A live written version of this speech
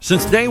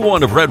Since day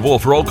one of Red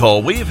Wolf Roll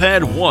Call, we've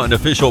had one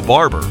official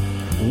barber.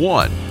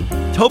 One.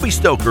 Toby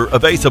Stoker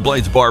of Ace of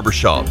Blades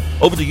Barbershop.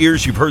 Over the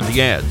years, you've heard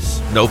the ads.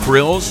 No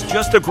frills,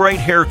 just a great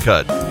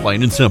haircut,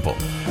 plain and simple.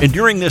 And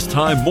during this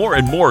time, more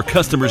and more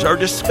customers are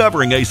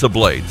discovering Ace of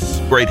Blades.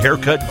 Great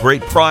haircut,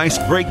 great price,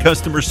 great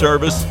customer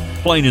service,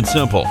 plain and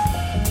simple.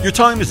 Your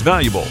time is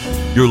valuable.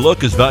 Your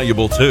look is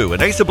valuable too,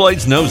 and Ace of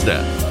Blades knows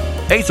that.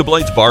 Ace of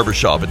Blades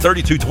Barbershop at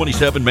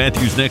 3227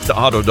 Matthews next to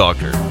Auto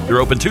Doctor.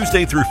 They're open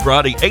Tuesday through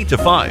Friday, 8 to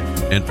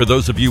 5. And for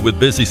those of you with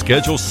busy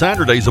schedules,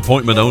 Saturday's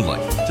appointment only.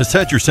 To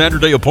set your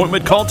Saturday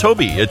appointment, call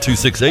Toby at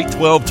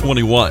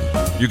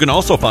 268-1221. You can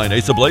also find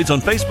Ace of Blades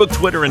on Facebook,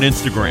 Twitter, and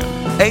Instagram.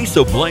 Ace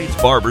of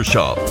Blades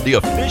Barbershop, the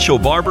official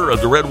barber of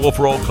the Red Wolf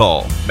Roll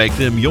Call. Make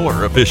them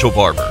your official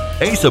barber.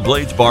 Ace of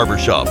Blades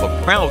Barbershop, a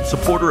proud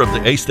supporter of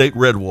the A-State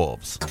Red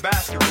Wolves.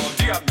 Basketball,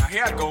 do you have my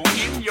hair go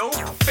in your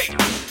face?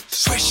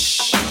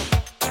 Swish!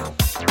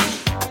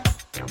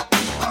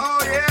 Oh,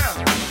 yeah!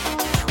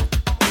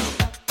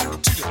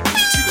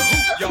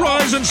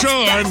 Rise and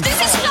shine!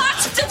 This is not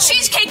the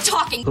cheesecake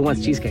talking! Who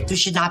wants cheesecake? You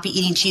should not be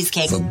eating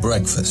cheesecake for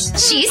breakfast.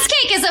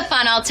 Cheesecake is a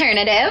fun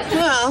alternative.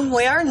 Well,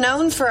 we are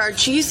known for our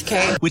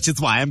cheesecake. Which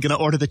is why I'm going to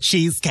order the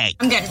cheesecake.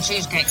 I'm getting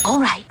cheesecake.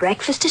 All right,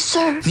 breakfast is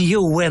served.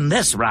 You win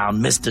this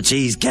round, Mr.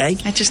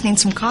 Cheesecake. I just need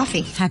some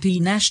coffee. Happy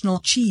National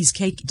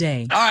Cheesecake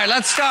Day. All right,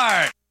 let's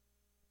start.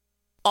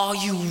 Are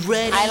you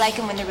ready? I like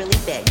them when they're really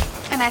big.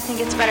 And I think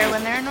it's better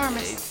when they're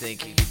enormous. They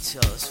think you can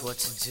tell us what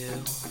to do.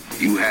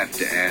 You have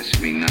to ask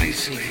me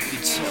nicely. You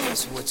can tell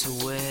us what to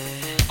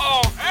wear.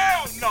 Oh,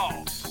 hell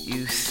no!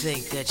 You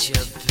think that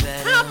you're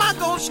better. How am I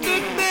gonna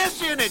stick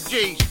this in a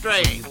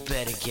G-string? You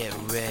better get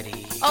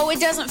ready. Oh, it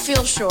doesn't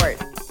feel short.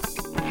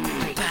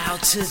 Bow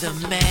to the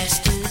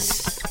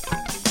masters.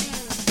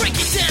 Break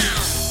it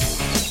down!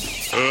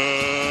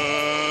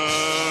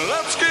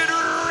 Let's get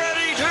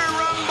ready to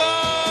rumble!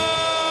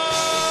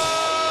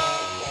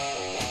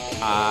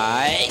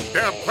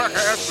 Damn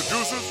cracker-ass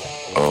producers.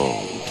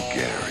 Oh,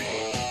 Gary.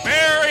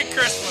 Merry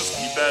Christmas!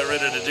 You about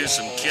ready to do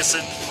some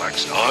kissing?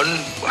 Wax on,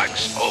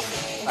 wax off.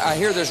 I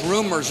hear there's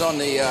rumors on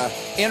the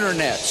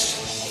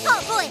internets.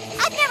 Oh boy,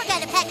 I've never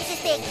gotten a package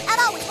this big. I've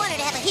always wanted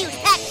to have a huge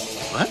package.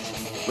 What?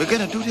 We're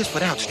gonna do this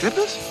without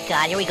strippers?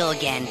 God, here we go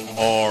again.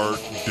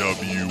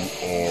 RWRC.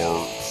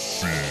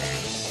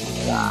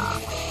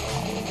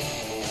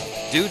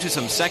 Due to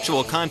some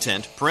sexual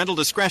content, parental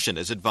discretion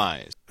is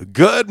advised.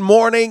 Good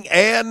morning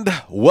and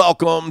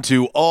welcome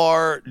to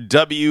RWRC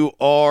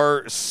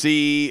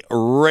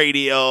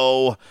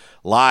Radio,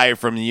 live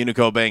from the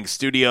Unico Bank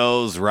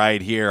Studios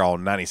right here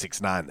on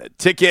 96.9 The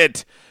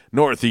Ticket,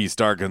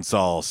 Northeast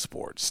Arkansas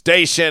Sports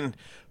Station,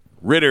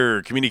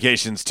 Ritter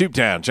Communications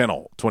Tubetown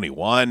Channel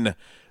 21,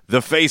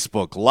 the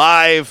Facebook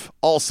Live,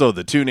 also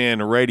the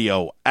TuneIn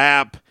Radio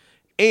app,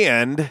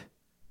 and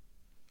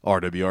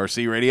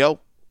RWRCradio.com.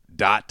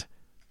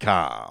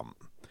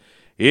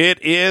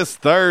 It is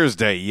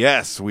Thursday.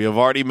 Yes, we have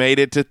already made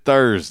it to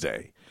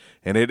Thursday,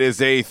 and it is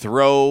a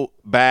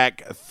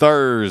throwback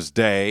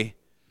Thursday.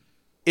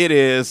 It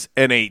is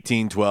an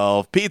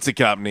 1812 Pizza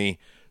Company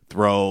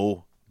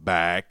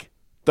throwback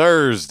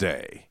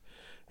Thursday.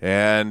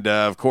 And,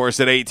 of course,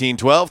 at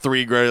 1812,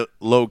 3 great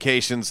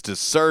locations to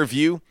serve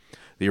you.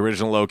 The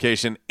original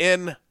location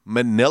in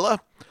Manila.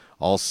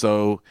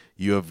 Also,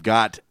 you have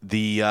got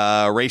the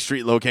Ray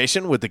Street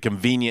location with the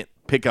convenient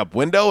pickup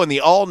window and the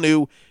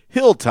all-new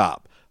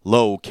Hilltop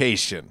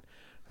location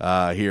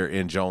here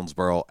in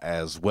Jonesboro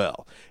as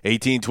well.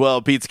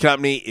 1812 Pizza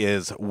Company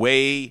is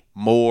way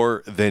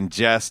more than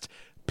just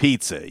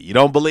pizza. You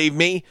don't believe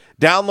me?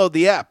 Download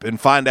the app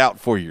and find out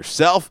for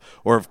yourself.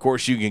 Or, of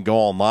course, you can go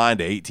online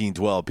to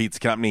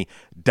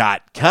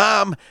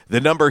 1812pizzacompany.com.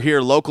 The number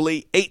here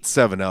locally,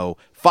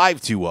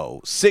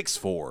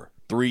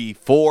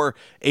 870-520-6434.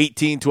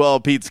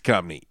 1812 Pizza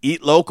Company.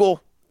 Eat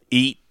local,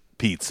 eat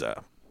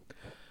pizza.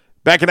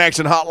 Back in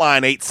action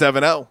hotline,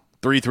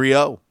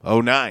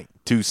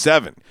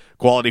 870-330-0927.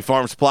 Quality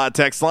Farm Supply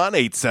text line,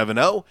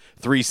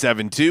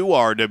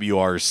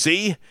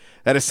 870-372-RWRC.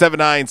 That is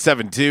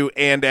 7972.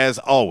 And as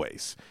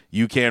always,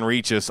 you can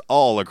reach us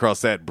all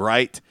across that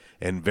bright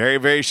and very,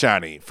 very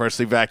shiny,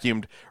 freshly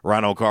vacuumed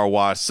Rhino Car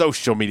Wash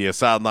social media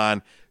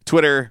sideline,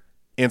 Twitter,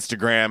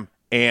 Instagram,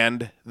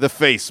 and the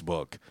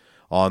Facebook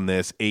on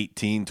this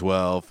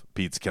 1812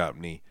 Pizza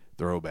Company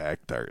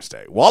Throwback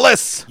Thursday.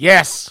 Wallace!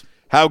 Yes.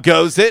 How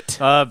goes it?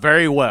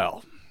 Very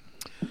well.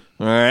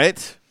 All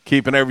right.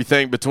 Keeping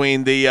everything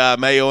between the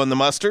mayo and the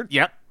mustard?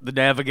 Yep. The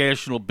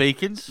navigational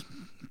beacons.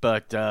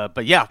 But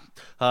yeah.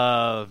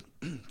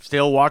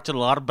 Still watching a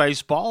lot of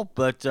baseball,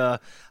 but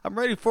I'm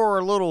ready for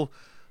a little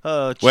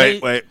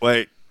Wait.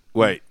 The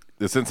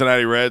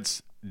Cincinnati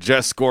Reds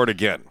just scored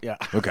again. Yeah.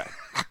 Okay.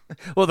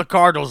 Well, the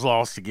Cardinals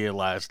lost again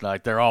last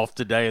night. They're off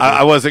today.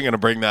 I wasn't going to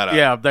bring that up.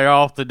 Yeah, they're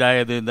off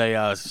today, and then they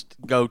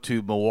go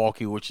to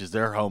Milwaukee, which is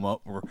their home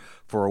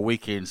for a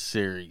weekend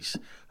series.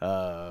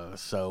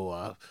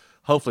 So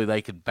hopefully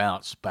they can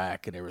bounce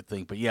back and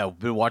everything. But, yeah, we've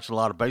been watching a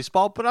lot of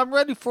baseball, but I'm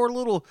ready for a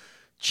little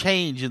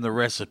change in the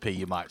recipe,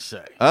 you might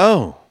say.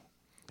 Oh,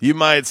 you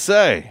might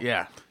say.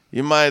 Yeah.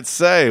 You might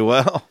say,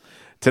 well,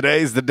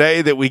 today's the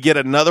day that we get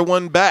another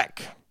one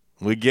back.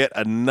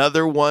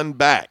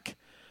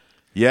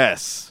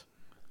 Yes,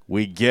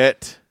 we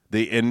get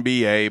the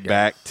NBA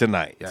back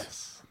tonight.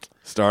 Yes.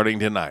 Starting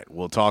tonight.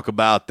 We'll talk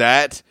about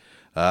that.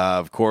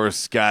 Of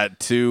course, got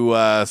two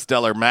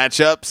stellar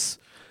matchups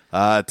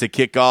to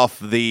kick off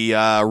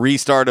the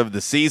restart of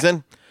the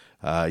season.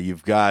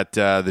 You've got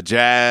the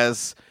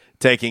Jazz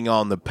taking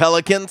on the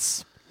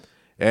Pelicans.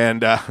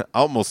 And I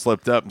almost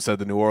slipped up and said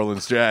the New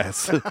Orleans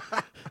Jazz,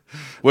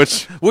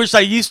 which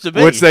they used to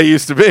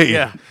be.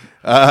 Yeah.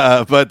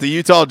 But the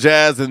Utah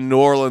Jazz and New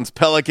Orleans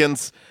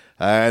Pelicans,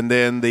 and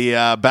then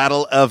the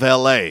Battle of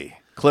L.A.,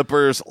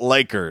 Clippers,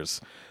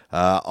 Lakers,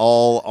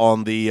 all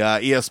on the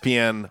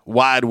ESPN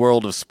Wide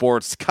World of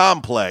Sports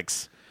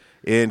complex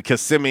in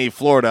Kissimmee,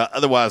 Florida,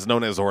 otherwise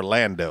known as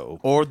Orlando.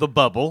 Or the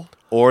Bubble.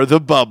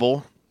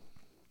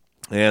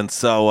 And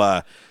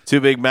so two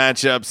big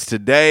matchups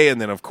today, and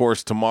then, of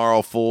course,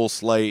 tomorrow, full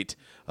slate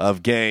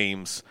of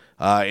games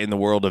in the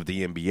world of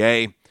the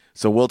NBA.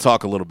 So we'll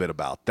talk a little bit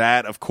about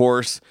that, of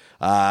course.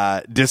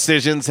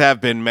 Decisions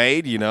have been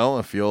made,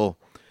 if you'll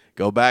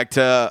go back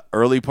to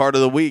early part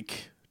of the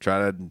week,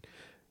 try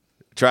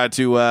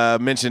to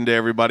mention to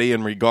everybody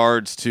in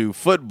regards to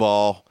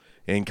football,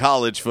 in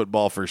college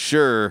football for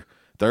sure,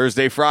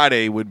 Thursday,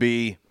 Friday would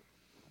be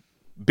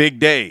big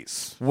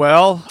days.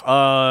 Well,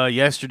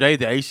 yesterday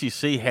the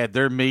ACC had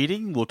their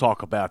meeting. We'll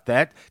talk about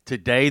that.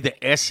 Today the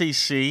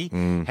SEC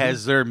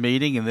has their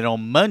meeting, and then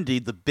on Monday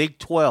the Big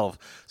 12.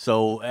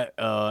 So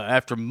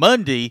after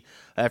Monday,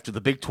 after the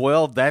Big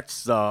 12,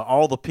 that's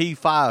all the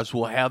P5s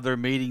will have their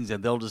meetings,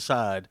 and they'll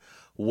decide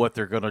what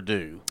they're going to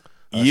do.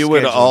 You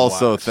would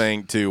also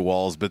think, too,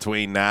 Walls,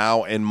 between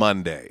now and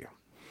Monday,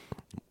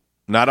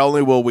 not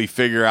only will we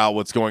figure out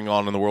what's going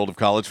on in the world of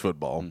college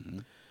football,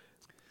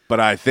 but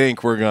I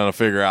think we're going to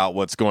figure out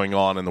what's going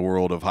on in the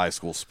world of high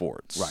school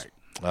sports.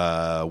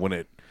 Right.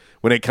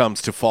 When it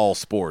comes to fall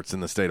sports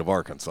in the state of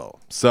Arkansas.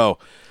 So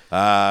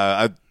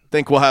I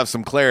think we'll have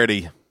some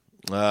clarity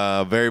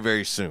very,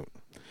 very soon.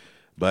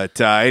 But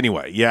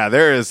anyway,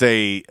 there is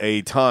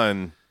a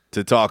ton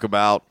to talk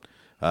about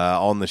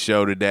on the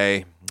show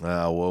today.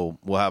 We'll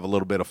have a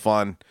little bit of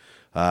fun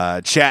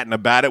chatting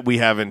about it. We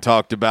haven't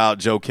talked about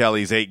Joe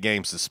Kelly's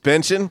 8-game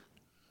suspension.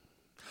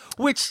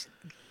 Which...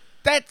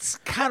 That's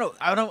kind of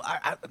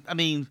I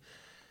mean,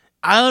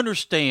 I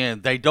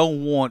understand they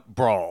don't want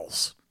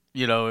brawls.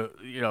 They don't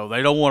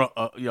want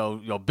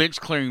a bench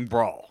clearing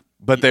brawl.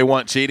 But they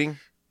want cheating?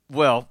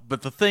 Well,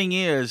 but the thing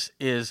is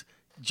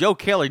Joe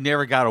Kelly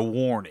never got a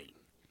warning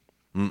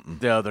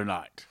the other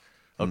night.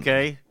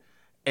 Okay?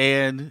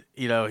 And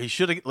he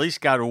should have at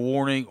least got a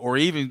warning or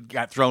even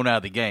got thrown out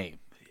of the game.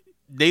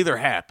 Neither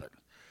happened.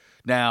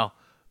 Now,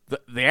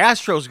 the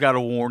Astros got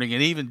a warning,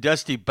 and even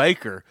Dusty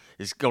Baker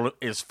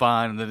is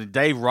fine. And then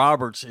Dave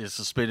Roberts is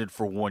suspended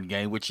for 1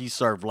 game, which he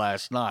served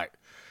last night.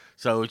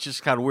 So it's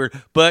just kind of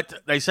weird. But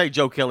they say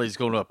Joe Kelly is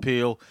going to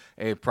appeal,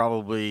 and he'll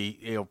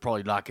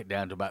probably knock it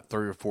down to about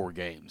 3 or 4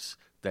 games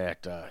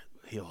that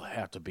he'll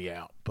have to be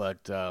out.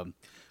 But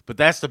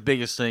that's the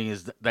biggest thing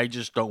is that they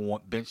just don't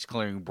want bench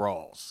clearing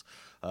brawls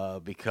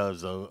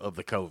because of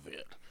the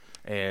COVID.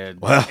 And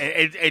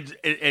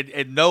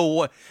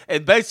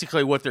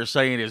basically what they're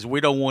saying is we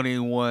don't want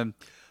anyone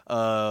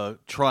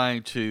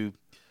trying to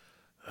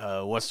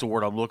what's the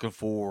word I'm looking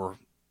for,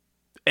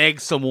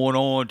 egg someone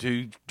on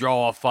to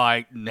draw a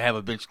fight and have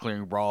a bench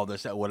clearing brawl,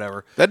 this, that,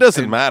 whatever. That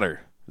doesn't matter.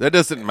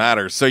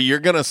 So you're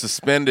going to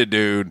suspend a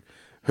dude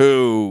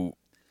who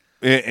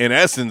in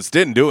essence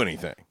didn't do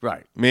anything.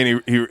 Right. I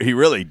mean he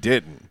really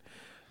didn't.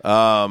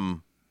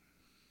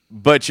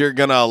 But you're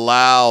going to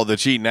allow the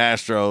cheating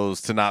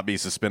Astros to not be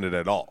suspended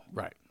at all.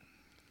 Right.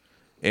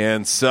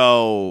 And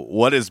so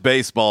what is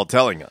baseball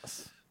telling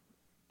us?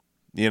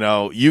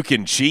 You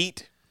can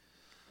cheat.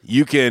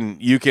 You can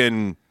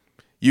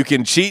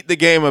cheat the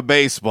game of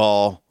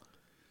baseball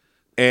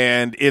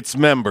and its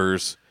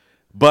members,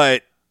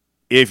 but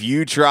if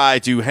you try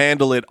to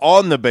handle it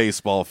on the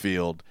baseball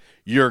field,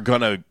 you're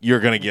gonna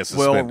get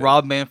suspended. Well,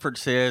 Rob Manfred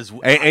says,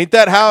 ain't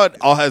that how it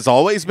has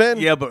always been?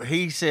 Yeah, but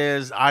he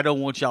says, I don't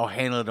want y'all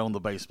handling it on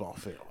the baseball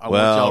field. I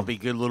want y'all to be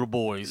good little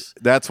boys.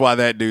 That's why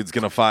that dude's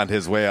gonna find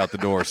his way out the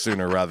door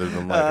sooner rather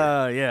than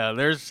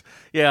later.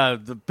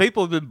 The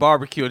people have been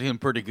barbecuing him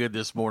pretty good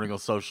this morning on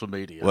social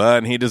media. Well,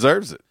 and he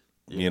deserves it.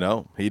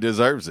 He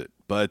deserves it.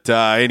 But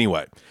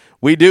anyway,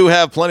 we do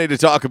have plenty to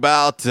talk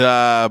about,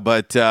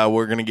 but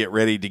we're going to get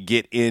ready to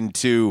get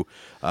into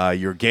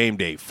your game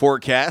day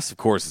forecast. Of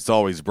course, it's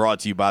always brought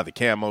to you by the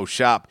Camo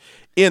Shop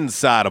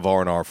inside of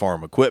R&R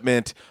Farm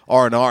Equipment.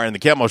 R&R and the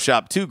Camo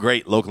Shop, 2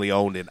 great locally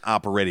owned and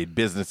operated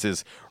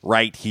businesses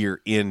right here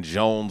in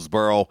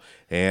Jonesboro.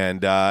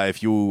 And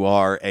if you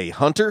are a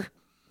hunter,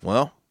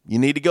 well, you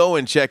need to go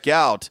and check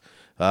out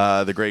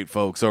the great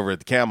folks over at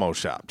the Camo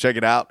Shop. Check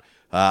it out.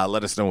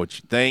 Let us know what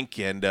you think.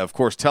 And, of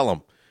course, tell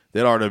them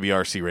that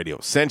RWRC Radio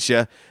sent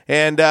you.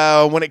 And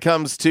when it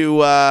comes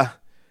to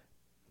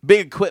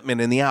big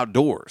equipment in the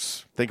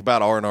outdoors, think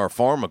about R&R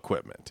Farm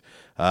Equipment.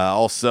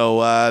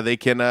 Also, they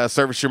can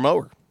service your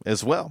mower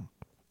as well.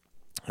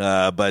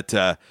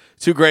 But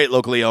two great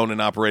locally owned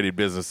and operated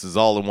businesses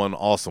all in one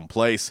awesome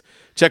place.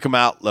 Check them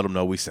out. Let them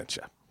know we sent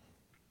you.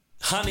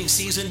 Hunting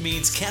season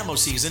means camo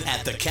season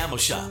at the Camo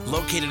Shop,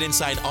 located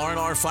inside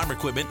R&R Farm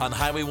Equipment on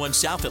Highway 1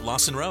 South at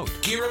Lawson Road.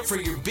 Gear up for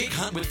your big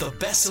hunt with the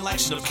best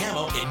selection of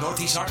camo in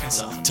Northeast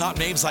Arkansas. Top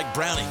names like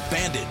Browning,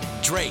 Bandit,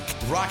 Drake,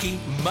 Rocky,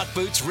 Muck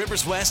Boots,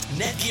 Rivers West,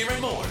 Netgear,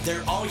 and more.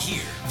 They're all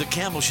here. The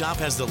Camo Shop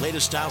has the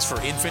latest styles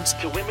for infants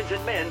to women's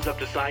and men's up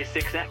to size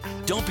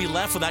 6X. Don't be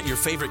left without your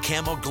favorite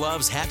camo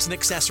gloves, hats, and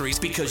accessories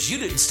because you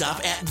didn't stop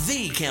at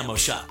the Camo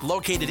Shop,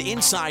 located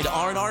inside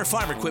R&R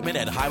Farm Equipment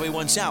at Highway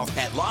 1 South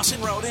at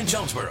Lawson Road in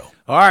Jonesboro.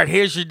 All right,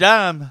 here's your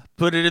dime.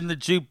 Put it in the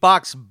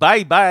jukebox.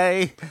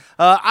 Bye-bye.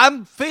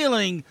 I'm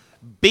feeling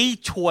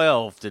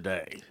B12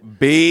 today.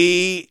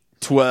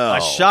 B12.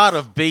 A shot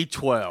of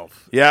B12.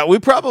 Yeah, we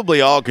probably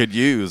all could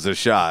use a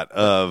shot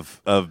of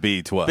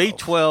B12.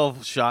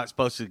 B12 shot's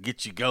supposed to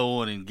get you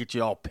going and get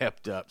you all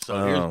pepped up.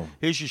 So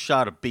here's your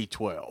shot of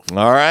B12.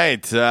 All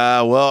right.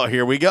 Well,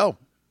 here we go.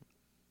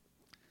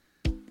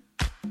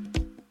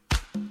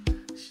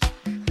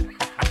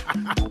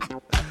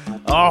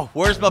 Oh,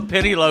 where's my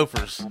penny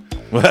loafers?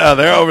 Well,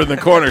 they're over in the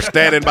corner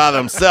standing by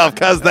themselves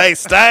because they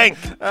stank.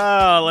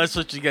 Oh, Let's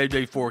Let You Game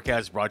Day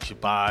Forecast brought to you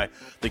by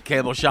the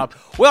Camo Shop.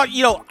 Well,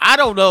 I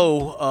don't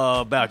know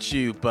about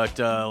you, but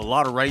a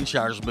lot of rain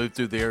showers moved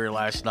through the area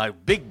last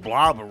night. Big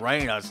blob of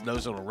rain I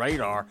noticed on the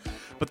radar.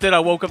 But then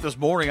I woke up this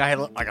morning, I had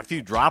like a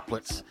few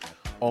droplets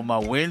on my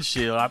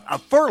windshield. I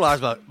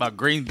fertilized my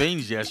green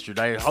beans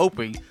yesterday,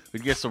 hoping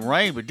we'd get some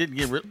rain, but didn't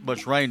get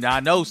much rain. Now, I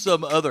know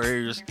some other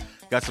areas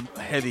got some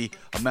heavy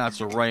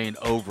amounts of rain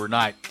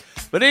overnight.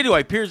 But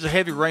anyway, appears a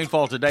heavy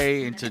rainfall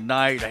today and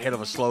tonight ahead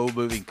of a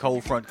slow-moving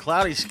cold front.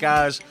 Cloudy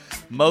skies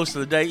most of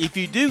the day. If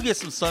you do get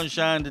some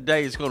sunshine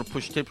today, it's going to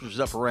push temperatures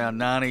up around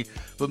 90.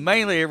 But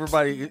mainly,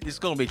 it's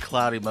going to be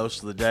cloudy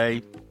most of the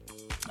day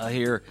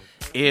here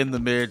in the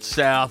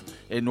Mid-South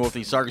and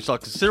Northeast Arkansas.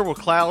 Considerable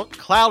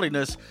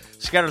cloudiness.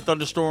 Scattered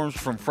thunderstorms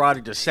from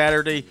Friday to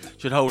Saturday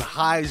should hold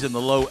highs in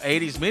the low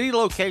 80s. Many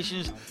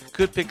locations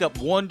could pick up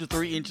 1 to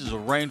 3 inches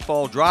of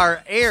rainfall.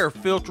 Drier air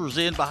filters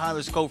in behind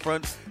this cold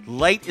front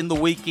late in the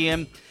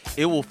weekend.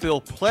 It will feel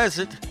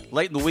pleasant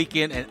late in the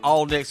weekend and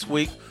all next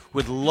week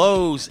with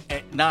lows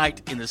at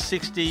night in the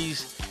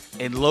 60s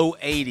and low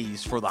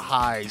 80s for the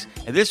highs.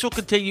 And this will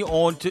continue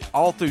on to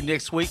all through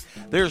next week.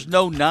 There's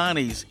no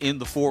 90s in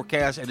the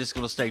forecast, and it's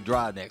going to stay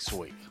dry next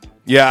week.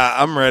 Yeah,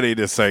 I'm ready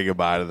to say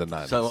goodbye to the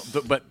 90s.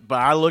 So, but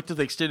I looked at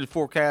the extended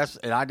forecast,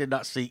 and I did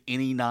not see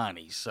any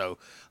 90s. So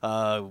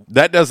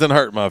that doesn't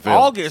hurt my feelings.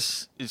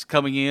 August is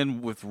coming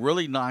in with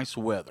really nice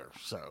weather.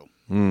 So,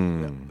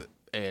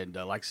 and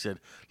like I said,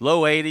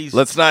 low 80s.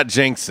 Let's not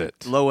jinx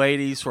it. Low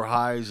 80s for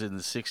highs and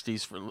the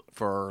 60s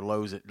for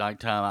lows at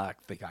nighttime. I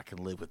think I can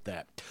live with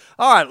that.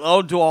 All right,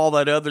 on to all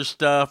that other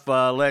stuff.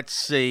 Let's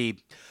see.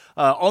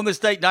 On this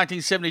date,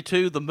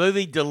 1972, the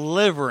movie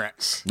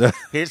Deliverance.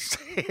 it's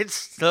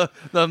the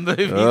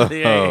movie of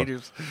the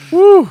 80s.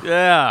 Woo.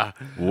 Yeah.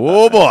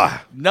 Oh, boy.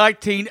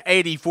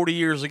 1980, 40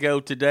 years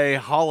ago today,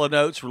 Hall &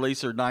 Oates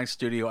released their 9th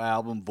studio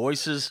album,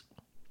 Voices.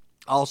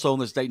 Also on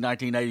this date,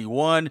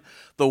 1981,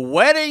 the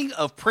wedding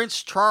of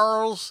Prince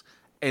Charles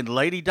and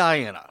Lady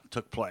Diana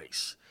took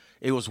place.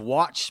 It was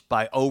watched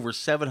by over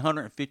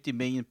 750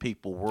 million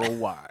people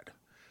worldwide.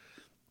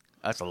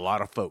 That's a lot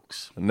of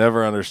folks.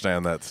 Never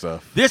understand that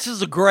stuff. This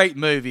is a great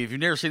movie. If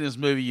you've never seen this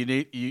movie,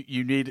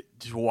 you need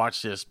to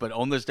watch this. But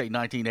on this date,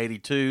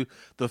 1982,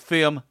 the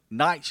film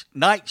Night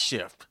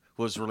Shift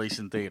was released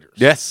in theaters.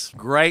 Yes.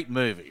 Great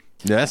movie.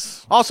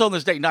 Yes. Also on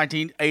this date,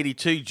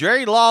 1982,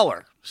 Jerry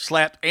Lawler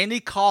slapped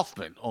Andy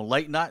Kaufman on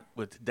Late Night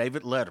with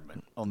David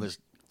Letterman on this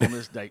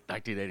date,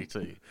 1982.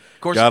 Of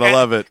course, gotta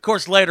love it. Of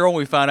course, later on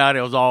we found out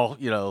it was all,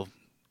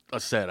 a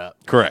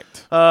setup.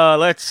 Correct.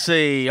 Let's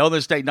see. On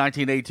this date,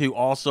 1982,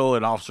 also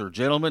an Officer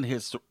Gentleman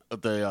hits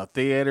the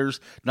theaters.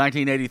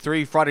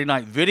 1983, Friday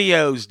Night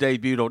Videos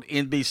debuted on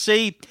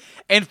NBC.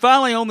 And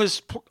finally, on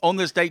this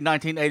date,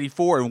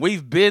 1984, and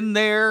we've been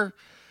there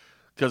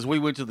because we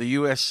went to the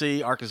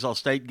USC Arkansas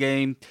State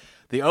game.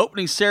 The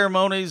opening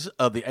ceremonies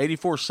of the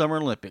 84 Summer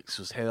Olympics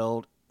was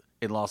held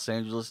in Los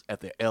Angeles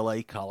at the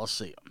LA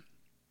Coliseum.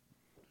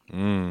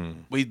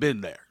 We've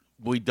been there.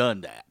 We've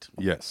done that.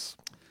 Yes.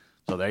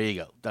 So there you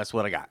go. That's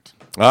what I got.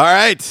 All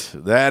right.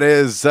 That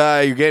is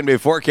your game day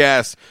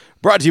forecast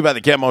brought to you by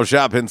the Camo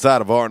Shop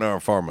inside of R&R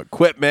Farm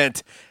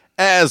Equipment,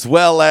 as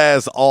well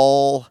as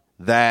all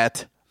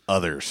that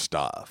other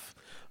stuff.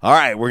 All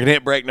right. We're going to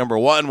hit break number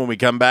 1. When we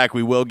come back,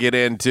 we will get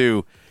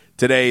into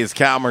today's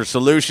Calmer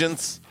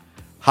Solutions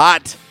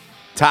hot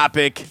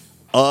topic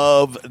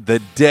of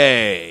the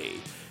day.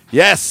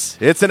 Yes,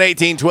 it's an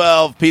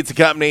 1812 Pizza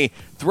Company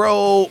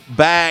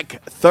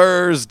Throwback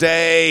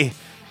Thursday.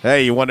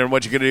 Hey, you wondering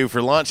what you're going to do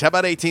for lunch? How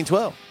about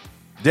 1812?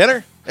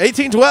 Dinner?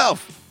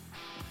 1812.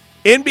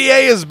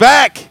 NBA is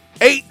back.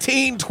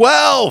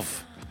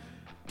 1812.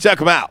 Check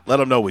them out. Let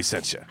them know we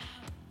sent you.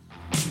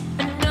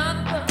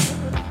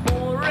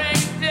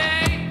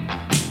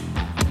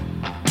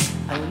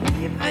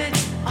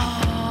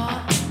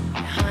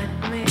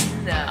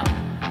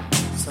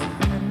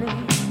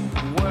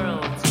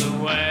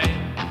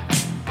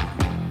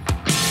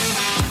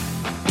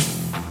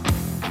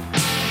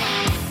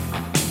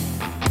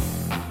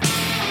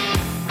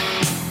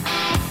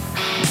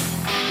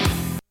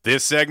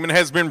 This segment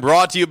has been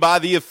brought to you by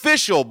the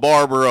official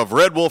barber of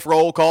Red Wolf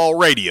Roll Call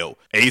Radio,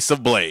 Ace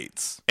of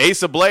Blades.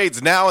 Ace of Blades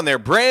now in their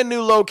brand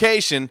new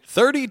location,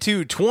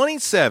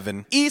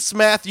 3227 East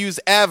Matthews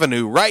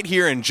Avenue, right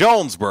here in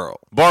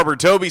Jonesboro. Barber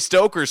Toby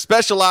Stoker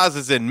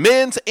specializes in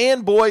men's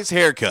and boys'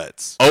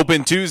 haircuts.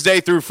 Open Tuesday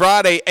through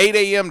Friday, 8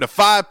 a.m. to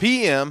 5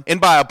 p.m., and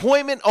by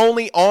appointment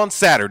only on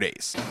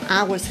Saturdays.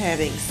 I was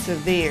having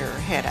severe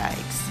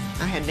headaches.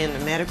 I had been to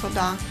medical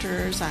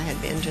doctors. I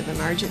had been to the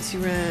emergency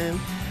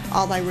room.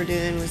 All they were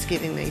doing was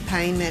giving me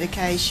pain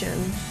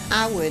medication.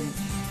 I would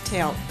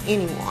tell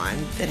anyone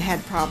that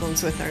had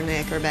problems with their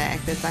neck or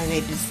back that they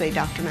needed to see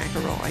Dr.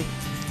 McElroy.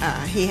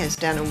 He has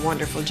done a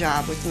wonderful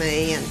job with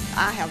me, and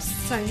I have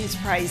sung his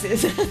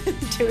praises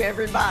to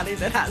everybody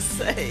that I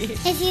see.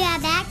 If you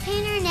have back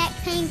pain or neck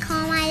pain,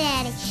 call my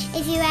daddy.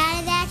 If you're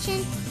out of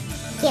action,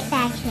 get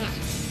back in.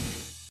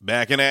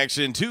 Back in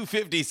action,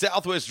 250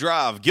 Southwest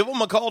Drive. Give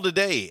them a call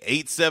today,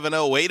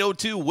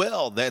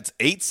 870-802-WELL. That's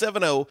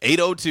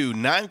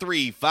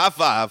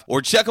 870-802-9355.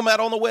 Or check them out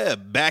on the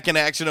web,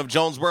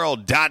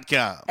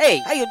 backinactionofjonesboro.com. Hey,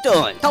 how you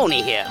doing?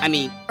 Tony here.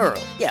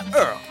 Earl. Yeah,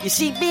 Earl. You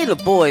see, me and the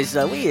boys,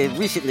 we have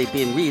recently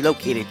been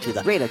relocated to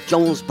the greater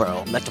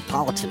Jonesboro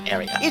metropolitan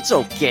area. It's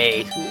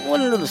okay.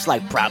 One little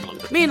slight problem.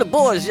 Me and the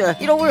boys,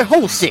 we're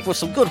homesick for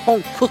some good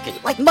home cooking,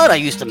 like Mother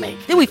used to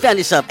make. Then we found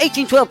this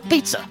 1812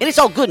 pizza, and it's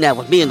all good now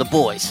with me and the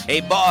boys.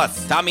 Hey,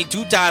 boss, Tommy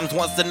 2 Times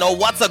wants to know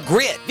what's a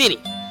grit. Vinny,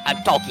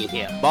 I'm talking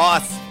here.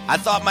 Boss, I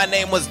thought my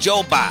name was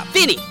Joe Bob.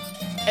 Vinny,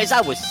 as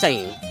I was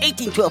saying,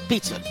 1812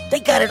 Pizza, they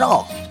got it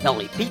all. Not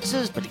only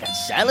pizzas, but they got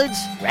salads,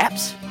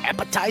 wraps,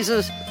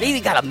 appetizers. They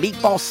even got a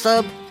meatball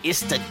sub.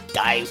 It's to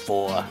die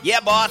for. Yeah,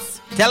 boss.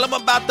 Tell them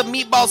about the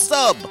meatball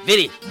sub.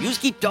 Vinny, you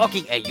just keep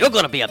talking and you're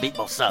gonna be a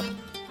meatball sub.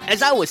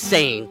 As I was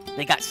saying,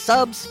 they got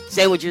subs,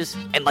 sandwiches,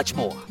 and much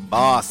more.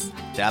 Boss,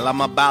 tell them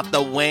about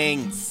the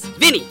wings.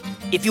 Vinny,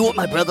 if you want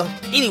my brother,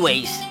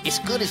 anyways, it's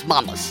good as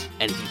Mama's.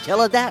 And if you tell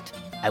her that,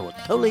 I will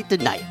totally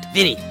deny it.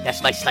 Vinny,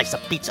 that's my slice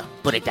of pizza.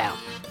 Put it down.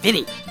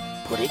 Vinny,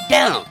 put it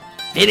down.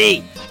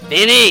 Vinny!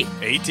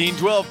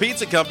 1812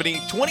 Pizza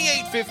Company,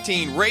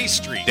 2815 Ray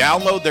Street.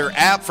 Download their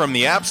app from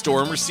the App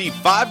Store and receive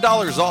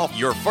 $5 off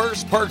your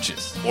first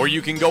purchase. Or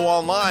you can go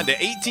online to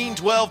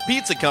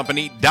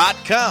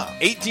 1812pizzacompany.com.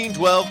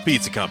 1812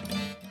 Pizza Company.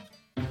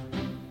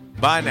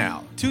 By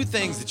now, 2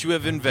 things that you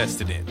have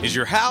invested in is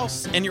your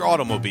house and your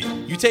automobile.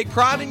 You take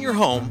pride in your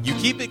home, you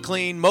keep it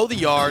clean, mow the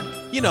yard,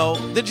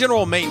 the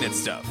general maintenance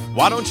stuff.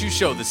 Why don't you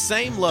show the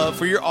same love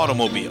for your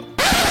automobile?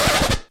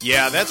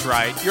 Yeah, that's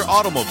right, your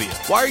automobile.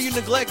 Why are you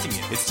neglecting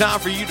it? It's time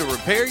for you to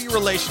repair your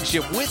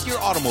relationship with your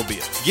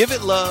automobile. Give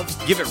it love,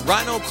 give it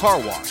Rhino Car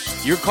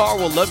Wash. Your car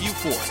will love you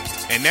for it.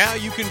 And now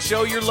you can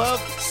show your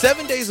love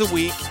 7 days a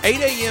week, 8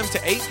 a.m. to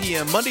 8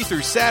 p.m. Monday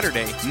through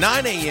Saturday,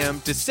 9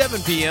 a.m. to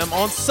 7 p.m.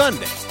 on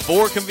Sunday.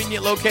 4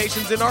 convenient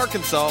locations in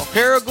Arkansas,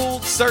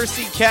 Paragould,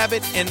 Searcy,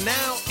 Cabot, and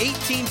now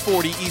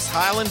 1840 East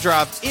Highland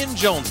Drive in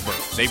Jonesboro.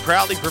 They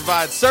proudly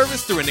provide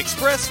service through an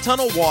express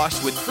tunnel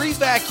wash with free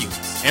vacuums.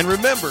 And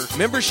remember,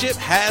 membership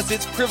has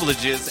its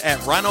privileges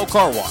at Rhino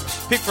Car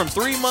Wash. Pick from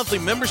 3 monthly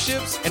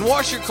memberships and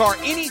wash your car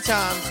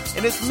anytime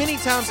and as many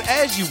times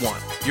as you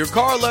want. Your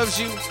car loves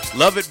you,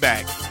 love it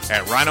back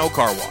at Rhino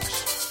Car Wash.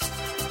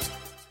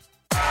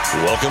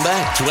 Welcome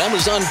back to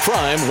Amazon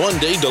Prime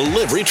One-Day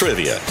Delivery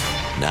Trivia.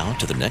 Now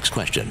to the next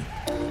question.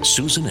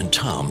 Susan and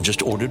Tom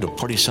just ordered a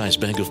party-sized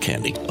bag of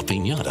candy, a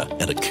piñata,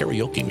 and a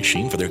karaoke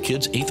machine for their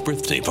kid's 8th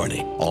birthday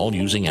party, all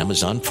using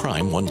Amazon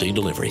Prime One-Day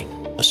Delivery.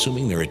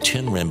 Assuming there are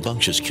 10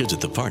 rambunctious kids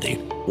at the party,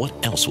 what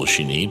else will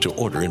she need to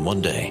order in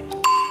one day?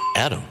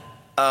 Adam.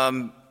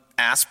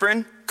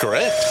 Aspirin?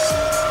 Correct.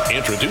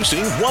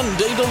 Introducing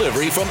One-Day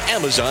Delivery from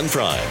Amazon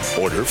Prime.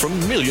 Order from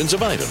millions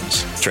of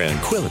items.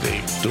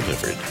 Tranquility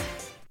delivered.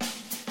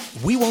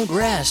 We won't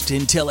rest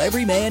until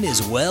every man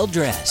is well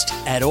dressed.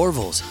 At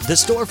Orville's, the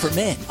store for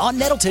men, on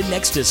Nettleton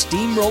next to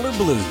Steamroller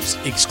Blues.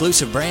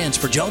 Exclusive brands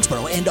for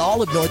Jonesboro and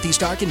all of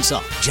Northeast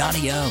Arkansas.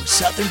 Johnny O,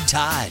 Southern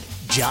Tide,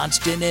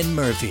 Johnston and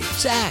Murphy,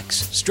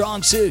 Saks,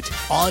 Strong Suit,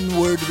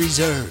 Onward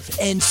Reserve,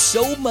 and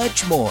so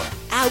much more.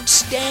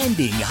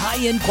 Outstanding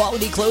high-end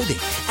quality clothing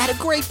at a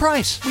great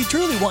price. We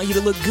truly want you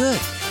to look good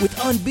with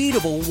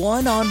unbeatable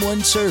one-on-one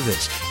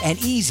service and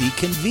easy,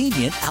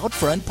 convenient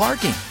out-front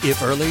parking.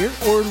 If earlier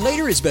or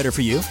later is better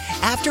for you,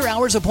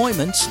 after-hours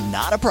appointments,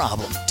 not a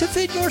problem. To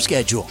fit your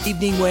schedule,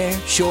 evening wear,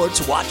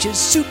 shorts, watches,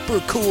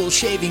 super cool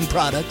shaving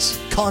products,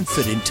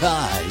 confident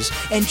ties,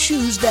 and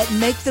shoes that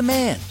make the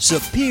man.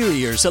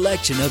 Superior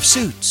selection of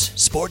suits,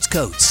 sports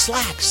coats,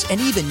 slacks,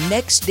 and even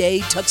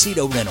next-day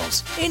tuxedo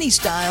rentals. Any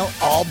style,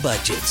 all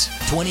budgets.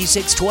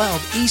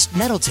 2612 East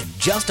Nettleton,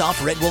 just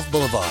off Red Wolf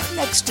Boulevard,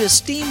 next to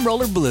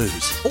Steamroller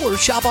Blues. Or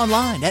shop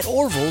online at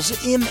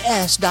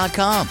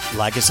orvillesms.com.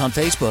 Like us on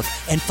Facebook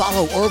and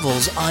follow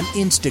Orville's on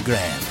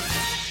Instagram.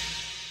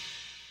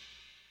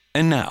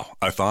 And now,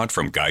 a thought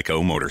from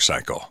Geico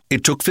Motorcycle.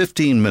 It took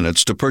 15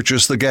 minutes to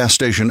purchase the gas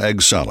station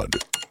egg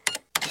salad.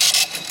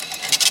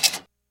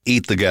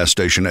 Eat the gas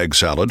station egg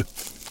salad.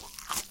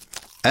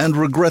 and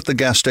regret the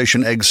gas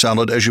station egg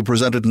salad as you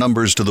presented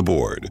numbers to the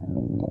board.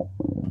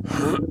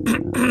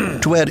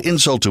 To add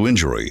insult to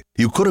injury,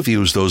 you could have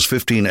used those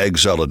 15 egg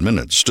salad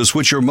minutes to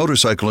switch your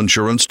motorcycle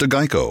insurance to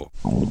Geico.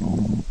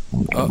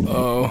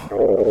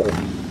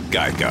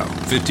 Geico.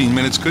 15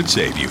 minutes could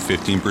save you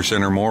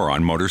 15% or more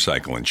on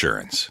motorcycle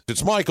insurance.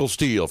 It's Michael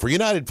Steele for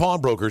United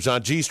Pawnbrokers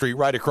on G Street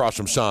right across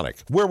from Sonic,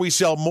 where we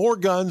sell more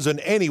guns than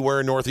anywhere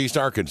in Northeast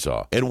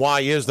Arkansas. And why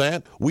is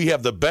that? We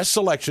have the best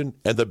selection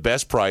and the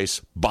best price,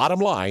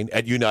 bottom line,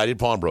 at United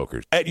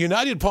Pawnbrokers. At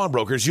United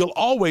Pawnbrokers, you'll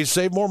always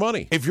save more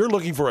money. If you're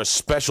looking for a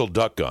special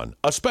duck gun,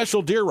 a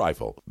special deer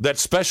rifle, that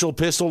special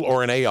pistol,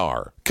 or an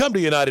AR, come to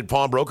United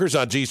Pawnbrokers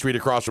on G Street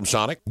across from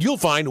Sonic. You'll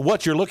find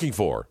what you're looking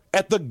for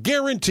at the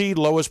guaranteed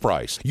lowest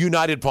price.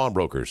 United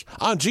Pawnbrokers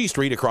on G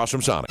Street across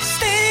from Sonic.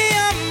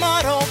 Stadium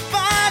Auto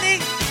Body,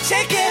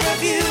 take care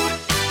of you.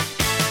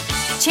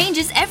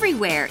 Changes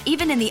everywhere,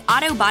 even in the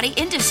auto body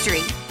industry.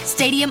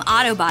 Stadium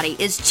Auto Body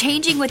is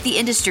changing with the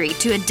industry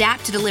to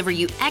adapt to deliver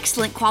you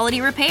excellent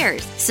quality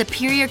repairs,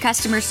 superior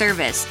customer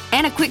service,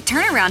 and a quick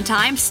turnaround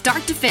time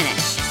start to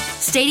finish.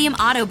 Stadium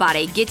Auto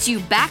Body gets you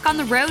back on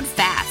the road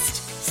fast.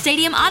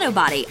 Stadium Auto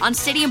Body on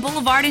Stadium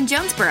Boulevard in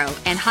Jonesboro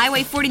and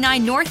Highway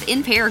 49 North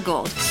in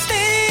Paragould.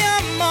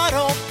 Stadium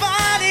Auto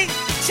Body,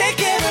 take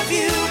care of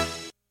you.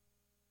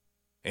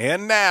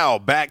 And now,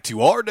 back to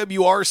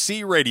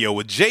RWRC Radio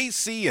with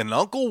JC and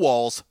Uncle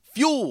Walls,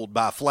 fueled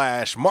by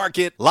Flash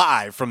Market,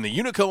 live from the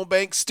Unico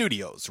Bank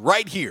Studios,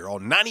 right here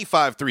on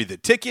 95.3 The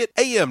Ticket,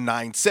 AM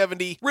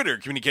 970, Ritter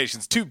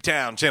Communications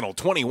Tubetown Channel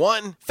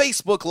 21,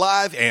 Facebook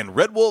Live, and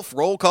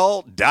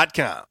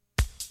RedWolfRollCall.com.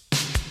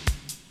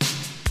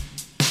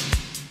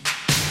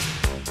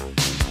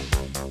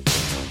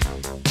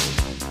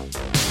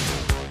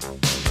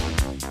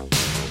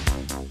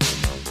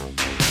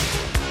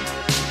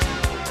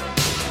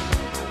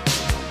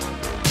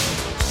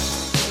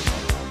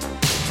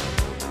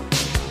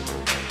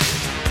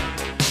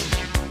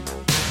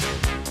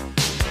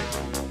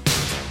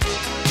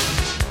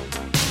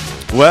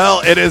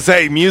 Well, it is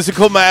a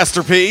musical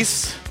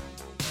masterpiece.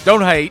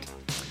 Don't hate.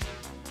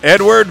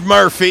 Edward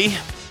Murphy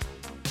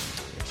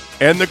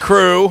and the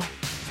crew.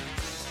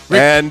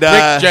 Rick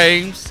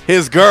James.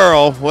 His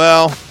girl,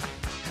 well,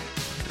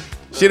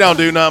 she don't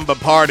do nothing but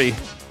party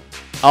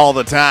all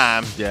the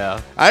time. Yeah.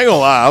 I ain't gonna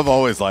lie, I've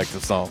always liked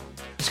the song.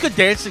 It's a good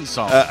dancing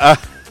song.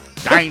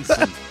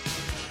 Dancing.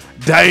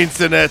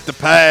 Dancing at the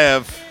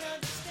Pav.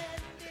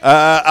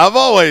 I've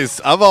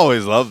always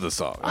loved the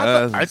song.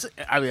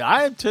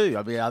 I am too.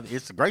 I mean,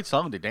 it's a great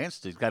song to dance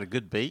to. It's got a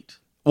good beat.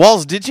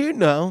 Walls, did you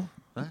know?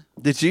 Huh?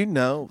 Did you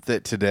know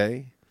that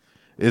today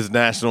is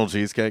National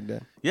Cheesecake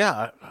Day?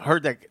 Yeah, I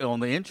heard that on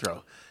the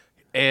intro.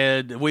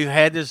 And we've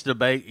had this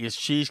debate: is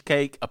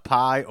cheesecake a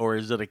pie or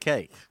is it a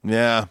cake?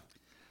 Yeah,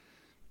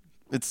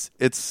 it's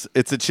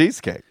a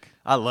cheesecake.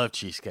 I love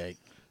cheesecake.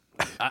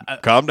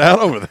 Calm down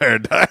over there,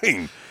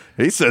 dang.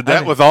 He said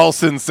that with all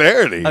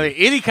sincerity. I mean,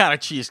 any kind of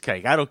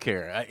cheesecake. I don't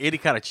care. Any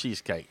kind of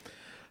cheesecake.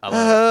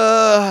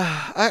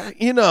 I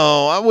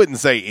wouldn't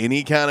say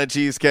any kind of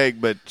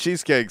cheesecake, but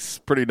cheesecake's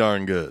pretty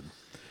darn good.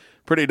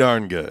 Pretty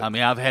darn good. I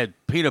mean, I've had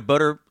peanut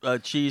butter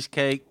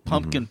cheesecake,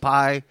 pumpkin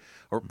pie,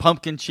 or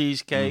pumpkin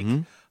cheesecake.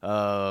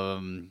 I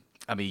mean,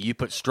 you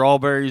put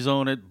strawberries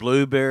on it,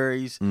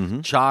 blueberries,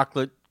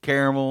 chocolate,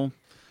 caramel.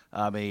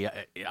 I mean,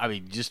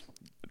 just.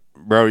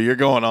 Bro, you're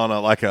going on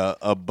a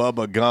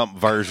Bubba Gump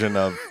version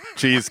of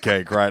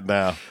cheesecake right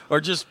now. Or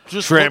just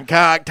shrimp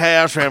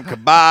cocktail, shrimp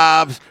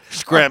kebabs,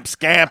 shrimp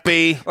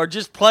scampi. Or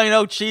just plain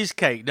old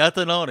cheesecake,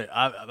 nothing on it.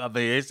 I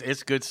mean,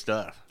 it's good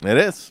stuff. It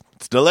is.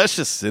 It's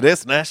delicious. It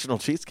is National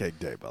Cheesecake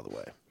Day, by the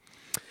way.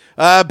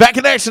 Back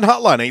in action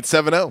hotline,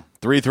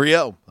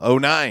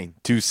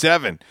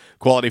 870-330-0927.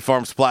 Quality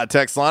Farm Supply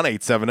text line,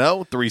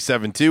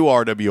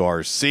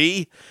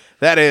 870-372-RWRC.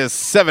 That is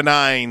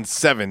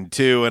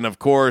 7972. And, of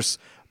course,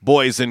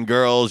 boys and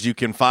girls, you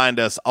can find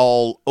us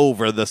all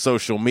over the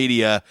social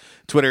media,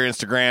 Twitter,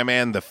 Instagram,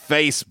 and the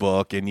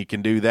Facebook. And you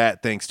can do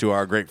that thanks to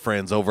our great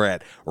friends over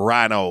at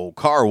Rhino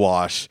Car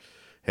Wash.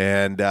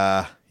 And,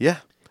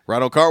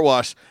 Rhino Car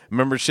Wash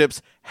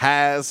memberships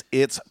has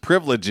its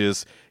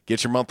privileges.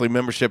 Get your monthly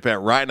membership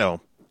at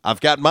Rhino. I've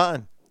got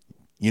mine.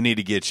 You need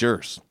to get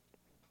yours.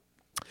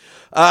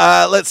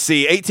 Let's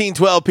see.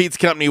 1812 Pizza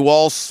Company,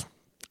 Walsh.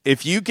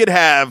 If you could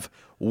have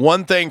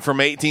one thing from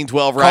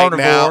 1812 right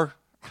Carnivore. now,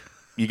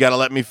 you got to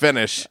let me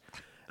finish.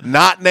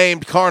 Not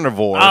named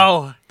carnivore.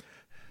 Oh.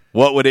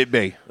 What would it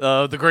be?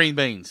 The green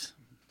beans.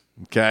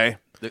 Okay.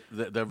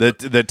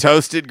 The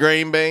toasted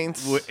green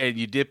beans? And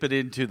you dip it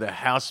into the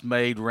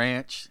house-made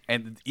ranch.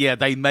 And, yeah,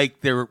 they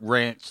make their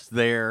ranch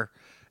there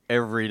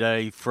every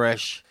day,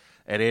 fresh,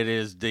 and it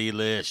is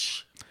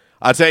delish.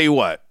 I'll tell you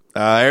what.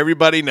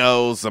 Everybody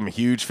knows I'm a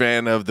huge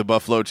fan of the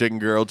buffalo chicken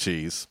grilled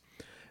cheese.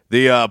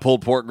 The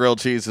pulled pork grilled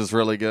cheese is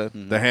really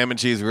good. The ham and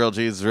cheese grilled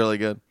cheese is really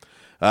good.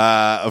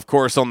 Of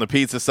course, on the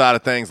pizza side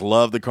of things,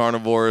 love the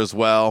carnivore as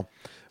well.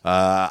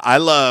 I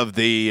love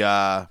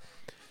the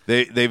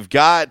they've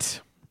got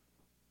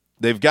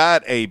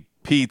a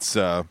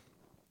pizza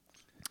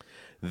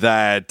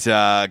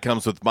that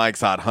comes with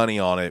Mike's Hot Honey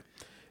on it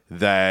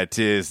that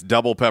is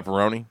double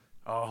pepperoni.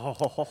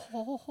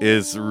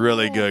 Is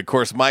really good. Of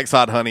course, Mike's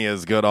Hot Honey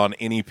is good on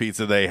any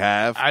pizza they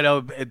have. I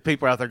know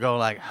people out there going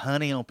like,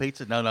 honey on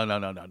pizza? No.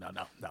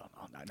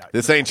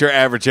 This ain't your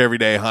average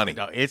everyday honey.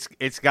 No,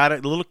 it's got a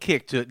little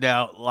kick to it.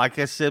 Now, like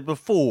I said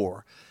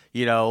before,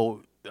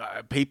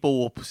 people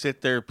will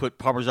sit there and put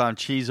Parmesan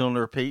cheese on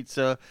their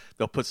pizza.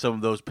 They'll put some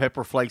of those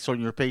pepper flakes on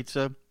your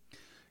pizza,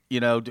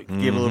 to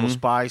give a little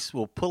spice.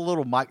 We'll put a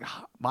little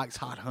Mike's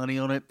Hot Honey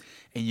on it,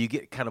 and you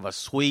get kind of a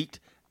sweet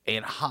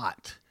and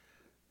hot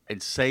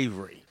and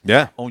savory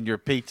on your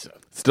pizza.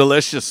 It's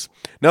delicious.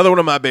 Another one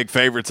of my big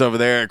favorites over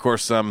there, of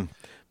course, I'm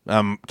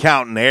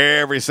counting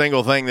every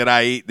single thing that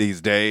I eat these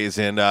days,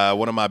 and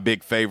one of my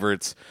big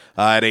favorites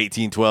at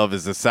 1812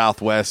 is the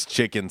Southwest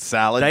chicken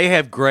salad. They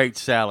have great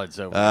salads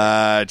over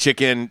there.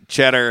 Chicken,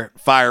 cheddar,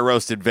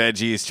 fire-roasted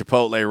veggies,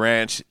 chipotle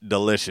ranch,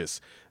 delicious.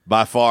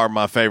 By far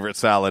my favorite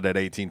salad at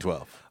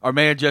 1812. Our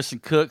man Justin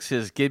Cook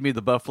says, give me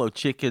the buffalo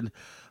chicken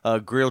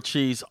grilled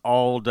cheese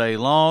all day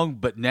long,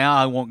 but now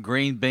I want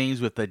green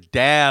beans with a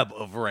dab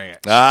of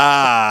ranch.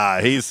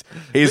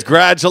 He's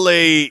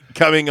gradually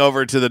coming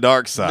over to the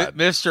dark side.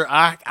 Mister,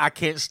 I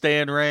can't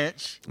stand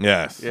ranch.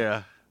 Yes.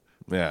 Yeah.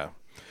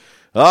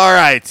 All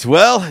right.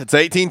 Well, it's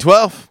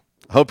 1812.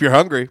 Hope you're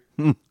hungry.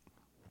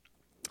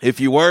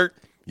 If you weren't,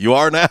 you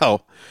are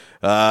now.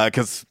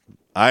 Because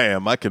I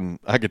am. I can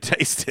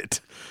taste it.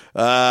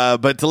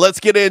 But let's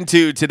get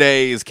into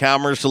today's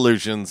Calmer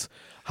Solutions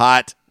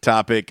hot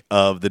topic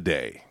of the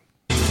day.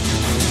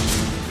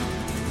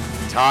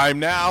 Time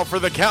now for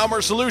the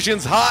Calmer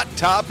Solutions hot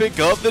topic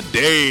of the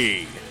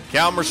day.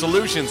 Calmer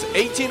Solutions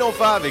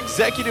 1805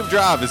 Executive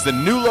Drive is the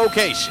new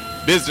location.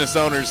 Business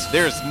owners,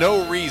 there's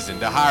no reason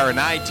to hire an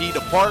IT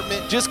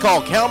department. Just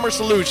call Calmer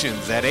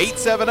Solutions at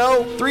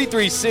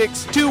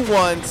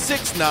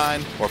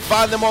 870-336-2169 or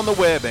find them on the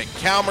web at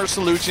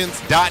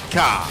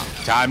calmersolutions.com.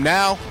 Time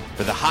now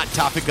for the hot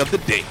topic of the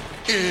day.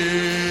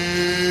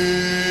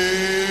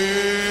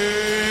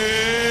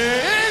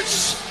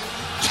 It's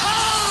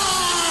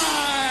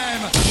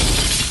time!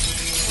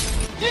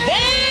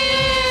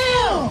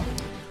 Damn!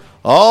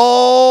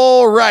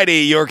 All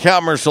righty, your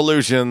Calmer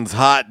Solutions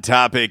hot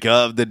topic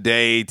of the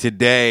day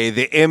today.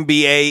 The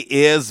NBA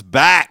is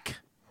back.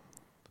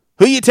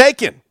 Who you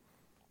taking?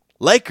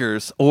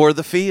 Lakers or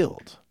the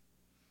field?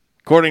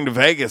 According to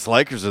Vegas,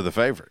 Lakers are the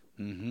favorite.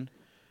 Mm-hmm.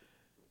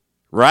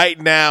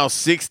 Right now,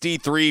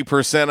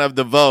 63% of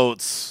the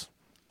votes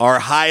are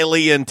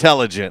highly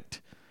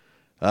intelligent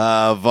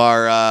of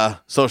our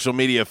social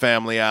media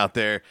family out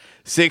there.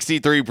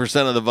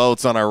 63% of the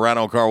votes on our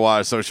Rhino Car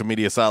Wash social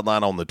media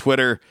sideline on the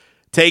Twitter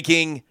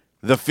taking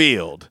the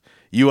field.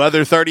 You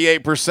other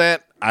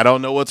 38%, I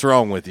don't know what's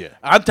wrong with you.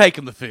 I'm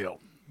taking the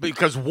field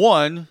because,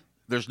 one,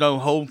 there's no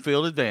home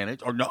field advantage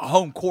or no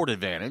home court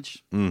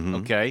advantage. Mm-hmm.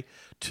 Okay.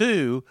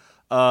 Two,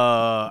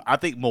 I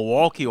think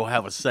Milwaukee will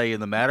have a say in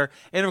the matter.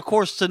 And, of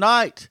course,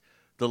 tonight,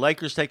 the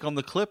Lakers take on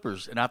the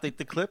Clippers, and I think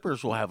the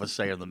Clippers will have a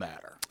say in the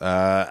matter.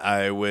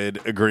 I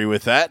would agree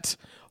with that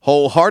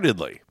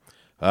wholeheartedly.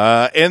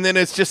 And then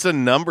it's just it's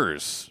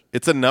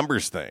a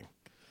numbers thing.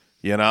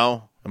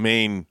 I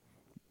mean,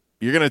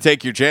 you're going to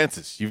take your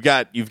chances. You've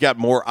got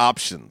more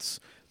options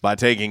by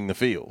taking the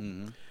field.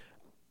 Mm-hmm.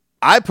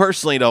 I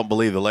personally don't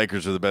believe the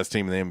Lakers are the best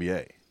team in the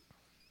NBA.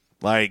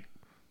 Like,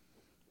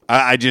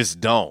 I just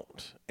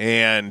don't.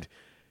 And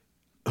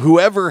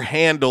whoever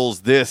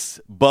handles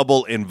this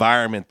bubble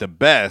environment the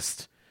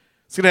best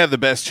is going to have the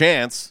best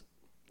chance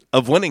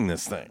of winning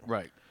this thing.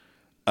 Right.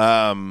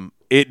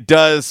 It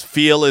does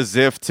feel as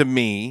if, to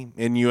me,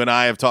 and you and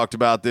I have talked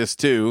about this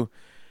too,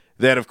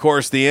 that, of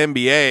course, the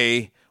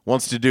NBA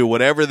wants to do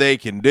whatever they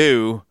can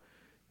do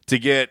to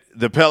get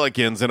the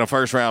Pelicans in a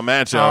first-round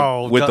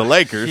matchup with the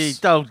Lakers.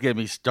 Don't get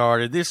me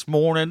started. This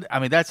morning, I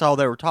mean, that's all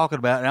they were talking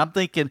about. And I'm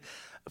thinking,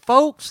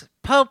 folks,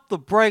 pump the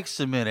brakes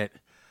a minute.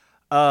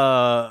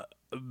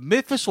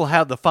 Memphis will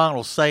have the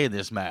final say in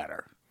this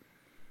matter.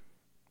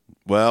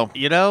 Well,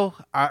 it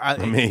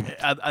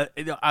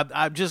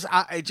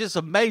just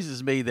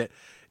amazes me that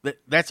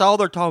that's all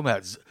they're talking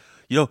about.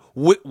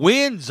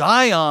 When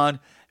Zion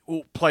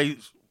will play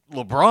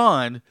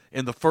LeBron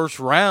in the first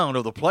round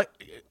of the play.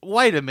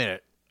 Wait a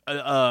minute.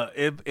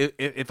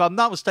 If I'm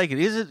not mistaken,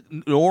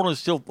 isn't New Orleans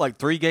still like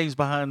 3 games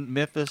behind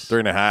Memphis?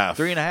 3.5.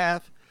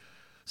 3.5.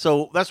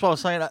 So that's what I'm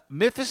saying.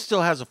 Memphis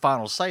still has a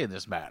final say in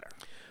this matter.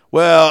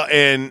 Well,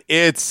 and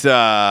it's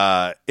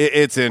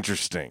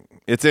interesting.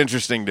 It's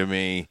interesting to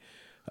me.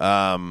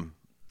 I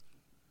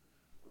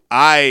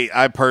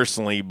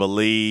personally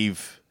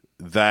believe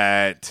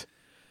that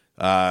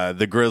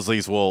the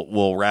Grizzlies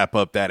will wrap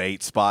up that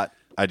 8 spot.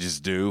 I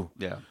just do.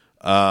 Yeah.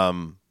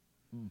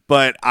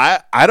 But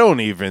I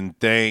don't even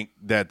think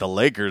that the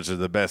Lakers are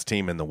the best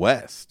team in the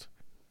West,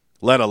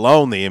 let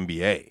alone the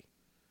NBA.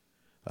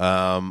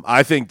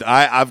 I think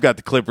I've got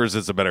the Clippers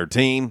as a better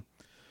team.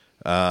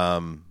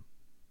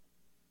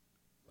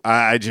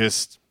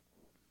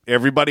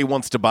 Everybody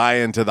wants to buy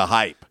into the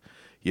hype,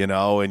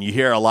 and you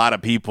hear a lot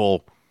of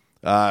people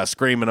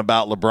screaming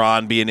about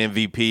LeBron being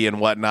MVP and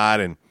whatnot,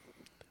 and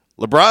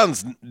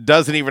LeBron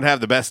doesn't even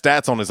have the best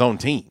stats on his own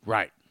team.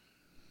 Right.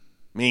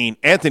 I mean,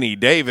 Anthony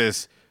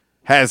Davis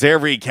has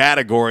every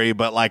category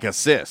but like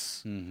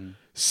assists. Mm-hmm.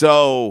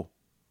 So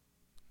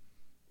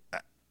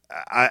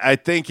I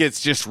think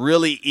it's just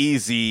really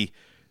easy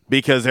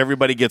because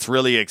everybody gets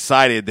really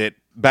excited that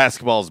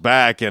basketball's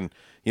back, and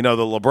the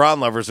LeBron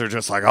lovers are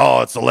just like,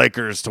 oh, it's the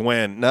Lakers to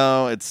win.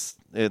 No, it's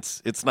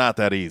not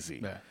that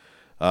easy.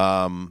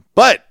 Yeah.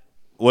 But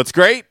what's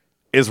great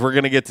is we're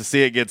going to get to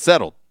see it get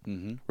settled.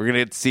 Mm-hmm. We're going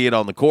to get to see it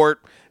on the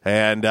court,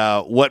 and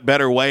what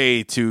better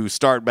way to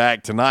start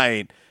back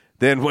tonight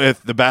than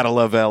with the Battle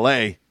of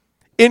L.A.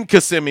 in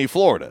Kissimmee,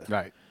 Florida.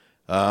 Right.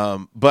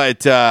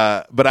 But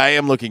I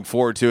am looking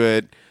forward to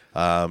it.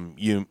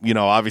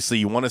 Obviously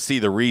you want to see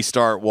the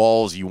restart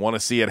walls. You want to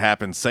see it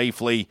happen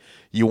safely.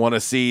 You want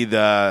to see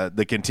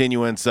the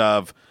continuance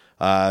of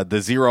the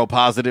zero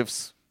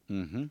positives.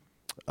 Mm-hmm.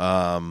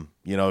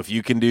 If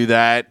you can do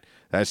that,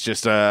 that's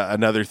just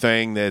another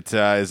thing that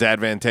is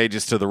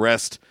advantageous to the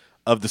rest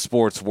of the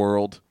sports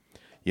world.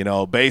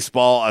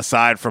 Baseball,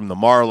 aside from the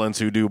Marlins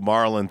who do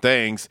Marlin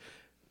things,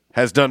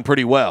 has done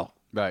pretty well.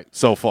 Right.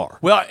 So far.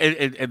 Well,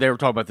 and they were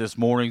talking about this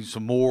morning.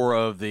 Some more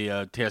of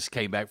the tests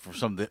came back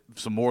from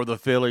some more of the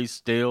Phillies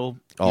still.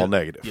 All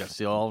negative. Yeah,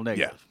 still all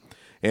negative.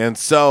 Yeah. And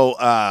so,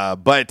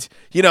 but,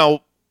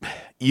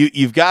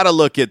 you've got to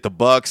look at the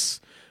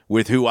Bucks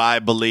with who I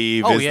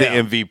believe is the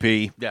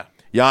MVP. Yeah.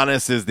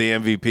 Giannis is the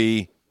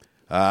MVP.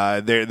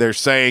 They're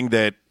saying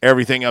that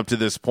everything up to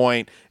this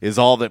point is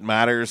all that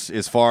matters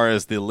as far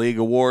as the league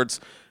awards.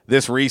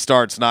 This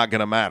restart's not going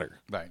to matter.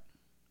 Right.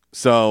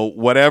 So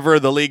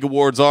whatever the league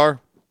awards are,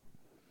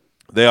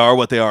 they are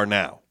what they are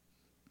now.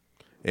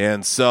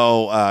 And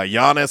so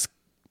Giannis,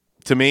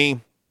 to me,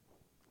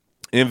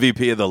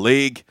 MVP of the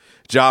league.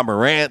 Ja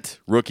Morant,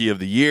 Rookie of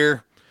the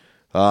Year.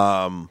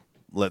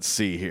 Let's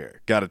see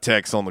here. Got a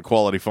text on the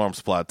Quality Farm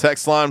Supply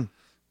text line.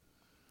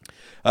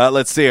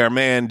 Let's see. Our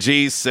man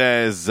G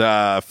says,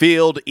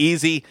 Field,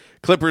 easy.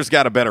 Clippers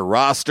got a better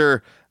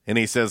roster. And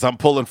he says, I'm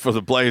pulling for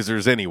the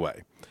Blazers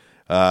anyway.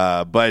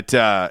 But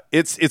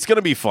it's going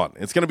to be fun.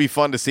 It's going to be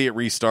fun to see it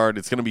restart.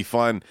 It's going to be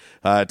fun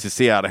to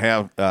see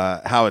how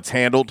it's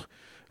handled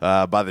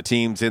by the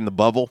teams in the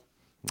bubble.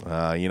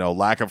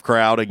 Lack of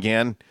crowd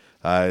again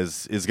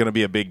is going to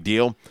be a big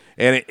deal.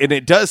 And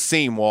it does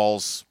seem,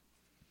 Walls,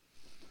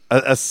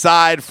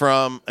 aside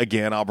from,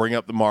 again, I'll bring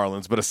up the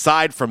Marlins, but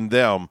aside from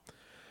them,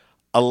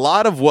 a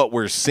lot of what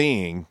we're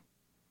seeing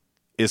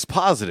is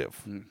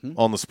positive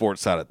on the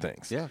sports side of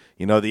things. Yeah.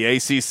 The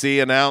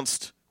ACC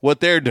announced what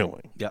they're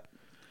doing. Yep.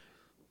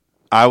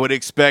 I would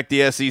expect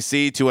the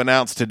SEC to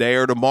announce today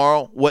or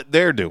tomorrow what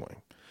they're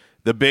doing.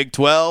 The Big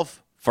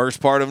 12, first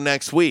part of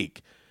next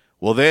week.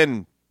 Well,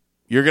 then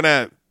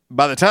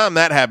by the time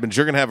that happens,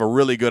 you're going to have a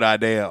really good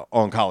idea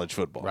on college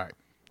football. Right.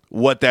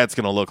 What that's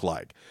going to look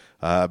like.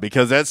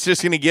 Because that's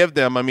just going to give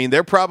them,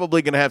 they're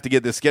probably going to have to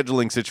get this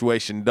scheduling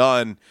situation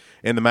done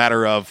in the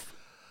matter of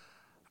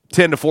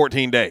 10 to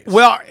 14 days.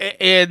 Well,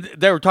 and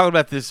they were talking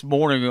about this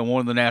morning on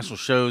one of the national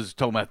shows,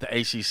 talking about the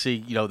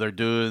ACC. They're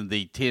doing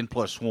the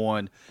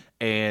 10+1,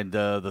 and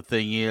the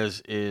thing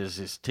is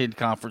it's 10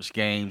 conference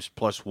games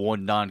plus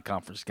one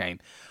non-conference game.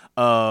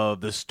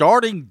 The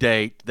starting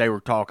date they were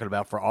talking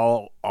about for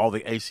all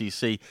the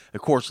ACC,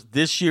 of course,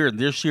 this year and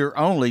this year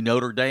only,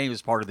 Notre Dame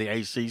is part of the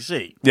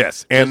ACC.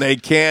 Yes, and they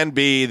can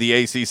be the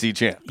ACC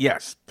champ.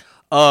 Yes.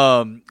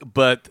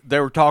 But they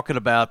were talking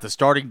about the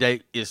starting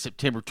date is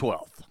September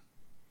 12th.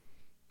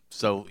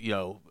 So,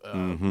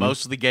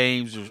 most of the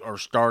games are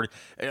starting.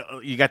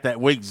 You got that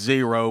week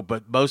 0,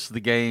 but most of the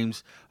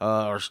games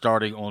are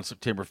starting on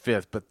September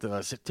 5th.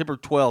 But September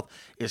 12th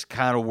is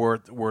kind of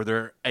where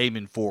they're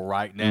aiming for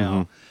right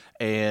now.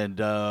 And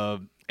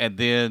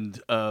then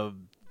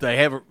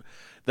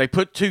they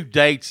put 2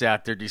 dates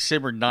out there,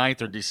 December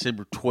 9th or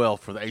December 12th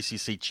for the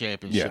ACC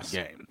championship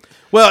game.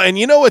 Well, and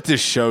you know what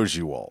this shows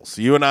you all.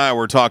 So you and I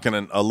were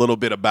talking a little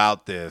bit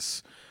about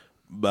this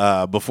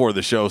before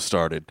the show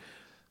started.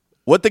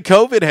 What the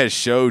COVID has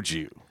showed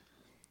you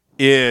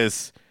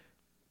is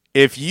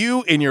if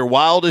you in your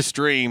wildest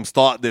dreams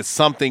thought that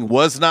something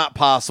was not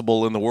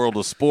possible in the world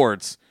of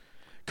sports,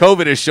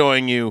 COVID is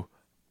showing you,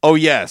 oh,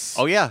 yes.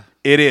 Oh, yeah.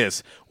 It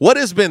is. What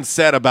has been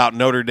said about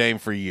Notre Dame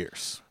for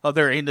years? Oh,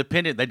 they're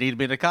independent. They need to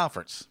be in a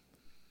conference.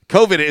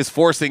 COVID is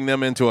forcing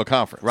them into a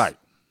conference. Right.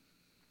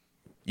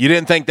 You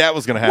didn't think that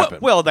was going to happen.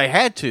 Well, they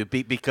had to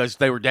because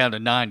they were down to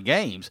 9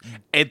 games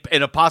and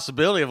a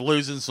possibility of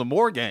losing some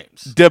more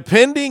games.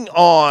 Depending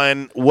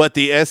on what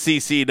the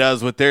SEC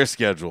does with their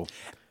schedule.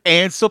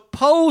 And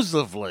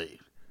supposedly,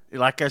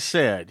 like I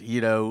said,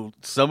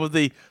 some of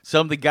the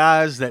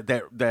guys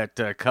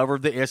that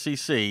covered the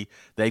SEC,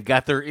 they've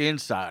got their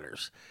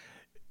insiders.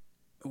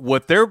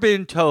 What they're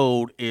being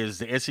told is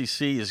the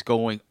SEC is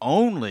going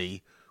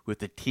only with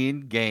the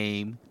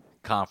 10-game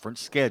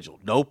conference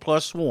schedule. No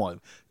 +1.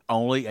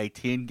 Only a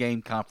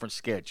 10-game conference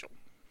schedule.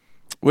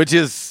 Which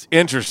is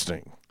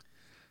interesting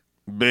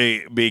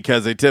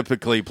because they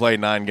typically play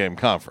 9-game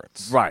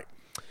conference. Right.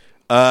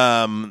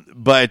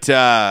 But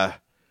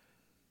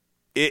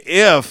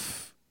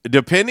if,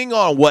 depending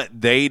on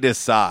what they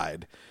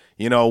decide,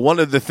 one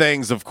of the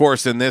things, of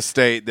course, in this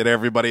state that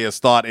everybody has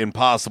thought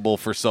impossible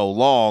for so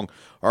long,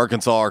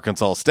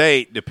 Arkansas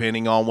State,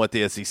 depending on what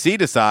the SEC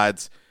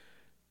decides,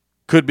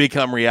 could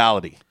become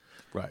reality.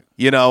 Right.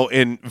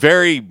 In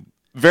very,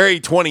 very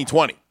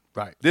 2020.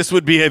 Right. This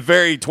would be a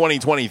very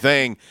 2020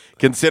 thing,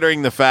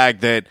 considering the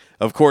fact that,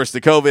 of course, the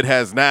COVID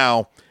has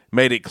now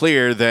made it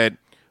clear that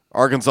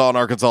Arkansas and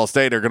Arkansas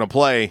State are going to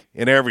play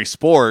in every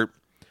sport.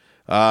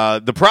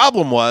 The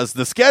problem was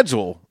the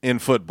schedule in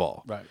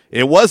football. Right.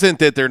 It wasn't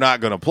that they're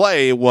not going to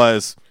play. It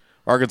was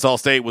Arkansas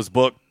State was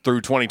booked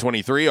through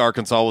 2023.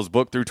 Arkansas was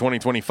booked through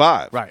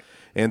 2025. Right.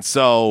 And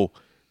so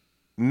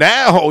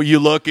now you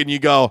look and you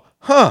go,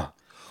 huh.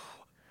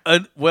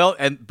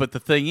 But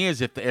the thing is,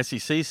 if the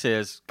SEC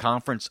says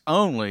conference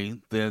only,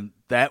 then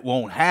that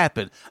won't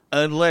happen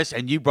unless,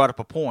 and you brought up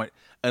a point,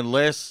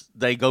 unless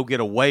they go get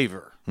a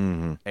waiver.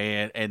 Mm-hmm.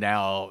 And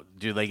now,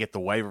 do they get the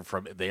waiver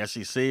from the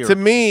SEC? Or? To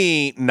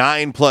me,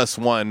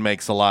 9+1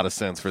 makes a lot of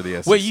sense for the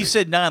SEC. Well, you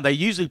said 9. They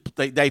usually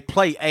they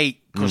play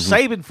 8 because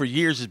Saban for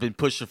years has been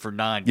pushing for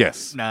 9.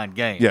 Yes. 9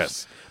 games.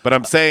 Yes, but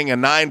I'm saying a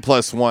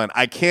 9+1.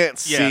 I can't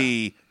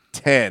see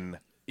 10.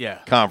 Yeah.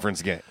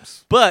 Conference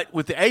games. But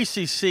with the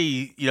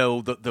ACC,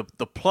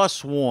 the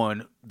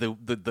 +1,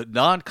 the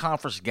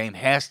non-conference game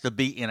has to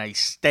be in a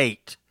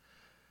state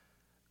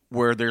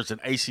where there's an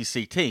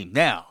ACC team.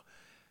 Now,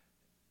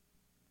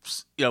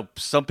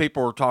 some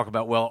people are talking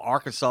about, well,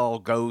 Arkansas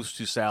goes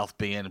to South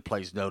Bend and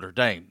plays Notre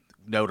Dame.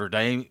 Notre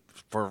Dame,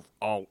 for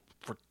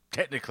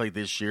technically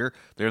this year,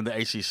 they're in the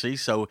ACC,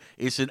 so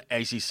it's an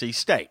ACC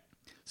state.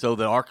 So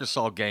the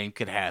Arkansas game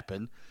could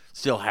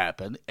still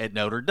happen at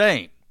Notre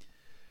Dame.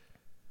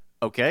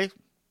 Okay,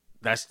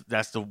 that's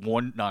the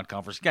one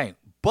non-conference game.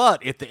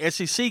 But if the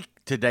SEC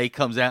today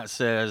comes out and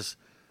says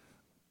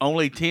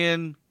only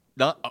 10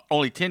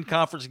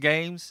 conference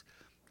games,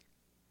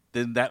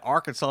 then that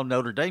Arkansas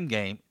Notre Dame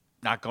game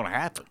not going to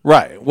happen.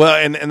 Right. Well,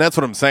 and that's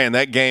what I'm saying.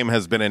 That game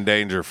has been in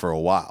danger for a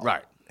while.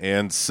 Right.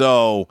 And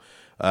so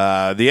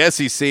the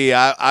SEC,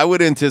 I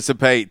would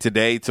anticipate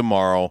today,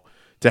 tomorrow,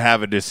 to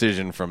have a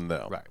decision from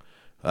them.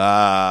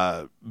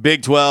 Right.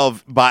 Big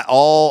 12,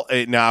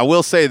 now I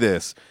will say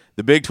this.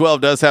 The Big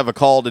 12 does have a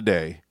call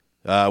today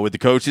with the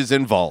coaches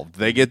involved.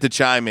 They get to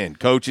chime in.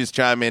 Coaches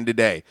chime in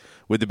today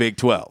with the Big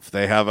 12.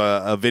 They have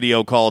a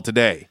video call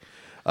today.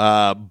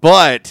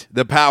 But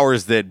the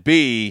powers that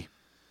be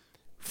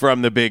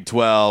from the Big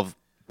 12,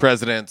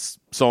 presidents,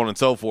 so on and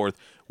so forth,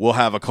 will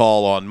have a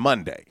call on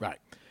Monday. Right.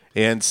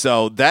 And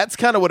so that's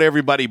kind of what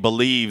everybody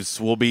believes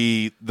will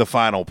be the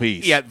final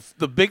piece. Yeah,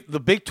 the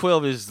Big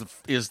 12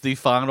 is the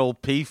final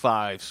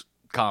P5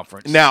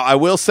 conference. Now, I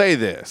will say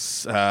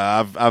this.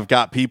 I've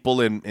got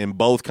people in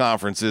both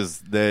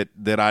conferences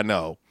that I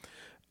know.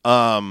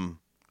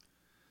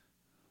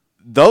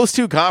 Those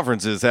two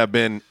conferences have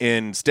been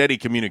in steady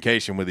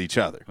communication with each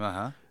other.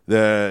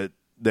 Uh-huh.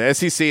 The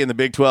SEC and the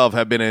Big 12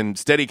 have been in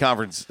steady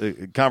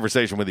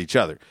conversation with each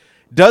other.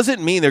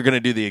 Doesn't mean they're going to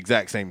do the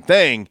exact same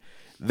thing.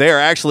 They're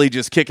actually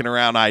just kicking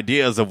around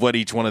ideas of what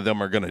each one of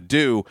them are going to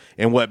do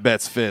and what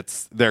best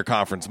fits their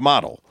conference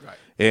model. Right.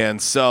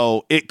 And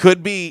so it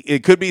could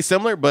be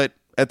similar, but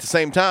at the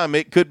same time,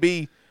 it could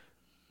be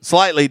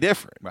slightly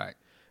different. Right.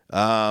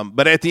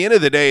 But at the end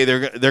of the day,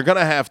 they're going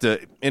to have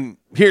to. And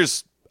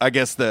here's, I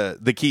guess,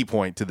 the key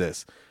point to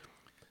this.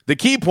 The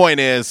key point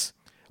is,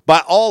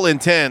 by all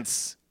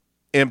intents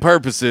and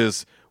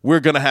purposes,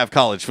 we're going to have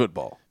college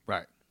football.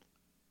 Right.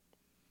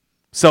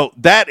 So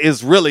that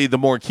is really the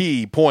more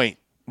key point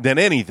than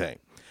anything.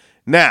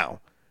 Now,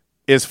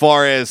 as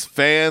far as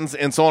fans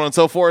and so on and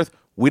so forth,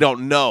 we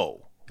don't know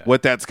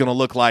what that's going to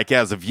look like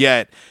as of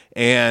yet,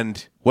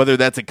 and whether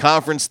that's a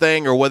conference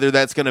thing or whether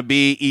that's going to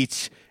be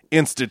each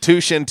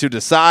institution to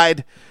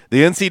decide.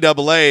 The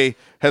NCAA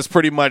has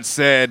pretty much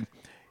said,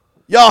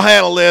 y'all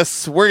handle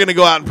this. We're going to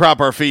go out and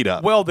prop our feet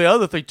up. Well, the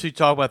other thing to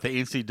talk about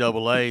the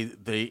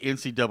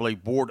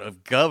NCAA Board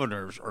of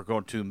Governors are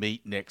going to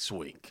meet next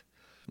week.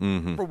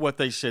 Mm-hmm. For what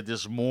they said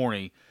this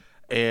morning,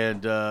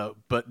 and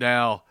but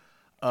now,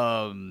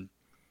 and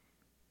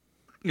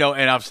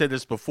I've said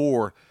this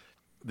before,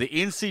 the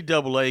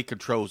NCAA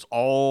controls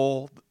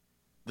all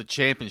the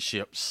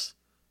championships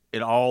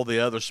in all the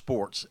other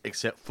sports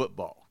except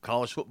football.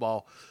 College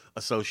Football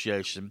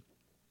Association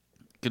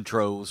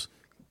controls,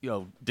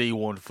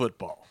 D1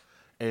 football,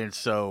 and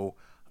so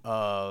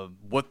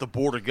what the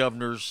Board of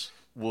Governors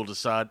will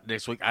decide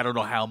next week, I don't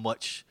know how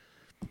much.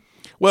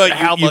 Well,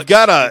 you've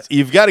got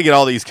to get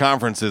all these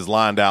conferences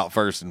lined out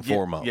first and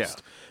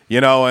foremost. Yeah.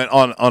 And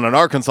on an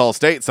Arkansas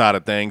State side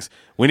of things,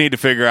 we need to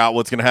figure out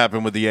what's going to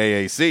happen with the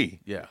AAC.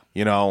 Yeah.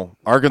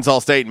 Arkansas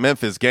State and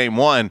Memphis game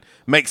 1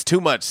 makes too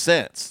much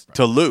sense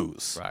to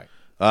lose. Right.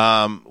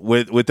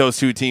 With those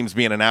two teams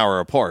being an hour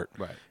apart.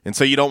 Right. And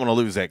so you don't want to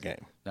lose that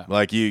game. No.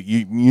 Like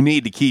you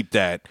need to keep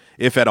that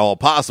if at all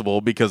possible,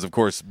 because of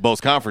course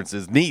both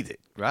conferences need it.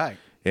 Right.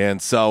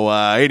 And so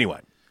anyway,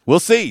 we'll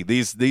see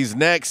these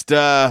next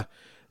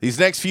these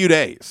next few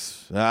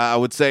days, I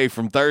would say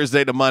from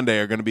Thursday to Monday,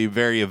 are going to be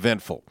very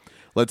eventful.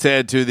 Let's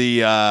head to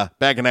the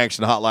Back in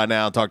Action hotline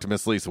now and talk to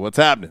Miss Lisa. What's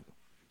happening?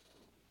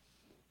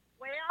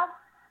 Well,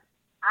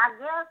 I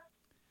guess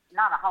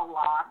not a whole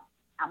lot.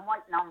 I'm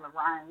waiting on the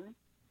rain.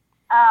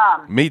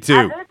 Me too.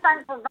 I do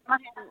think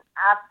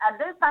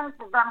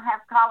we're going to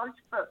have college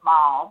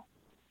football,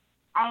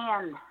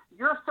 and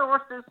your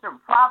sources are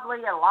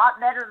probably a lot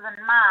better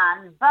than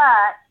mine,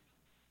 but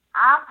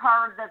I've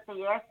heard that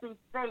the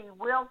SEC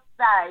will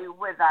stay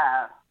with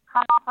a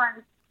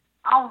conference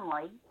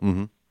only,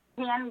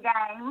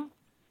 10-game,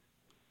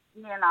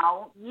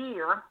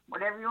 year,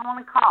 whatever you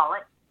want to call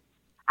it.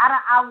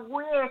 I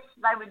wish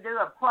they would do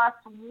a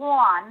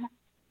 +1.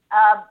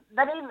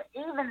 But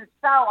even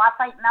so, I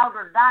think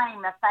Notre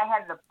Dame, if they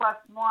had the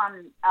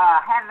 +1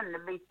 having to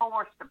be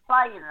forced to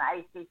play in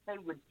the ACC,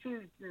 would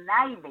choose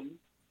Navy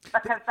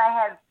because they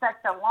have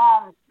such a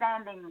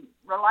long-standing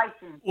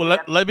relationship. Well,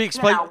 let me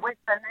explain. With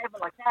the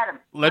Naval Academy.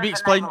 Let me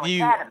explain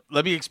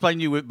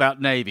to you about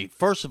Navy.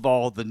 First of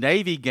all, the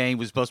Navy game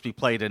was supposed to be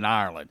played in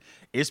Ireland.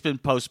 It's been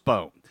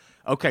postponed.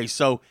 Okay,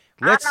 so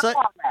let's say,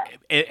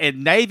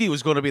 and Navy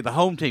was going to be the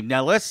home team.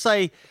 Now, let's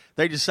say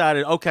they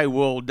decided, okay,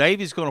 well,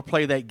 Navy's going to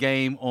play that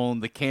game on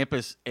the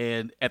campus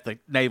and at the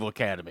Naval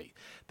Academy.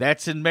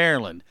 That's in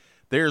Maryland.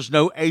 There's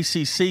no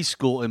ACC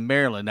school in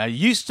Maryland. Now,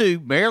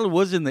 Maryland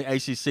was in the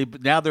ACC,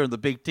 but now they're in the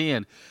Big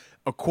Ten.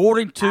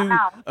 According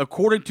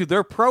to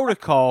their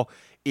protocol,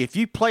 if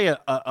you play a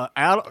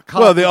out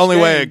the only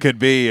way it could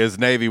be is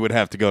Navy would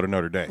have to go to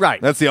Notre Dame.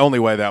 Right. That's the only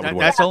way that would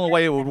work. That's the only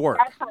way it would work.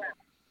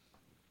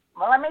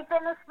 Well, let me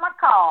finish my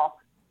call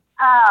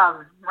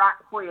right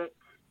quick.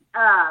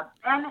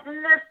 And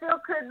there still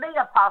could be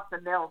a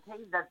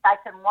possibility that they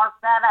can work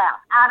that out.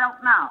 I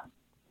don't know.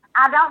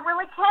 I don't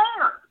really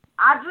care.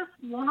 I just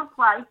want to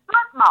play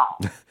football.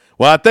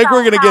 Well, I think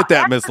we're going to get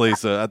that, Miss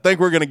Lisa. I think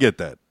we're going to get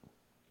that.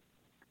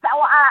 So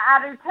I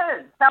do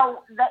too.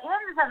 So the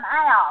ins and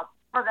outs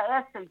for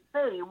the SEC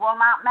will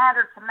not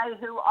matter to me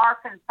who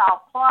Arkansas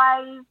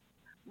plays,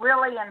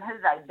 really, and who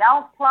they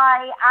don't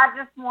play. I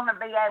just want to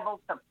be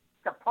able to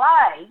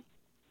play.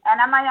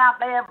 And I may not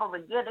be able to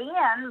get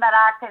in, but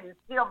I can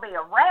still be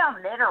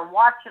around it or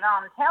watch it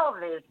on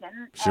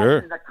television. Sure.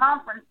 And the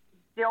conference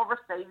still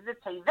receives the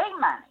TV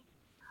money.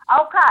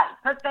 Okay,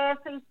 put the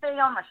SEC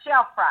on the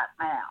shelf right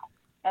now.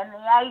 And the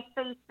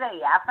ACC,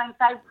 I think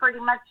they pretty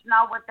much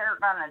know what they're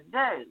going to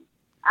do.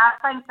 I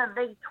think the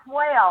Big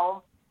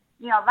 12,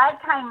 they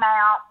came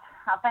out,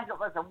 I think it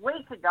was a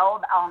week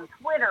ago on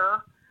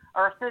Twitter,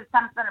 or said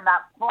something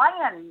about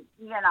playing,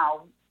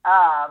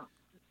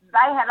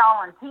 they had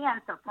all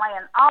intents of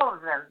playing all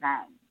of their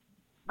games.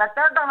 But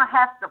they're going to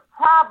have to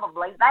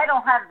they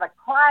don't have the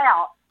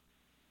clout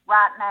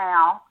right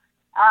now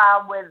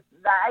with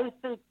the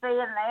ACC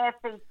and the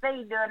SEC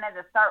doing it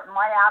a certain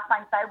way. I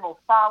think they will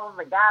follow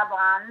the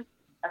guidelines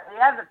of the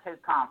other two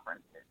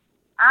conferences.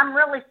 I'm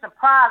really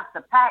surprised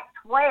the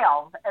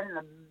Pac-12 and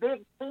the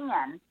Big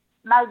Ten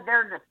made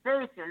their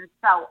decisions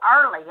so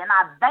early. And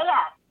I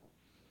bet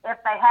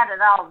if they had it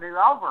all do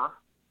over,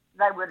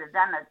 they would have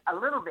done it a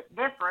little bit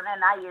different,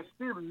 and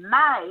ASU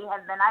may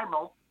have been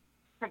able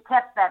to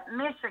keep that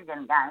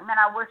Michigan game, and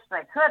I wish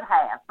they could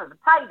have for the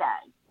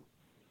payday.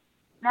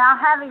 Now,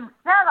 having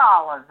said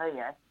all of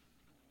this,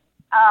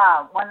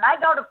 when they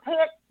go to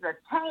pick the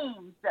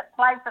teams that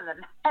play for the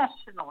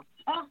national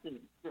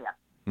championship,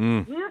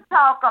 you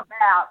talk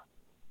about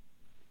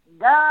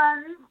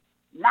guns,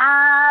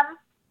 knives,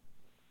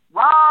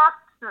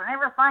 rocks, and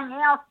everything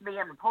else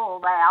being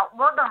pulled out.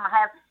 We're going to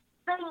have...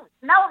 See,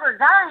 Notre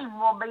Dame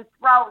will be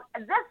thrown.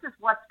 This is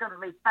what's going to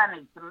be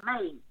funny to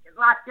me.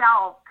 Like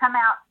y'all come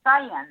out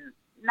saying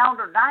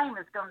Notre Dame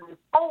is going to be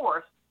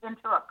forced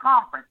into a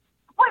conference,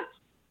 which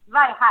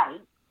they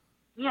hate,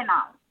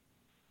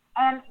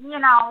 And, we're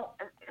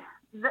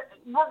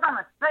going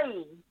to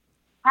see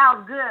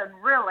how good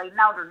really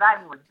Notre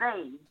Dame would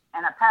be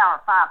in a Power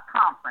 5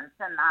 conference.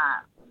 And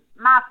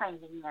my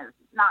thinking is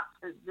not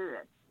too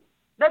good.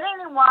 But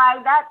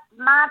anyway, that's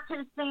my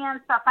 2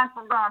 cents. I think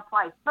we're going to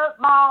play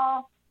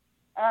football.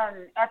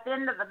 And at the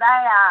end of the day,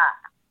 I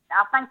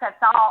think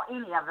that's all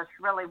any of us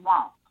really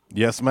want.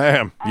 Yes,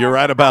 ma'am. You're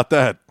right about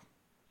that.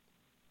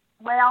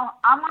 Well,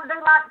 I'm going to do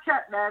like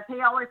Chuck does.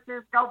 He always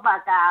says, go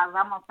Buckeyes.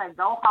 I'm going to say,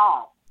 go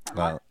Hawks. And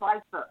let's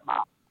play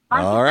football.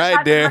 All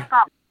right, dear.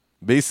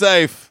 Be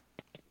safe.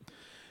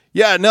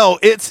 Yeah, no,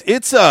 it's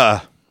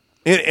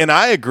and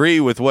I agree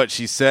with what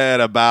she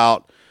said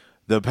about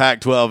the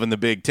Pac-12 and the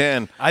Big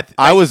Ten.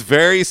 I was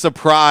very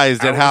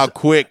surprised at how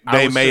quick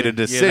they made a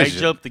decision. Yeah, they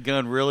jumped the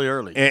gun really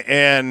early.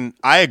 And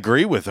I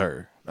agree with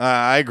her.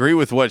 I agree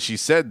with what she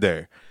said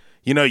there.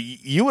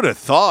 You would have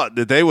thought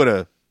that they would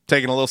have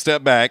taken a little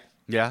step back,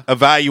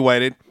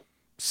 evaluated,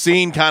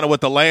 seen kind of what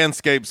the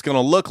landscape's going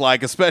to look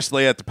like,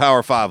 especially at the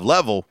Power 5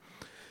 level,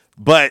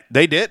 but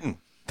they didn't.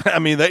 I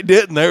mean, they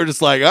didn't. They were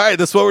just like, all right,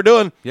 this is what we're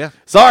doing. Yeah.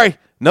 Sorry,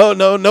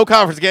 no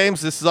conference games.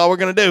 This is all we're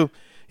going to do.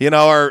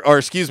 Or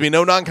excuse me,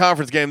 no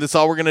non-conference game. This is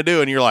all we're going to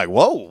do. And you're like,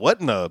 whoa, what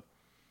in the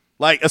 –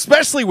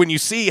 especially when you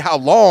see how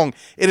long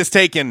it has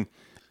taken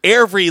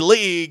every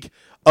league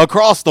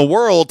across the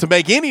world to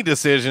make any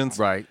decisions.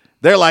 Right.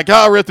 They're like,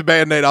 oh, rip the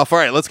Band-Aid off. All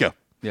right, let's go.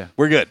 Yeah.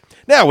 We're good.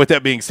 Now, with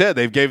that being said,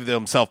 they've gave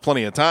themselves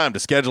plenty of time to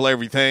schedule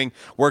everything,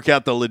 work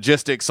out the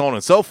logistics, so on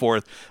and so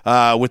forth.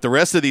 With the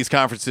rest of these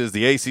conferences,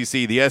 the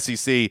ACC, the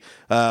SEC,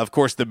 of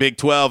course, the Big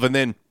 12, and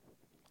then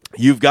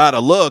you've got to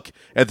look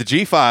at the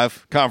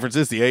G5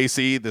 conferences, the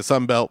AC, the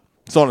Sun Belt,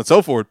 so on and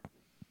so forth.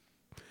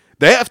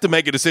 They have to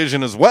make a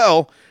decision as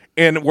well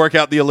and work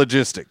out the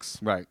logistics.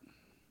 Right.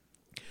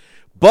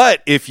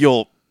 But if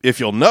you'll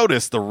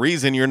notice, the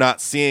reason you're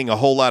not seeing a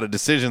whole lot of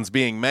decisions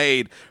being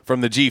made from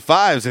the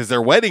G5s is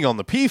they're waiting on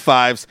the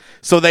P5s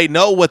so they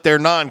know what their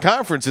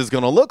non-conference is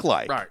going to look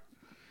like. Right.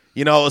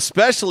 You know,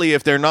 especially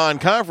if their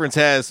non-conference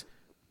has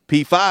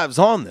P5s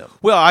on them.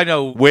 Well, I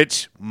know.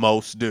 Which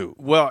most do.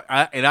 Well,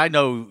 I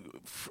know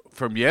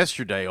from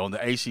yesterday on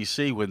the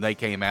ACC when they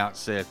came out and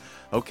said,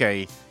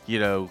 okay,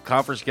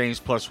 conference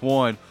games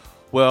 +1.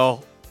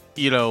 Well,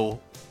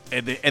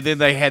 and then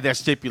they had that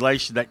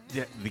stipulation that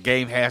the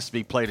game has to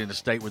be played in a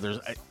state where there's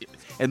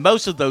 – and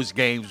most of those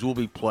games will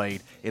be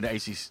played in the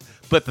ACC.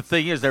 But the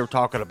thing is, they were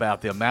talking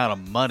about the amount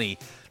of money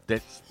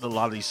that a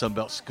lot of these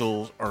Sunbelt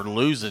schools are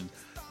losing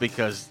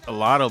because a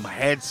lot of them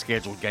had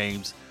scheduled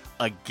games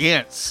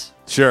against.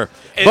 Sure.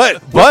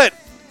 But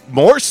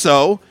more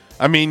so,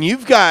 I mean,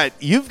 you've got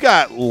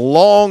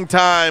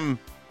long-time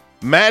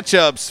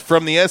matchups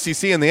from the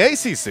SEC and the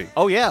ACC.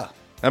 Oh, yeah.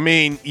 I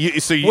mean,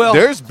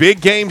 there's big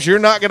games you're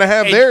not going to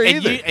have there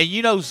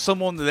either.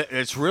 Someone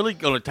that's really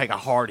going to take a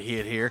hard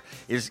hit here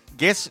is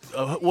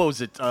what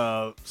was it?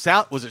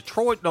 Was it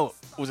Troy? No,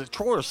 was it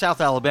Troy or South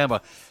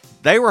Alabama?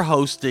 They were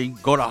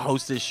going to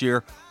host this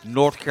year,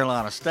 North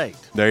Carolina State.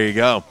 There you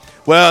go.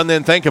 Well, and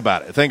then think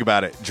about it.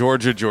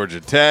 Georgia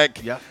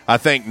Tech. Yeah. I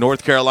think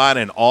North Carolina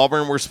and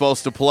Auburn were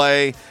supposed to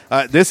play.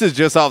 This is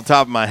just off the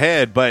top of my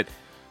head, but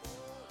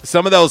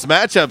some of those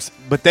matchups,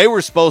 but they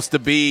were supposed to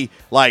be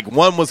like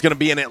one was going to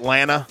be in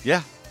Atlanta.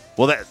 Yeah.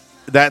 Well,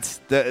 that's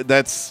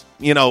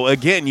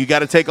again, you got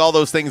to take all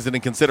those things into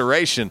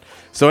consideration.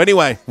 So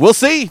anyway, we'll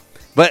see,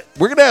 but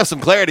we're going to have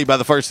some clarity by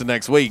the first of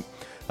next week.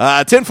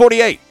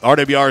 1048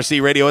 RWRC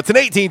Radio. It's an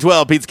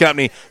 1812 Pizza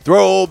Company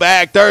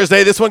Throwback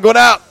Thursday. This one going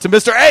out to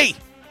Mr. A.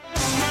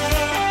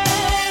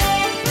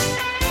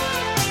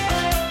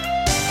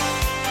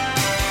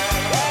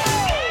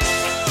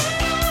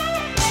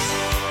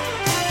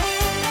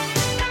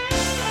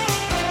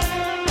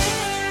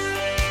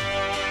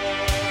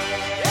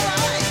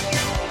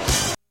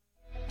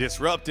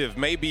 Disruptive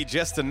may be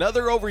just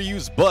another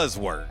overused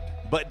buzzword,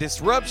 but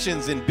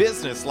disruptions in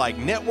business like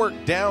network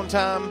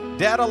downtime,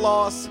 data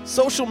loss,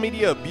 social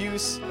media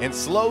abuse, and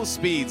slow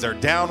speeds are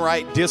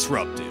downright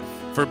disruptive.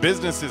 For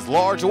businesses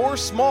large or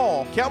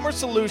small, Calmer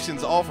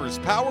Solutions offers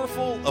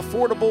powerful,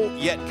 affordable,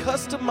 yet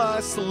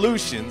customized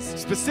solutions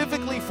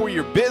specifically for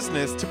your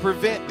business to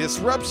prevent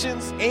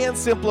disruptions and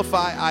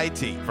simplify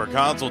IT. For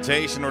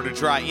consultation or to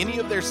try any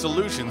of their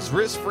solutions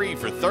risk-free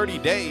for 30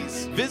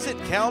 days, visit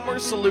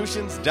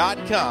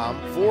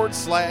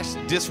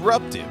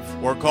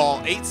calmersolutions.com/disruptive or call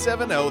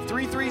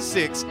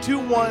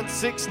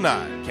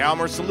 870-336-2169.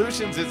 Calmer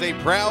Solutions is a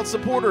proud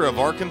supporter of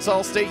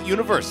Arkansas State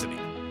University.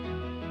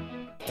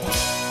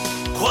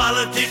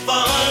 Quality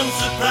Farm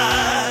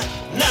Supply,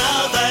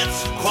 now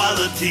that's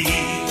quality.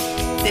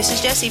 This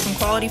is Jessie from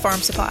Quality Farm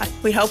Supply.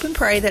 We hope and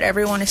pray that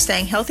everyone is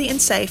staying healthy and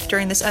safe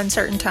during this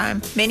uncertain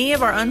time. Many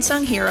of our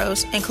unsung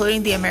heroes,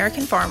 including the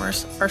American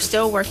farmers, are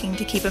still working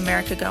to keep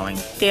America going.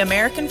 The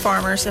American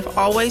farmers have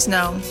always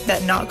known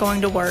that not going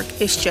to work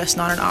is just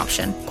not an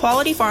option.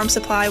 Quality Farm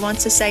Supply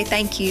wants to say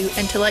thank you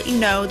and to let you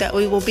know that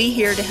we will be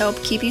here to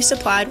help keep you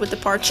supplied with the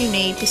parts you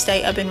need to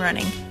stay up and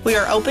running. We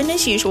are open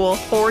as usual,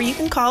 or you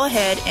can call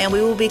ahead and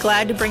we will be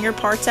glad to bring your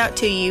parts out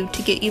to you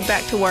to get you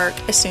back to work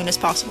as soon as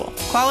possible.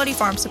 Quality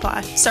Farm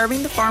Supply,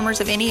 serving the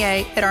farmers of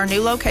NEA at our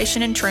new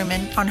location in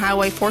Truman on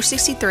Highway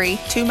 463,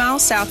 2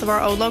 miles south of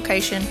our old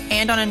location,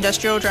 and on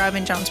Industrial Drive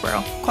in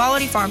Jonesboro.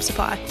 Quality Farm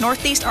Supply,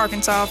 Northeast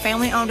Arkansas,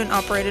 family owned and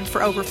operated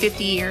for over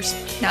 50 years.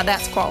 Now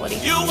that's quality.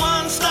 Your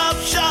one-stop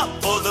shop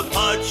for the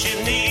parts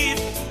you need.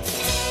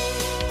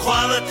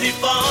 Quality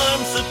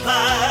Farm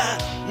Supply,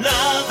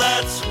 now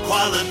that's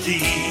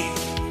quality.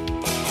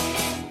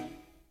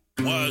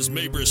 Why is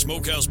Mabry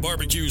Smokehouse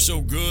Barbecue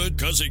so good?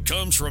 Because it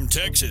comes from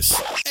Texas.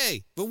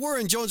 Hey, but we're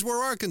in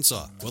Jonesboro,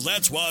 Arkansas. Well,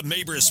 that's why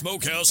Mabry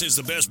Smokehouse is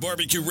the best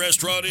barbecue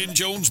restaurant in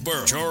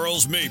Jonesboro.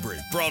 Charles Mabry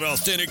brought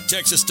authentic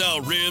Texas-style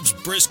ribs,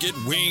 brisket,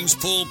 wings,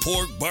 pulled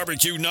pork,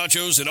 barbecue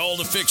nachos, and all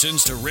the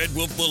fixings to Red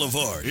Wolf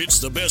Boulevard. It's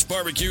the best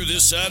barbecue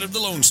this side of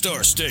the Lone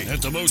Star State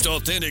at the most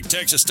authentic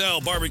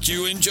Texas-style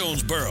barbecue in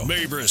Jonesboro.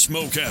 Mabry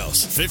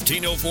Smokehouse,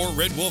 1504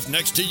 Red Wolf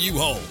next to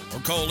U-Haul.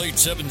 Or call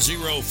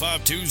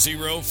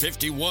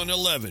 870-520-5111.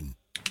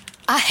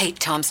 I hate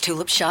Tom's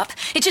Tulip Shop.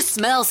 It just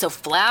smells so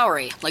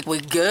flowery. Like we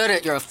get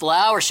it, you're a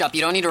flower shop. You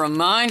don't need to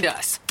remind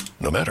us.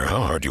 No matter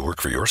how hard you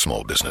work for your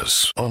small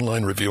business,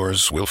 online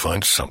reviewers will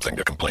find something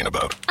to complain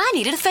about. I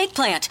needed a fake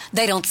plant.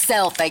 They don't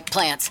sell fake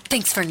plants.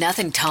 Thanks for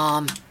nothing,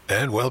 Tom.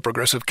 And while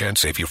Progressive can't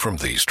save you from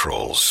these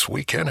trolls,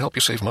 we can help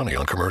you save money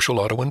on commercial,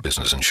 auto, and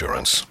business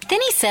insurance.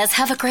 Then he says,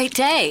 have a great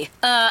day.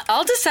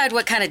 I'll decide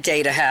what kind of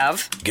day to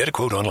have. Get a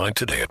quote online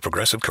today at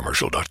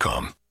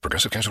progressivecommercial.com.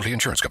 Progressive Casualty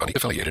Insurance Company,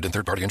 affiliated and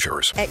third-party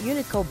insurers. At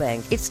Unico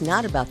Bank, it's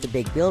not about the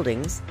big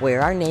buildings,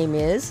 where our name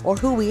is, or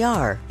who we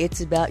are.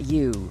 It's about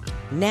you,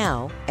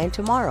 now and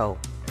tomorrow.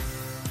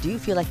 Do you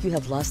feel like you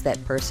have lost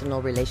that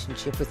personal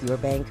relationship with your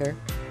banker?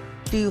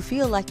 Do you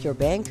feel like your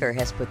banker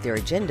has put their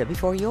agenda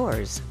before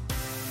yours?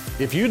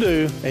 If you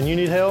do and you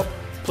need help,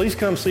 please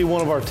come see one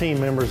of our team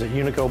members at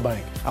Unico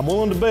Bank. I'm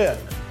willing to bet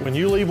when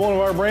you leave one of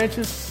our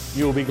branches,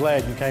 you will be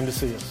glad you came to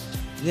see us.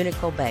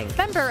 Unico Bank.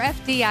 Member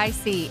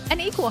FDIC, an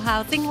equal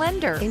housing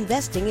lender.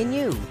 Investing in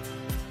you.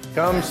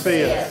 Come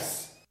see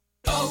us.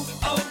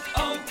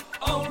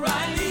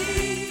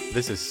 O'Reilly.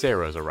 This is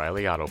Sarah's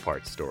O'Reilly Auto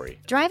Parts story.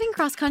 Driving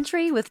cross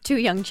country with 2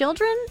 young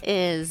children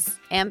is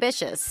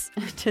ambitious,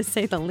 to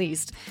say the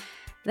least.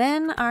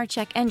 Then our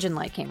check engine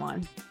light came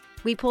on.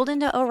 We pulled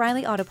into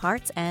O'Reilly Auto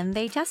Parts and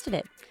they tested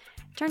it.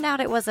 Turned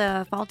out it was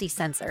a faulty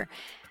sensor.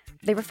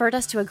 They referred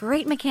us to a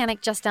great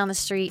mechanic just down the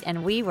street,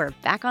 and we were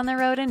back on the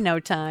road in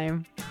no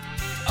time.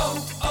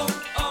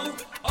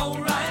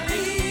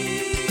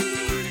 O'Reilly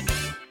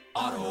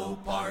Auto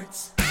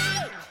Parts.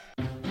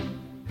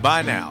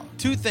 By now,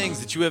 2 things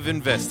that you have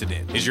invested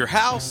in is your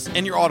house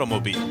and your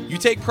automobile. You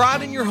take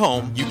pride in your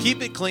home, you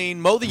keep it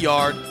clean, mow the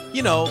yard,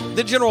 you know,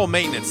 the general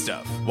maintenance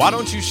stuff. Why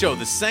don't you show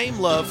the same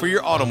love for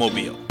your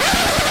automobile?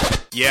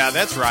 Yeah,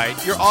 that's right,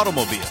 your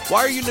automobile. Why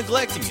are you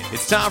neglecting it?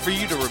 It's time for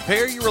you to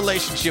repair your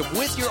relationship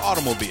with your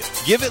automobile.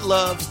 Give it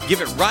love, give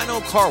it Rhino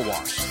Car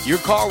Wash. Your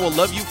car will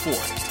love you for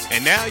it.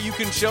 And now you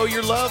can show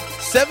your love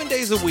 7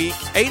 days a week,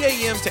 8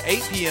 a.m. to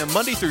 8 p.m.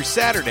 Monday through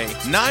Saturday,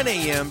 9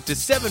 a.m. to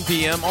 7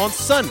 p.m. on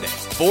Sunday.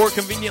 4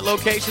 convenient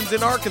locations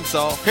in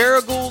Arkansas,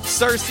 Paragould,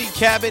 Searcy,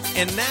 Cabot,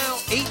 and now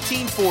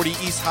 1840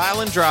 East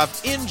Highland Drive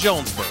in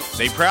Jonesboro.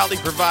 They proudly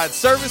provide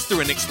service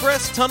through an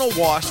express tunnel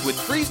wash with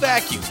free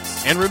vacuums.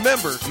 And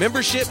remember,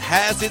 membership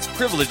has its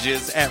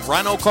privileges at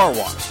Rhino Car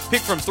Wash.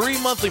 Pick from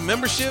 3 monthly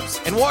memberships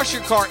and wash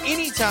your car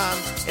anytime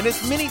and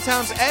as many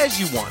times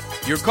as you want.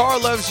 Your car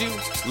loves you,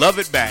 love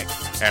it back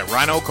at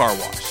Rhino Car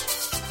Wash.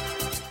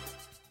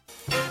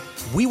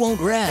 We won't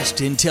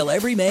rest until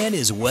every man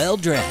is well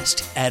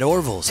dressed. At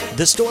Orville's,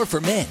 the store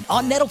for men,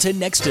 on Nettleton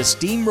next to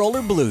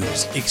Steamroller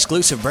Blues.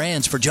 Exclusive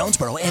brands for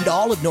Jonesboro and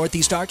all of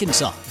Northeast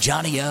Arkansas.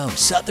 Johnny O,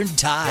 Southern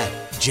Tide,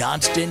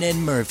 Johnston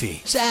and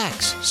Murphy,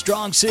 Saks,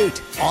 Strong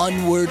Suit,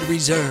 Onward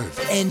Reserve,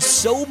 and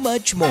so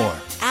much more.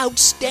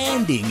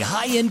 Outstanding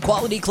high-end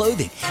quality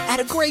clothing at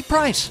a great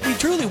price. We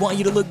truly want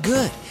you to look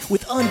good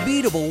with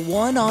unbeatable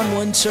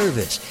one-on-one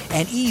service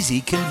and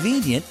easy,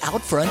 convenient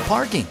out-front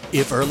parking.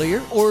 If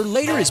earlier or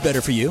later is better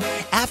for you,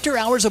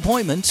 after-hours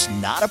appointments,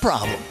 not a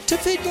problem. To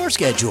fit your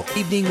schedule,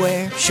 evening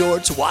wear,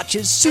 shorts,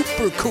 watches,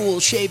 super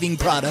cool shaving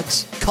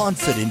products,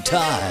 confident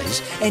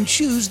ties, and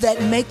shoes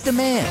that make the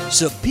man.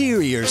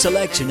 Superior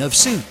selection of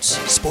suits,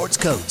 sports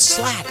coats,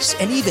 slacks,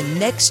 and even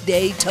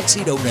next-day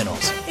tuxedo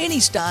rentals. Any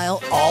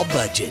style, all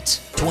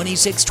budgets.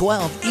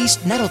 2612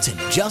 East Nettleton,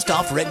 just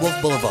off Red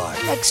Wolf Boulevard,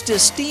 next to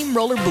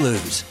Steamroller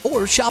Blues.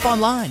 Or shop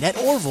online at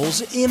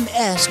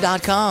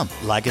orvillesms.com.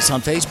 Like us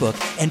on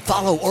Facebook and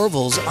follow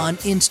Orville's on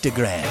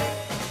Instagram.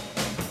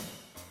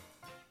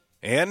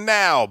 And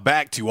now,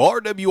 back to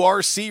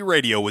RWRC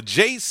Radio with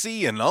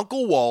JC and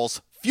Uncle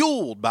Walls,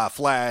 fueled by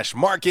Flash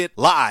Market,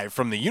 live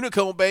from the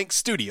Unico Bank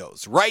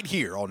Studios, right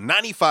here on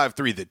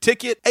 95.3 The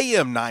Ticket,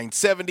 AM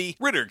 970,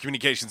 Ritter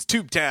Communications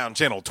Tubetown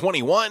Channel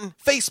 21,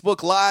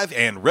 Facebook Live,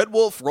 and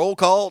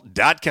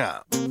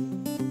RedWolfRollCall.com.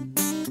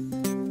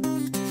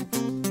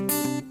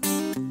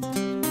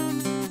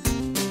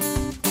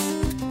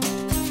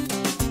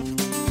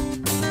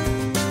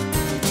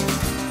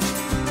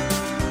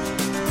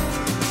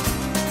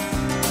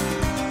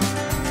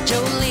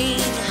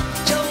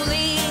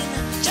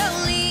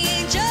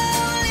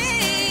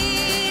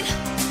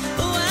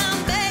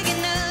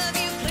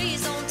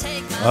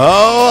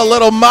 Oh, a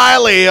little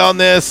Miley on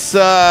this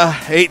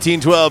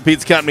 1812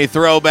 Pizza Company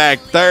Throwback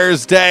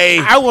Thursday.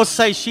 I will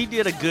say she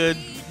did a good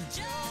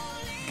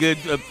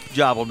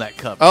job on that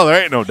cover. Oh,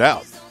 there ain't no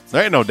doubt.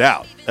 There ain't no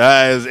doubt.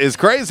 As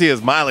crazy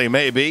as Miley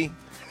may be,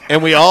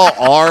 and we all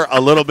are a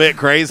little bit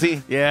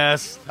crazy.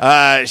 Yes.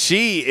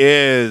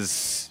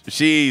 She's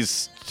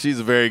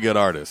a very good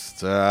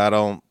artist.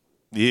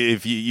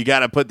 If you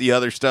got to put the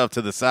other stuff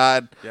to the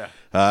side.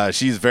 Yeah.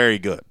 She's very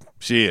good.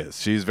 She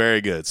is. She's very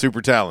good.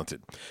 Super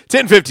talented.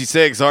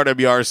 1056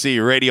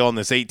 RWRC Radio on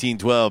this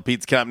 1812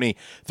 Pizza Company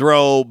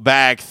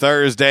Throwback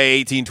Thursday.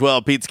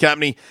 1812 Pizza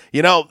Company.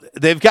 You know,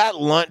 they've got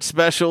lunch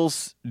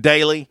specials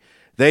daily.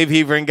 They've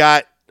even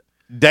got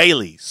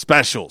daily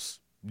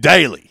specials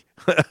daily.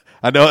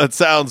 I know it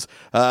sounds,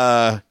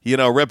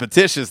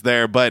 repetitious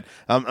there, but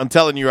I'm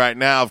telling you right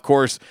now, of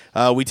course,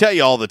 we tell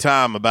you all the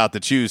time about the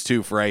Choose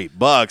 2 for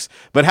 $8.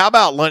 But how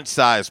about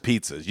lunch-size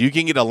pizzas? You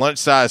can get a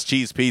lunch-size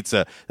cheese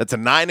pizza. That's a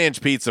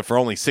 9-inch pizza for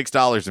only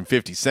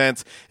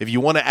 $6.50. If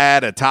you want to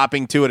add a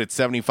topping to it, it's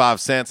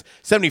 75 cents.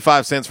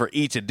 75 cents for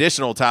each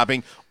additional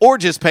topping, or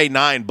just pay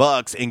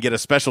 $9 and get a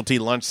specialty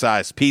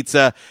lunch-size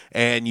pizza,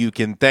 and you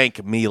can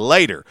thank me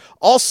later.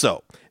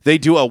 Also, they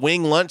do a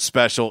wing lunch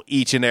special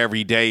each and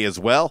every day as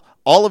well.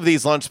 All of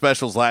these lunch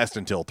specials last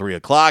until 3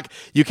 o'clock.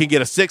 You can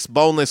get a 6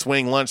 boneless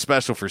wing lunch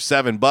special for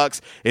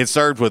 $7. It's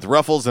served with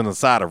Ruffles and a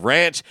side of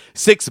ranch.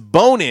 6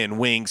 bone-in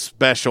wing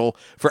special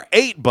for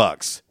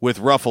 $8 with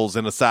Ruffles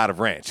and a side of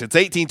ranch. It's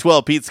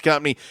 1812 Pizza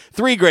Company.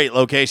 3 great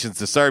locations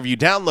to serve you.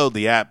 Download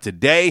the app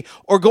today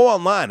or go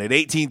online at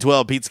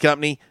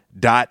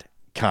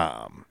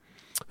 1812pizzacompany.com.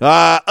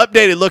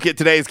 Updated look at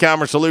today's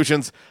Commerce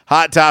Solutions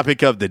hot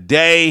topic of the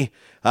day.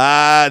 The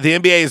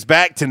NBA is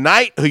back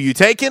tonight. Who you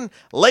taking?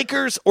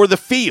 Lakers or the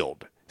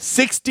field?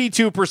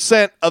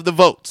 62% of the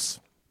votes.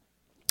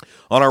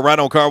 On our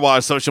Rhino Car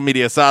Wash social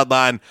media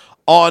sideline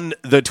on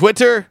the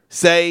Twitter,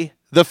 say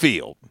the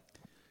field.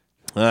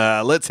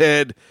 Let's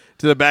head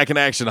to the Back in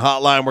Action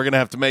hotline. We're going to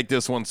have to make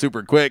this one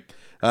super quick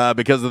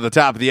because of the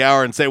top of the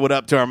hour and say what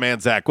up to our man,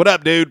 Zach. What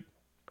up, dude?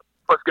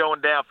 What's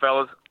going down,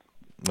 fellas?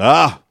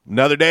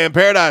 Another day in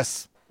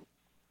paradise.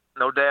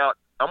 No doubt.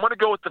 I'm going to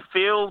go with the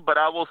field, but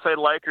I will say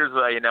Lakers,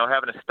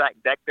 having a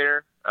stacked deck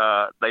there,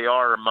 they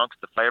are amongst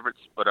the favorites.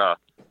 But I'm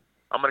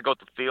going to go with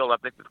the field. I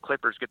think the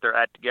Clippers get their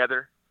act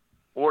together,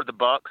 or the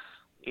Bucks.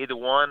 Either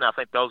one. I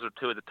think those are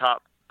two of the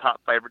top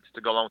favorites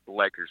to go along with the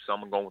Lakers. So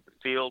I'm going with the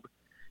field.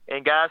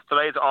 And, guys,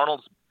 today's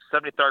Arnold's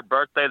 73rd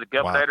birthday, the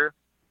Governor. Wow.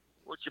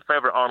 What's your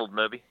favorite Arnold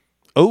movie?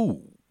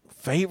 Oh,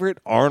 favorite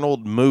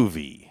Arnold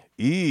movie.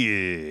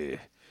 Yeah.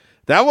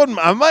 That one,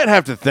 I might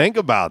have to think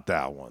about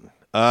that one.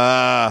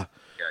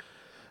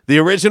 The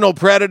original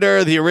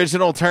Predator, the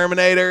original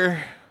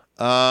Terminator,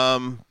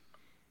 those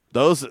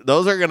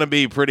are going to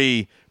be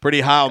pretty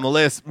high on the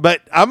list.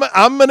 But I'm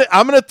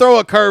gonna throw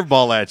a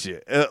curveball at you.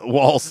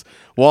 Walls,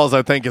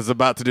 I think, is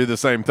about to do the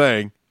same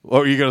thing. What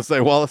were you going to say,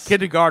 Wallace?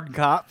 Kindergarten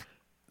Cop.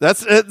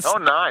 Nice.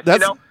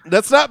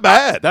 That's not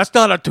bad. That's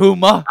not a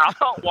tumor. I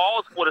thought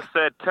Wallace would have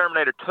said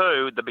Terminator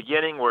 2, the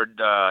beginning where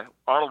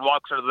Arnold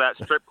walks into that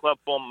strip club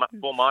full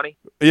money.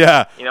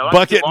 Yeah,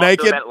 bucket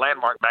naked. That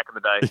landmark back in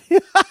the day.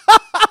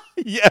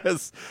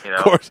 Yes,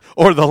 of course,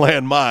 or the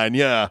landmine.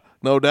 Yeah,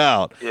 no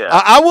doubt. Yeah.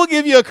 I will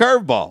give you a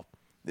curveball.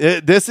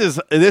 This is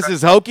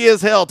hokey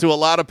as hell to a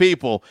lot of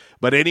people,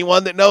 but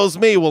anyone that knows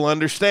me will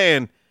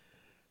understand.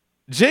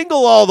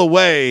 Jingle All the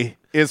Way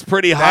is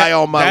pretty high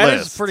on my list. That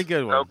is a pretty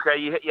good one.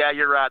 Okay, yeah,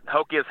 you're right.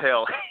 Hokey as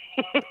hell.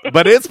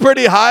 But it's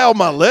pretty high on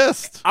my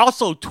list.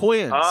 Also,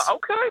 Twins.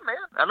 Okay, man.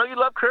 I know you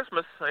love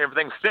Christmas and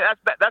everything.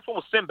 That's one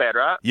with Sinbad,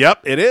 right?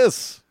 Yep, it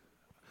is.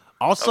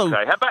 Also,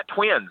 okay. How about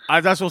Twins?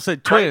 That's what I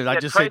said. Twins. I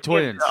just said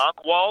Twins.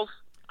 Uncle Walls.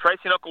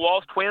 Tracy and Uncle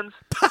Walls, twins.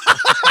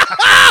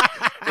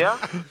 Yeah.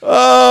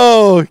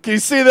 Oh, can you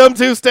see them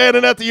two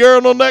standing at the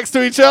urinal next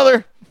to each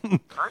other? I can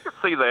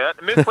see that.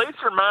 Miss Lisa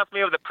reminds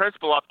me of the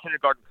principal of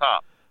Kindergarten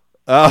Cop.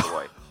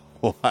 Oh,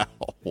 anyway.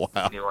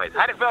 Wow. Anyways,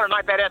 how did it feel to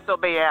knock that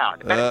SOB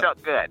out? It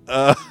felt good.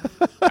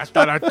 That's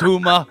not a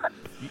tumor.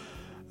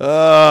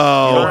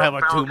 Oh. You don't have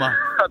a tumor.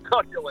 I'll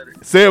talk to you later.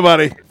 See you,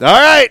 buddy. All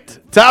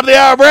right. Top of the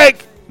hour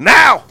break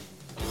now.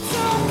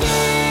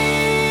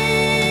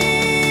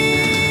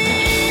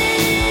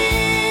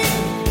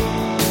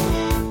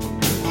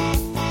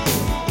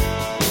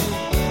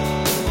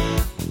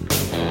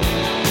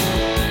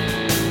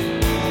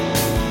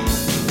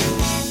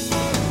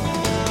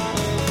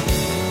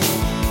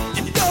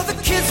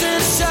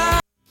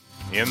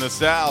 In the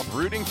South,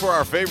 rooting for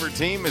our favorite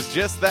team is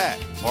just that,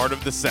 part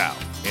of the South.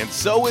 And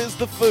so is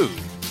the food.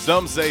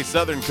 Some say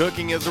Southern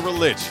cooking is a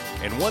religion.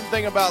 And one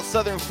thing about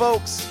Southern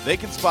folks, they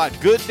can spot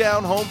good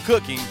down-home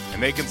cooking,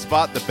 and they can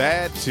spot the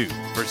bad, too.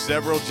 For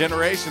several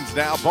generations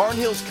now,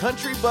 Barnhill's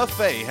Country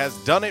Buffet has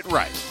done it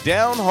right.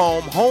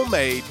 Down-home,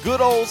 homemade, good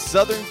old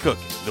Southern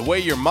cooking. The way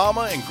your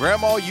mama and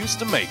grandma used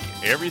to make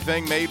it.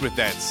 Everything made with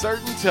that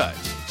certain touch.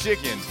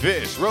 Chicken,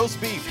 fish,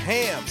 roast beef,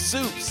 ham,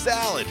 soup,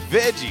 salad,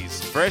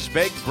 veggies, fresh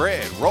baked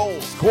bread,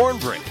 rolls,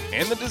 cornbread,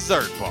 and the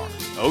dessert bar.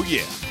 Oh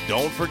yeah,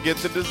 don't forget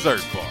the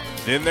dessert bar.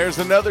 Then there's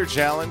another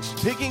challenge,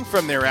 picking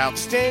from their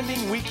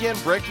outstanding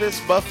weekend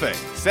breakfast buffet.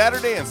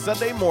 Saturday and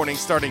Sunday morning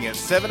starting at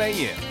 7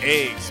 a.m.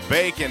 Eggs,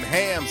 bacon,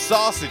 ham,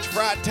 sausage,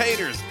 fried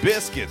taters,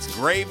 biscuits,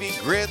 gravy,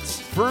 grits,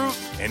 fruit,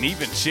 and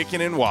even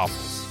chicken and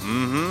waffles.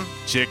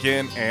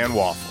 Chicken and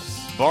waffles.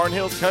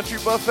 Barnhill's Country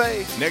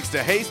Buffet next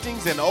to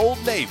Hastings and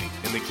Old Navy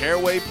in the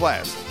Caraway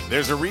Plaza.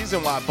 There's a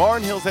reason why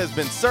Barnhill's has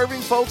been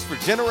serving folks for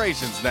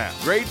generations now.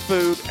 Great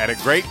food at a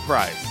great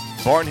price.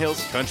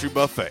 Barnhill's Country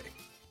Buffet.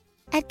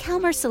 At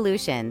Calmer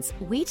Solutions,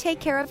 we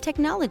take care of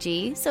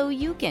technology so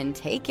you can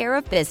take care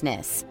of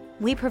business.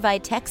 We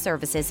provide tech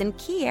services in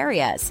key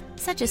areas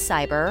such as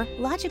cyber,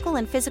 logical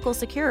and physical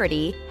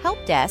security,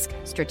 help desk,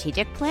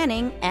 strategic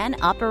planning, and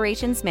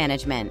operations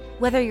management.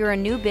 Whether you're a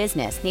new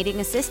business needing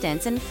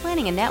assistance in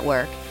planning a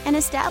network, an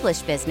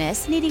established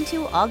business needing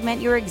to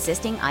augment your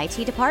existing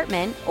IT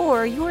department,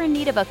 or you're in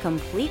need of a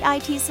complete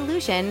IT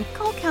solution,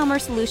 call Calmer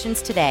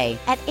Solutions today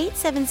at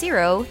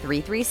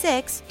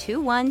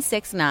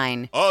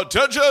 870-336-2169.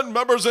 Attention,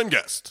 members and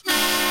guests.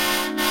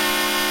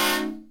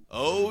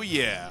 Oh,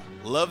 yeah.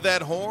 Love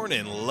that horn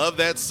and love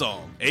that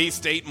song.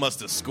 A-State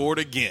must have scored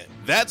again.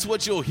 That's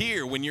what you'll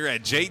hear when you're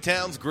at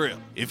J-Town's Grill.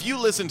 If you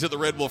listen to the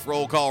Red Wolf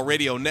Roll Call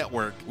Radio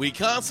Network, we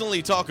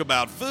constantly talk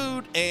about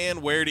food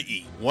and where to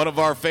eat. One of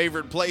our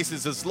favorite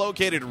places is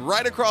located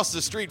right across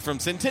the street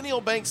from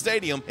Centennial Bank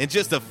Stadium and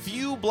just a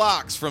few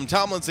blocks from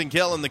Tomlinson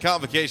Kell and the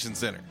Convocation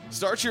Center.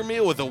 Start your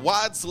meal with a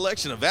wide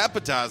selection of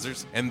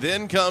appetizers, and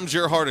then comes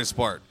your hardest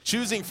part,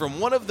 choosing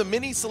from one of the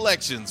many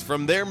selections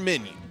from their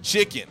menu.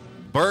 Chicken,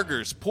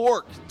 burgers,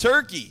 pork,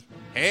 turkey,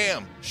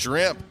 ham,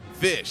 shrimp,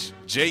 fish.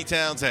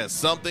 J-Town's has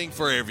something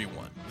for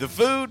everyone. The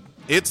food,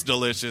 it's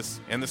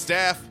delicious, and the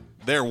staff,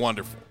 they're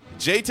wonderful.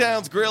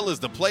 J-Town's Grill is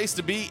the place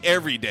to be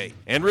every day.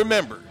 And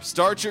remember,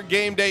 start your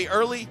game day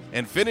early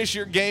and finish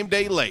your game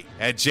day late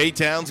at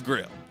J-Town's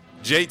Grill.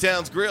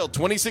 J-Town's Grill,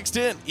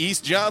 2610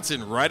 East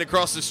Johnson, right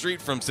across the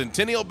street from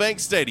Centennial Bank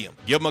Stadium.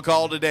 Give them a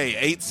call today,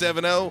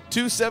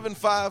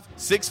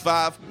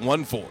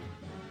 870-275-6514.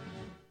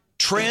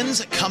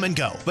 Trends come and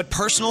go, but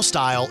personal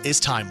style is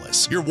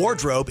timeless. Your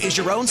wardrobe is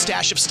your own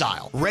stash of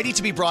style, ready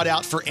to be brought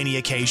out for any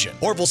occasion.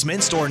 Orville's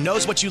Men's Store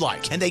knows what you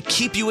like, and they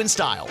keep you in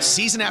style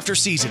season after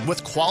season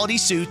with quality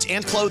suits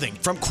and clothing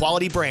from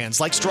quality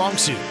brands like Strong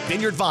Suit,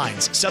 Vineyard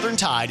Vines, Southern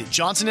Tide,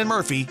 Johnson &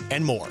 Murphy,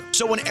 and more.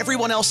 So when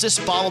everyone else is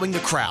following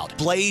the crowd,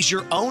 blaze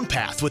your own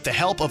path with the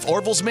help of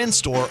Orville's Men's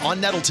Store on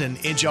Nettleton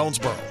in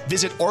Jonesboro.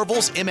 Visit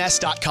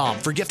orvillesms.com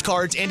for gift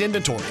cards and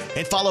inventory,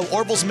 and follow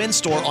Orville's Men's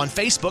Store on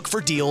Facebook for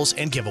deals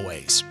and giveaways.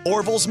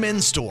 Orville's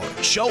Men's Store.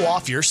 Show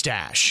off your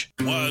stash.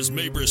 Why is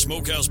Mabry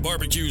Smokehouse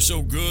Barbecue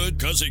so good?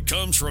 Because it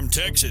comes from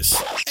Texas.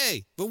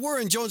 Hey, but we're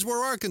in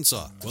Jonesboro,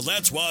 Arkansas. Well,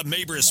 that's why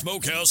Mabry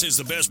Smokehouse is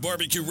the best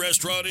barbecue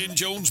restaurant in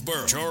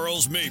Jonesboro.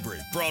 Charles Mabry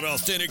brought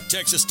authentic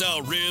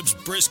Texas-style ribs,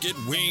 brisket,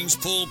 wings,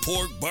 pulled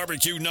pork,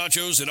 barbecue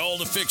nachos, and all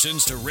the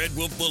fixings to Red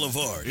Wolf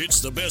Boulevard.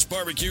 It's the best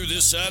barbecue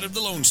this side of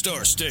the Lone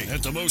Star State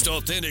at the most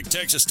authentic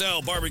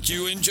Texas-style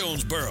barbecue in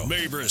Jonesboro.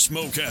 Mabry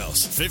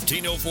Smokehouse,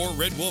 1504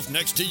 Red Wolf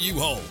next to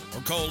U-Haul.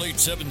 Or call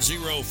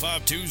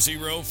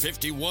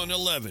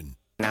 870-520-5111.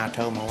 And I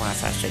told my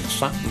wife, I said,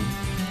 something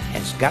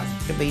has got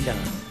to be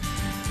done.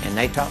 And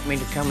they taught me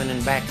to come in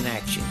and back in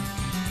action.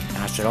 And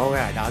I said, all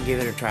right, I'll give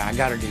it a try. I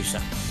got to do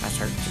something. I was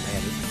hurting so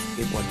bad,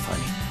 it wasn't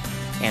funny.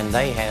 And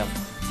they have,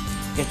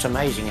 it's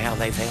amazing how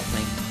they've helped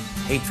me.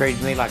 He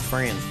treated me like a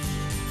friend.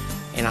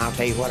 And I'll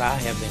tell you what, I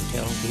have been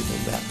telling people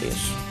about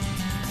this.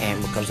 And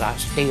because I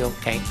still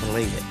can't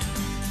believe it.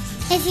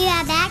 If you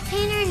have back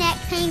pain or neck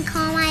pain,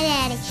 call my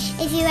daddy.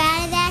 If you're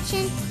out of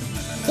action,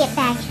 get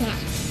back in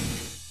action.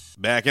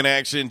 Back in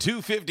action,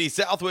 250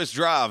 Southwest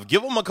Drive.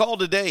 Give them a call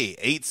today,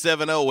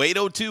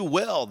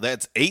 870-802-WELL.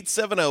 That's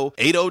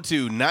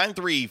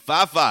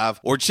 870-802-9355.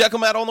 Or check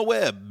them out on the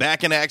web,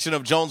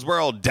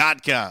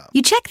 backinactionofjonesboro.com.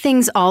 You check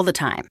things all the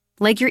time,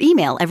 like your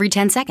email every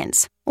 10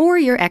 seconds, or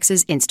your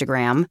ex's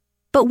Instagram.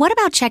 But what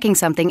about checking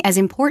something as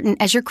important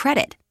as your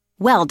credit?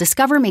 Well,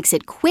 Discover makes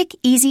it quick,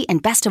 easy,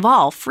 and best of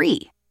all,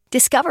 free.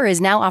 Discover is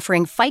now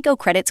offering FICO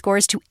credit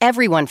scores to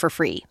everyone for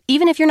free,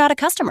 even if you're not a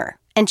customer.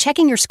 And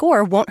checking your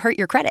score won't hurt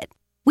your credit.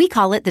 We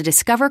call it the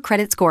Discover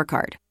Credit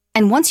Scorecard.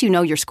 And once you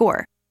know your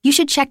score, you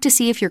should check to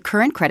see if your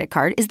current credit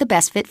card is the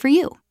best fit for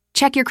you.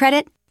 Check your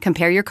credit,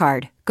 compare your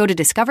card. Go to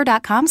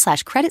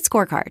discover.com/credit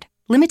scorecard.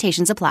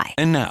 Limitations apply.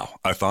 And now,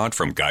 a thought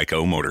from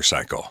Geico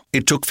Motorcycle.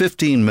 It took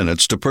 15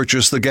 minutes to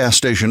purchase the gas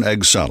station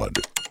egg salad.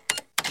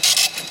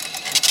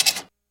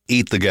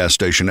 Eat the gas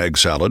station egg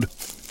salad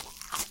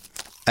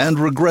and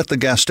regret the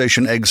gas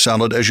station egg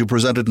salad as you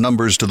presented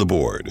numbers to the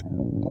board.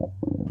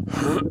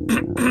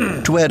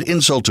 To add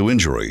insult to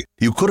injury,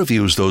 you could have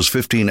used those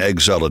 15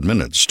 egg salad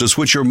minutes to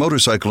switch your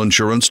motorcycle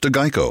insurance to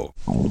Geico.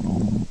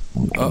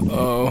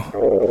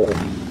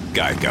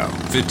 Geico.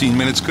 15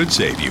 minutes could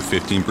save you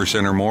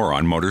 15% or more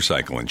on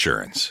motorcycle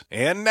insurance.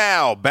 And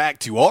now, back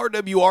to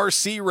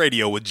RWRC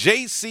Radio with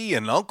JC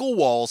and Uncle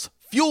Walls,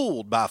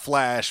 fueled by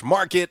Flash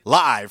Market,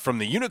 live from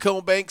the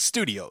Unico Bank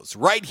Studios,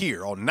 right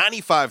here on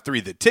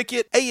 95.3 The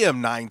Ticket,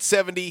 AM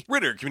 970,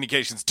 Ritter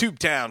Communications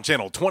Tubetown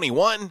Channel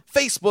 21,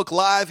 Facebook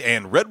Live,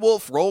 and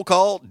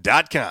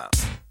RedWolfRollCall.com.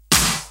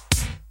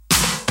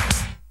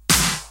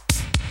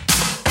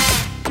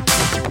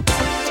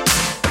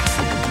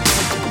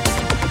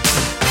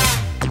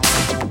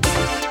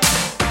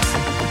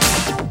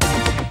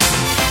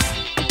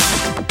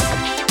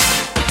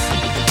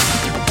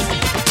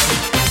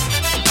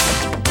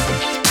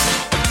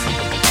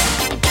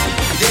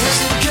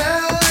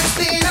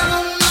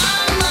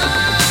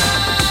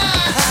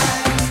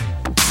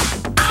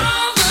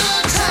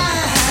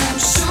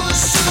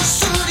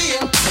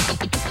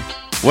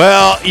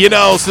 Well,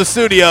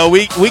 Susudio,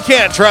 we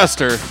can't trust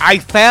her. I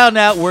found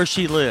out where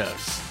she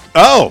lives.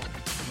 Oh,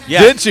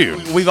 yeah. Did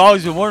you? We've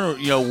always been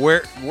wondering,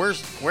 where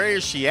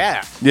is she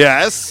at?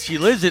 Yes. She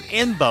lives in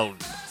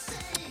Inbowden.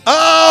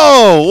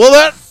 Oh,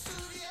 well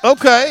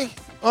okay.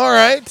 All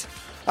right.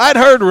 I'd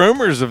heard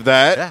rumors of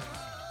that.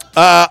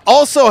 Yeah.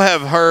 Also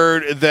have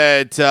heard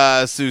that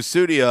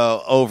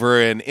Susudio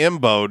over in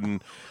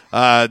Inbowden,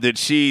 that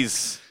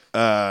she's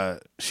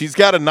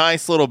got a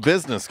nice little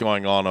business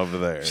going on over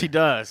there. She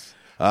does.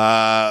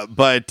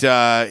 But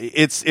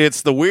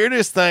it's the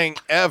weirdest thing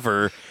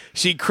ever.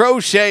 She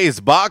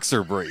crochets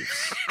boxer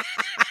briefs.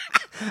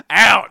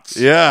 Ouch.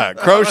 Yeah,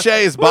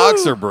 crochets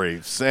boxer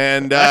briefs,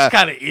 and that's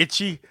kind of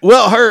itchy.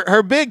 Well,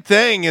 her big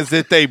thing is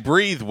that they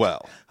breathe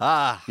well.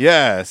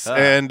 Yes,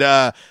 and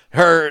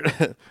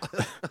her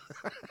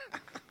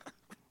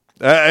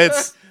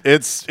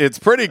it's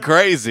pretty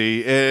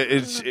crazy.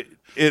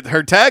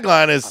 Her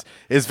tagline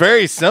is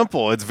very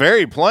simple. It's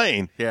very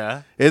plain.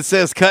 Yeah. It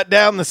says, "Cut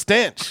down the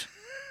stench."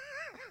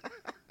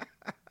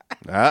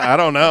 I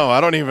don't know. I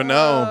don't even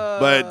know.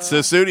 But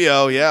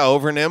Susudio, yeah,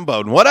 over in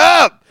Inbowden. What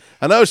up?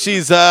 I know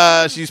she's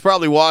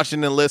probably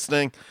watching and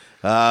listening.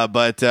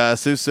 But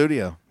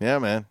Susudio, yeah,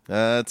 man,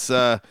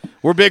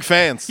 we're big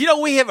fans.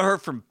 We haven't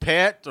heard from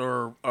Pet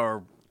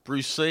or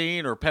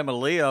Brucine or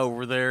Pamela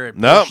over there at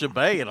Nope. Porsche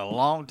Bay in a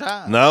long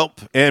time.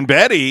 Nope. And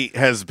Betty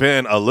has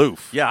been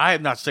aloof. Yeah, I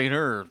have not seen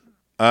her.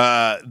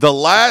 Well,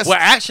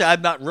 actually,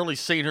 I've not really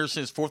seen her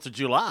since 4th of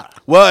July.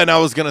 Well, and I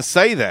was going to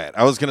say that.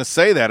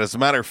 As a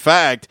matter of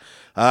fact,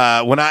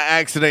 when I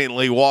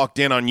accidentally walked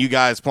in on you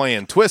guys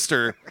playing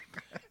Twister,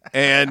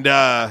 and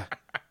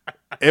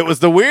it was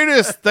the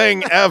weirdest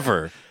thing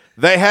ever.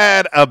 They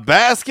had a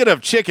basket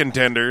of chicken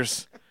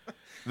tenders.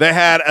 They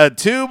had a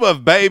tube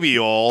of baby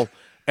oil.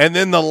 And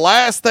then the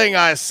last thing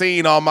I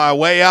seen on my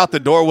way out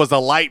the door was a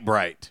Light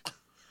Bright.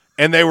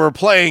 And they were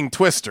playing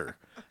Twister.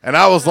 And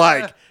I was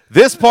like,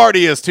 this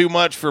party is too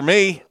much for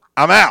me.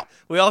 I'm out.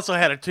 We also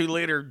had a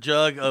 2-liter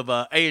jug of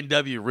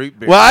A&W root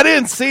beer. Well, I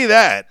didn't see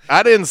that.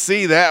 I didn't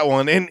see that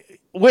one. And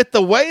with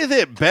the way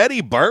that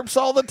Betty burps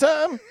all the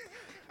time,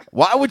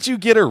 why would you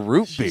get her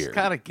root beer? She's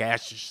kind of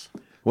gaseous.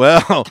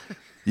 Well,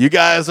 you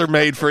guys are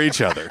made for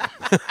each other.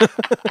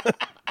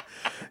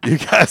 You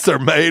guys are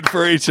made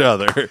for each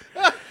other.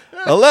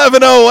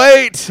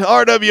 11:08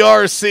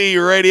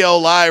 RWRC Radio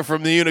live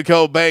from the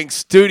Unico Bank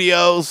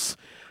Studios.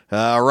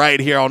 Right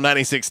here on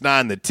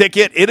 96.9 The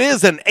Ticket. It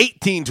is an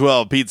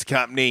 1812 Pizza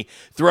Company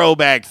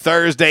Throwback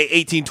Thursday.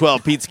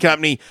 1812 Pizza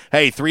Company.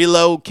 Hey, 3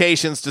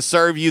 locations to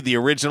serve you. The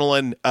original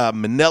in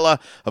Manila.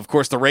 Of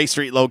course, the Ray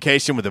Street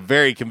location with a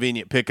very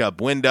convenient pickup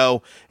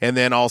window. And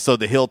then also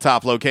the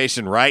Hilltop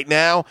location right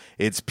now.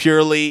 It's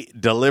purely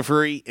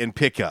delivery and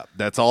pickup.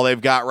 That's all they've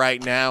got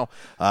right now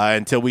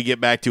until we get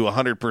back to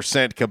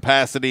 100%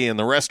 capacity in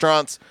the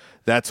restaurants.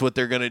 That's what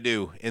they're going to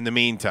do in the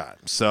meantime.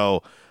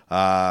 So,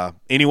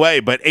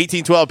 anyway, but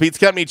 1812 Pizza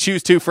Company,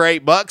 choose 2 for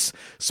 $8.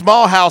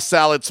 Small house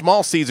salad,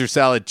 small Caesar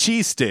salad,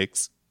 cheese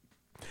sticks,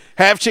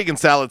 half chicken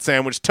salad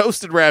sandwich,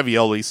 toasted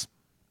raviolis,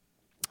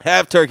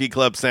 half turkey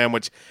club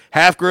sandwich,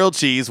 half grilled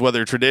cheese,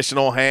 whether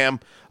traditional ham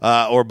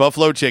or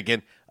buffalo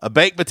chicken, a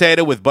baked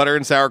potato with butter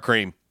and sour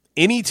cream.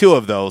 Any 2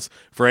 of those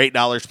for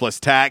 $8 plus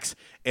tax.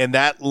 And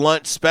that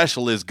lunch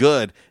special is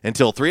good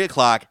until 3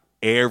 o'clock.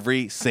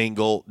 Every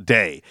single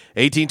day.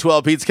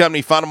 1812 Pizza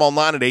Company. Find them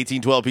online at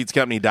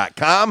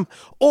 1812pizzacompany.com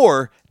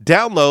or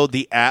download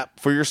the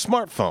app for your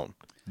smartphone.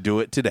 Do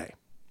it today.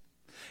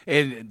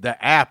 And the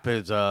app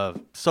is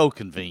so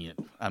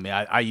convenient. I mean,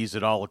 I use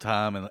it all the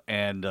time,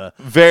 and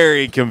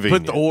very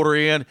convenient. Put the order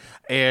in,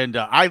 and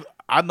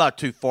I'm not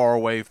too far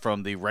away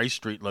from the Ray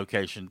Street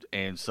location,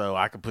 and so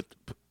I can put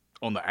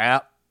on the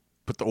app,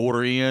 put the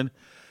order in.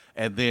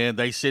 And then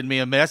they send me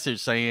a message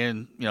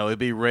saying, it'd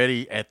be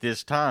ready at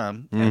this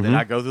time. And then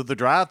I go through the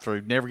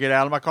drive-thru, never get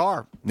out of my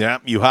car. Yeah,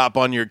 you hop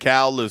on your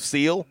Cal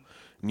Lucille,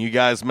 and you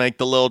guys make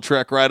the little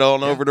trek right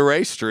on over to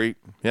Ray Street.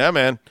 Yeah,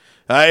 man.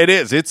 It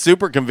is. It's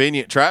super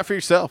convenient. Try it for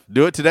yourself.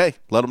 Do it today.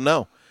 Let them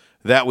know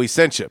that we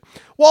sent you.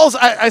 Walls,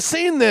 I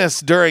seen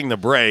this during the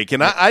break,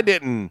 and I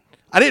didn't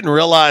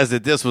realize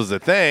that this was a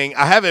thing.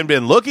 I haven't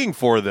been looking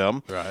for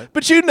them. Right.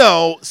 But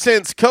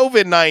since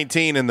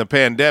COVID-19 and the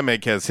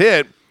pandemic has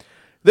hit,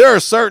 there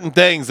are certain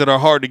things that are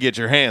hard to get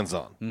your hands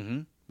on.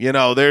 Mm-hmm.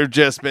 There have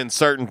just been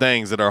certain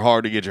things that are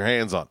hard to get your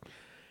hands on.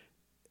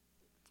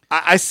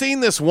 I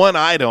seen this one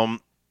item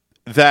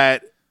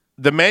that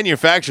the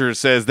manufacturer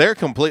says they're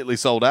completely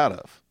sold out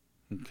of.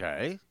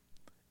 Okay.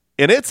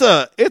 And it's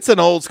an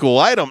old school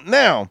item.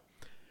 Now,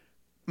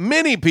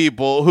 many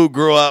people who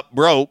grew up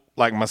broke,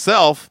 like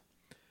myself,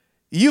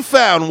 you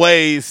found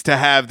ways to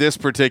have this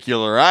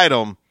particular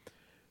item,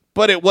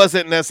 but it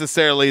wasn't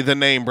necessarily the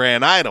name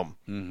brand item.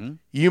 Mm-hmm.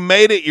 You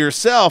made it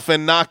yourself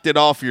and knocked it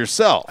off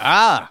yourself.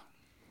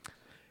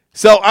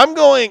 So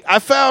I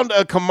found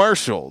a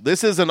commercial.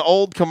 This is an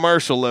old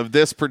commercial of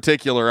this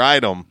particular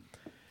item.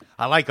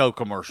 I like old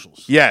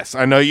commercials. Yes,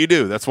 I know you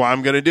do. That's why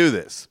I'm going to do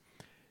this.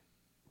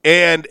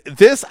 And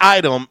this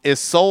item is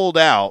sold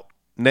out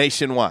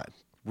nationwide.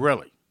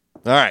 Really?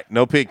 All right,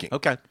 no peeking.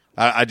 Okay.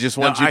 I just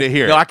want you to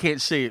hear. No, I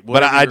can't see it.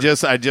 But I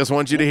just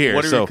want you to hear.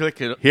 Whatever So you're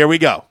clicking. here we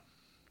go.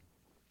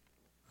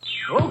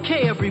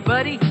 Okay,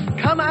 everybody,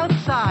 come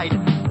outside.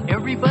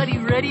 Everybody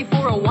ready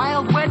for a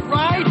wild, wet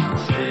ride?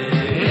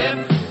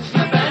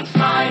 Slip and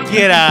slide.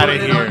 Get out of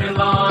Put it on your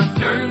lawn,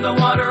 turn the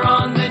water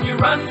on, then you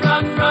run,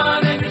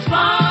 and you're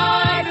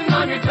sliding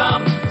on your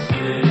top.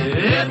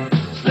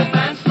 Slip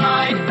and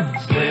slide.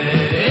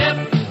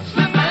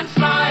 Slip and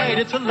slide.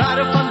 It's a lot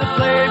of fun to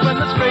play when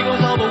the spray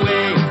goes all the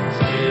way.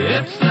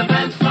 Slip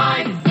and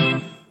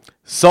slide.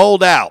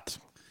 Sold out.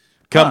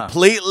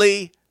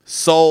 Completely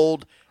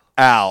sold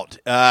out.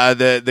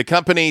 The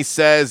company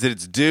says that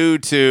it's due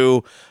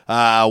to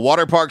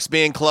water parks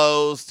being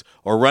closed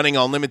or running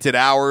on limited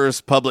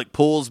hours, public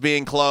pools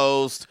being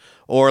closed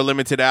or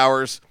limited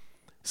hours.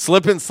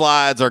 Slip and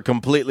slides are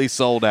completely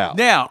sold out.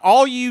 Now,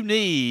 all you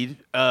need,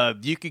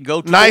 you can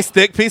go to nice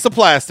thick piece of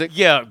plastic.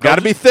 Yeah, got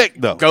to be thick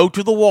though. Go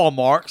to the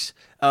Walmarts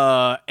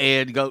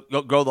and go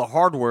to the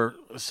hardware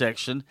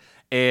section,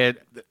 and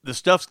the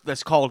stuff they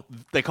call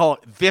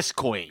it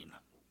Visqueen,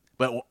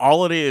 but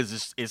all it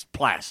is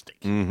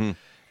plastic. Mm-hmm.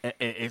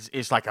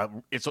 It's like a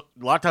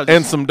lot of times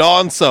and some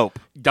Dawn soap.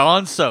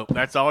 Dawn soap.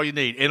 That's all you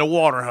need, and a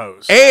water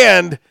hose.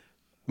 And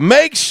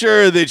make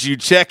sure that you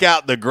check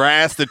out the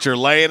grass that you're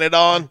laying it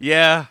on.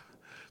 Yeah.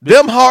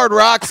 Them hard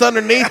rocks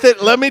underneath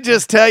it, let me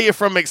just tell you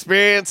from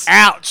experience.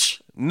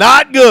 Ouch.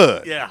 Not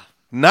good. Yeah.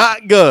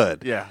 Not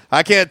good. Yeah.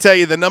 I can't tell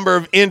you the number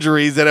of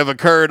injuries that have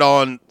occurred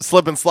on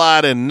slip and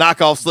slide and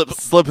knockoff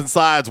slip and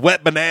slides,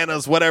 wet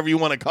bananas, whatever you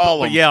want to call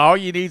them. But yeah, all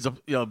you need is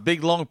a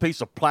big long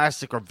piece of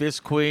plastic or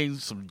Visqueen,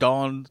 some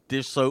Dawn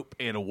dish soap,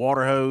 and a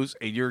water hose,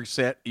 and you're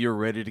set. You're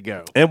ready to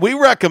go. And we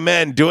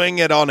recommend doing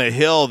it on a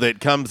hill that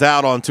comes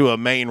out onto a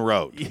main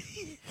road.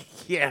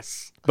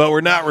 Yes. But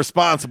we're not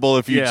responsible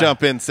if you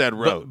jump in said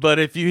road. But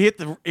if you hit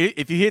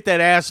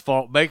that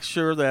asphalt, make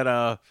sure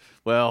that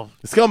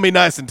it's gonna be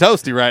nice and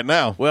toasty right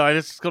now. Well,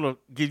 it's gonna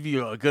give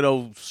you a good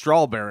old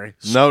strawberry.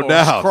 No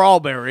doubt.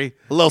 Strawberry.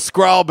 A little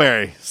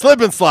strawberry.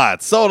 Slip and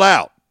slide. Sold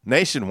out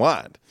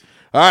nationwide.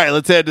 All right,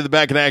 let's head to the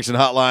Back in Action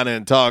hotline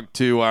and talk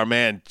to our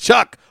man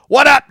Chuck.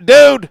 What up,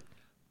 dude?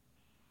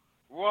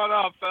 What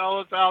up,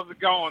 fellas? How's it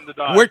going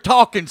today? We're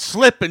talking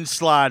slip and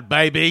slide,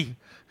 baby.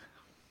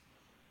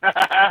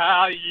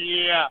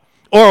 Yeah.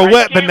 Or a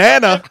wet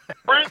banana.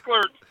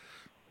 Sprinkler.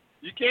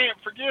 You can't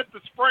forget the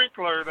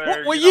sprinkler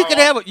there. Well, you can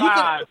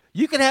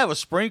have a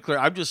sprinkler.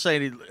 I'm just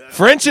saying,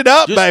 French it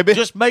up, baby.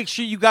 Just make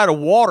sure you got a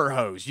water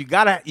hose. You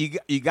gotta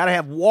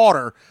have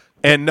water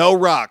and no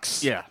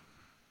rocks. Yeah.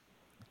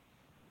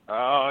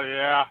 Oh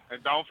yeah,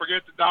 and don't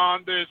forget the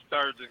Dawn dish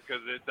detergent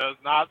because it does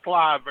not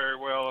slide very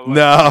well.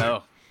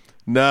 No.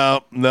 You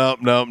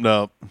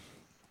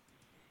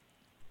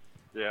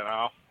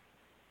know.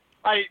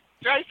 Hey,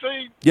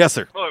 JC. Yes,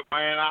 sir. Look,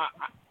 man,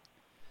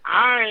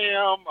 I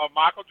am a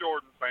Michael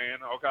Jordan fan,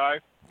 okay?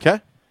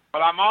 Okay.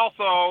 But I'm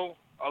also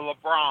a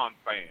LeBron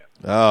fan.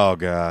 Oh,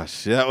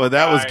 gosh. Yeah, well,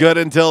 that was good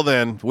until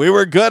then. We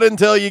were good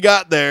until you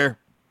got there.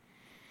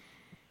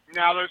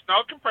 Now, there's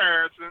no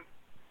comparison.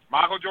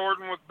 Michael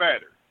Jordan was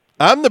better.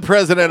 I'm the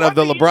president of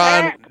the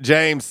LeBron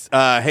James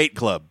Hate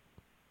Club.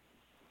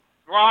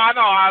 Well, I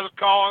know. I was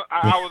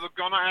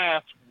going to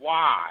ask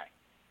why.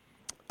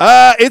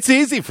 It's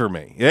easy for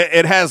me.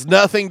 It has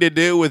nothing to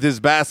do with his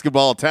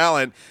basketball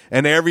talent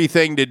and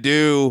everything to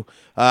do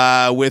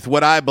with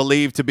what I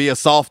believe to be a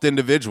soft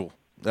individual.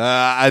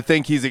 I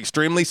think he's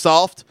extremely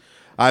soft.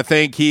 I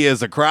think he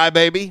is a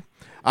crybaby.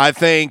 I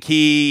think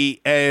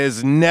he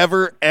is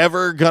never,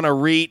 ever going to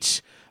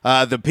reach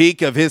the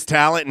peak of his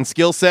talent and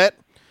skill set.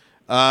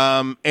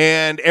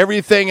 And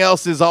everything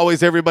else is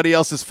always everybody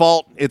else's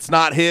fault. It's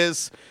not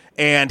his.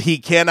 And he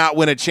cannot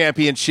win a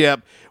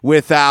championship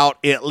without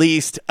at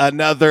least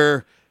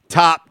another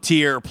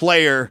top-tier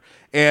player.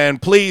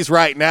 And please,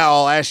 right now,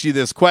 I'll ask you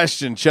this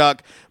question,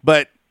 Chuck,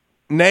 but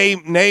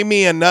name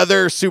me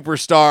another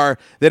superstar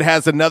that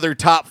has another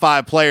top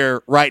 5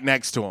 player right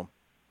next to him.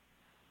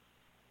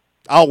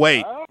 I'll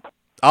wait.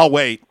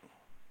 Michael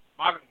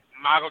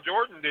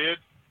Jordan did.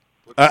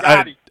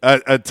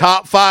 A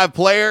top 5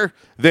 player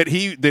that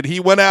he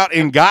went out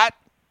and got?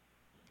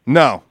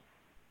 No.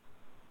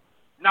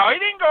 No, he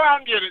didn't go out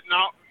and get it. No,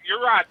 you're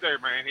right there,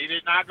 man. He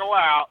did not go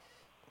out,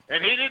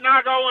 and he did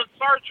not go in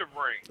search of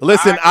rings.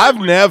 Listen, I've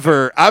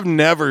never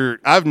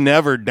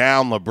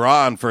downed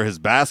LeBron for his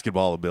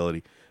basketball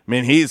ability. I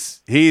mean,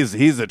 he's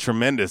a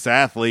tremendous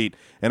athlete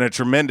and a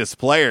tremendous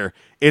player.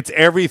 It's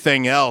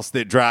everything else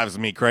that drives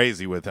me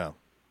crazy with him.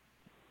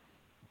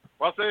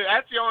 Well, see,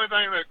 that's the only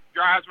thing that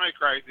drives me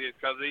crazy is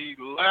because he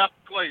left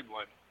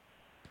Cleveland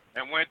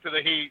and went to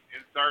the Heat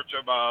in search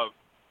of a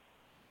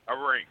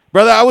ring.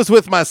 Brother, I was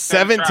with my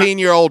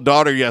 17-year-old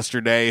daughter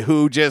yesterday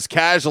who just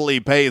casually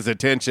pays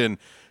attention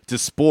to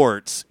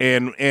sports,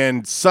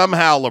 and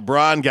somehow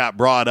LeBron got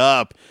brought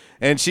up,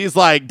 and she's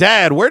like,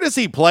 Dad, where does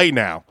he play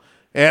now?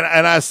 And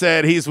I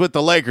said, he's with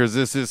the Lakers.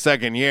 This is his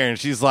second year. And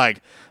she's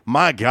like,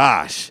 my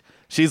gosh.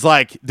 She's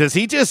like, does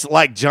he just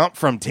like jump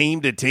from team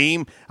to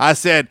team? I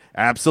said,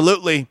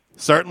 absolutely.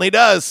 Certainly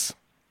does.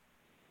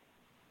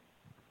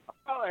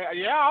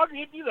 Yeah, I'll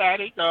give you that.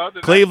 He does.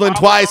 And Cleveland that's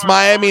twice,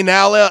 probably Miami,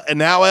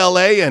 now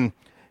L.A., and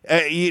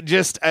you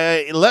just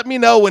let me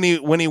know when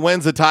he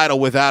wins the title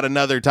without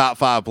another top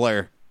 5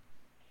 player.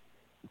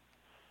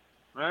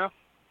 Well,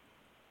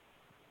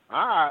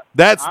 all right.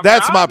 That's I my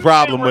understand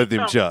problem where with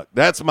you're him, coming. Chuck.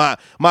 That's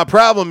my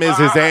problem is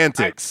his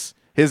antics.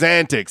 His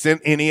antics,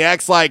 and he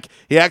acts like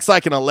an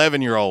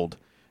 11-year-old.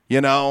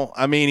 You know,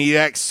 I mean, he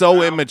acts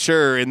so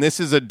immature, and this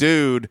is a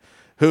dude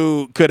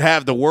who could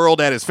have the world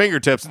at his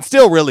fingertips, and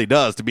still really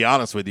does, to be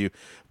honest with you.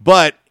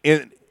 But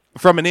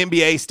from an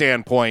NBA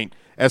standpoint,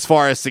 as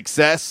far as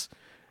success,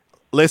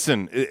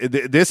 listen,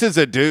 this is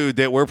a dude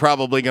that we're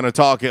probably going to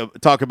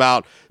talk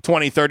about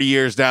 20, 30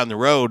 years down the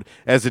road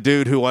as a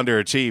dude who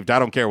underachieved. I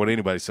don't care what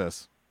anybody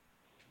says.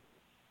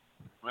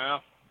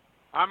 Well,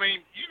 I mean,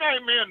 you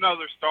name me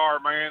another star,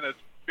 man, that's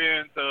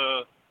been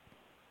to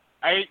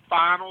 8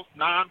 finals,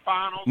 9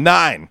 finals.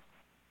 9.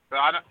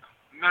 9.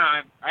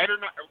 8 or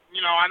 9.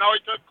 You know, I know he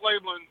took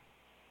Cleveland.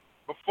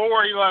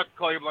 Before he left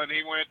Cleveland,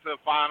 he went to the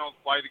finals,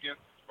 played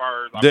against the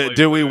Spurs.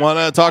 Do we want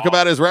to talk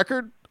about his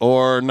record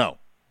or no?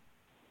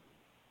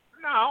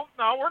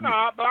 No, we're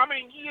not. But, I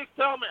mean, you just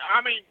tell me.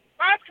 I mean,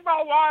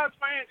 basketball-wise,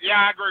 man,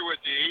 yeah, I agree with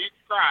you. He's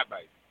a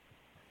crybaby.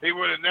 He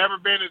would have never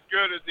been as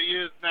good as he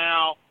is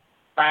now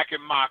back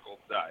in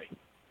Michael's day.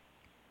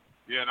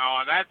 You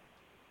know, and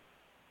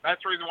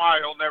that's the reason why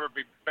he'll never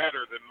be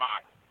better than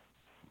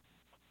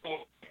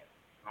Michael.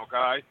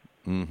 Okay?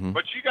 Mm-hmm.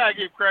 But you got to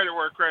give credit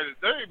where credit's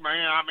due,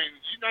 man. I mean,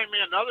 you name me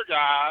another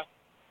guy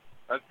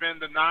that's been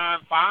to 9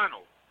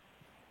 finals.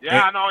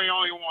 Yeah, I know he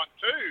only won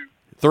 2.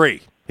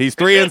 3. He's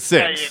 3 and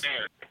 6.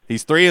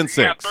 He's 3 and 6.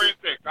 Yeah, 3 and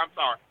 6. I'm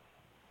sorry.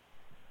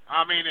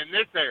 I mean, in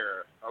this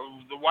era,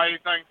 the way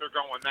things are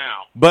going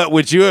now. But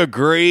would you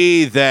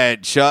agree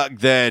that, Chuck,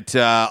 that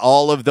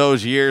all of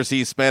those years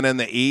he spent in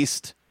the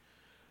East,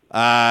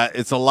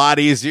 it's a lot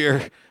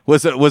easier,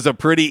 was a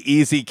pretty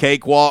easy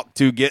cakewalk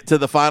to get to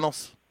the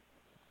finals?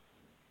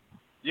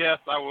 Yes,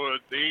 I would.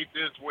 The East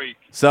is weak.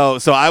 So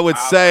I would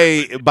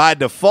say by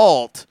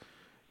default,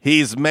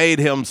 he's made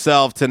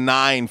himself to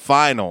 9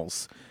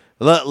 finals.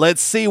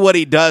 Let's see what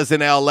he does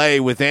in L.A.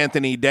 with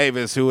Anthony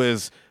Davis, who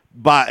is,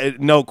 by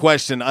no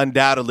question,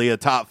 undoubtedly a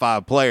top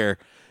 5 player.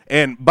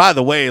 And, by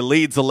the way,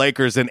 leads the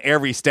Lakers in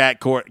every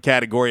stat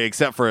category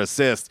except for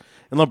assists.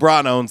 And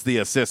LeBron owns the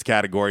assist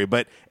category,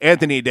 but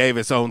Anthony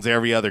Davis owns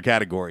every other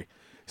category.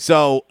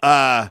 So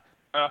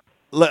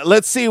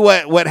let's see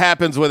what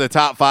happens with a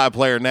top 5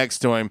 player next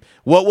to him.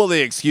 What will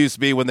the excuse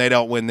be when they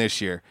don't win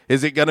this year?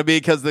 Is it going to be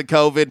because of the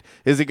COVID?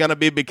 Is it going to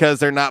be because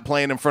they're not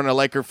playing in front of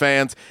Laker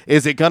fans?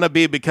 Is it going to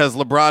be because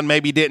LeBron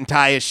maybe didn't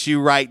tie his shoe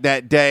right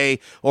that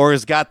day, or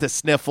has got the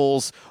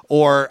sniffles,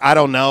 or, I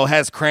don't know,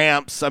 has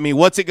cramps? I mean,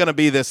 what's it going to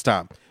be this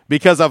time?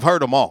 Because I've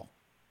heard them all.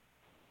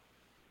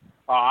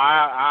 Oh,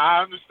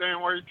 I understand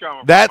where you're coming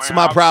from. That's man.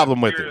 my problem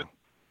with him.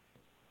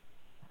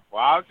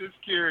 Well, I was just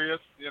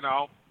curious, you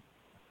know.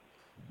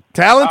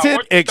 Talented,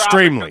 what's the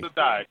extremely. topic of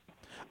the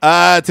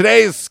day?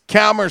 Today's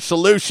Calmer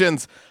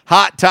Solutions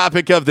hot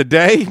topic of the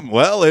day.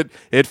 Well,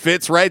 it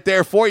fits right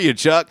there for you,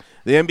 Chuck.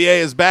 The NBA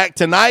is back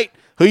tonight.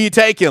 Who you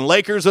taking,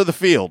 Lakers or the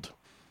field?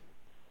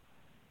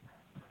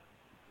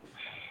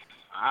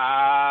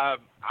 I'm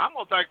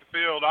going to take the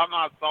field. I'm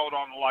not sold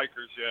on the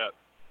Lakers yet.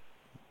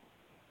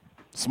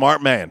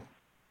 Smart man.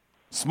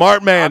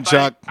 Smart man,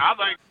 Chuck. I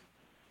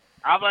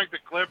think the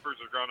Clippers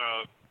are going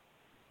to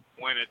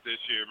win it this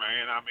year,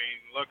 man. I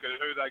mean, look at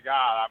who they got.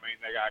 I mean,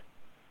 they got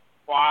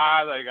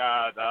Kawhi, they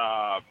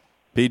got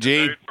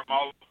PG dude from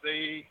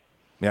OC.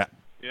 Yeah.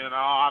 You know,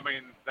 I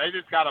mean, they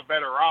just got a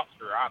better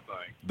roster, I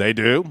think. They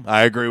do.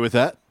 I agree with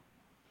that.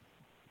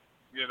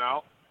 You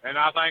know, and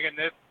I think in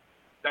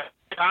that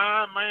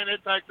time, man,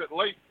 it takes at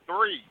least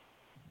 3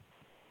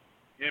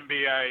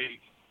 NBA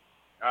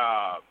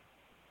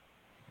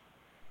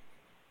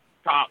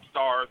top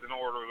stars in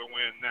order to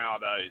win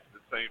nowadays,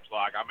 it seems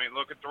like. I mean,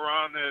 look at the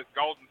run that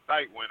Golden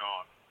State went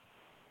on.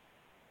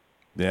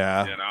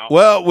 Yeah. You know?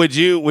 Well, would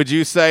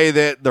you say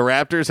that the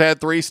Raptors had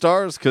 3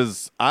 stars?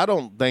 Because I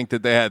don't think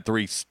that they had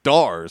 3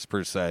 stars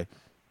per se.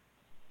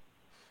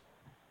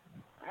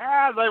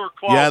 Yeah, they were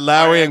close. You had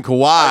Lowry man. and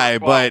Kawhi,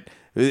 but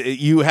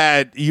you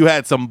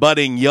had some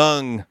budding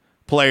young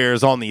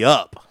players on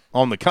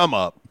the come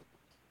up,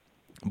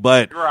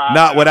 but right.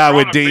 not what I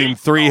would They're deem gonna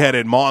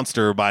 3-headed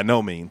monster by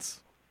no means.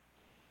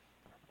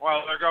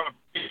 Well, they're going to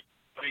be.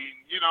 I mean,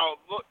 you know,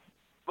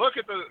 look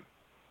at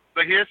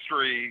the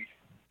history.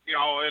 You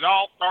know, it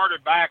all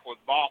started back with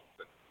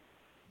Boston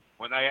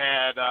when they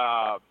had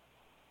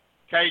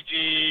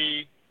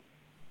KG,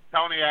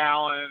 Tony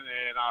Allen,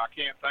 and I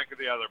can't think of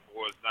the other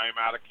boy's name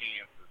out of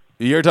Kansas.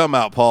 You're talking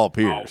about Paul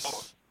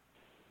Pierce.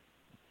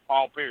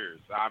 Paul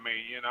Pierce. I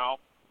mean, you know,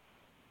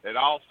 it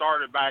all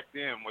started back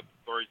then with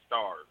the 3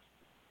 stars.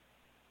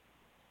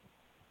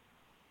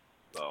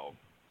 So,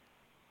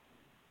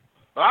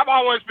 but I've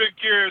always been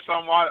curious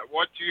on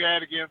what you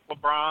had against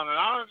LeBron, and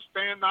I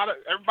understand not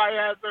everybody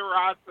has their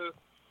right to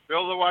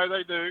feel the way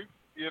they do,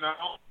 you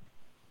know.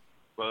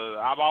 But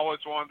I've always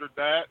wondered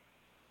that.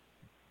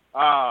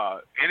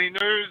 Any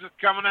news that's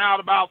coming out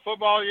about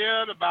football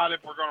yet? About if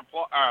we're going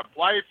to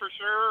play for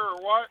sure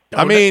or what?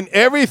 I mean,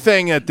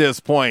 everything at this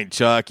point,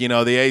 Chuck. You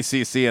know, the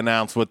ACC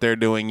announced what they're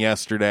doing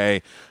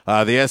yesterday.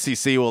 The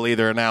SEC will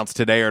either announce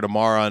today or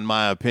tomorrow, in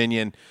my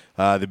opinion.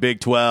 The Big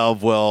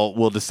 12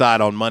 will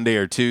decide on Monday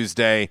or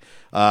Tuesday.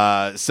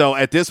 So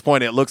at this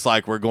point, it looks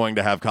like we're going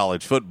to have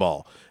college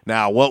football.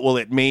 Now, what will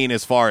it mean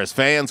as far as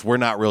fans? We're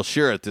not real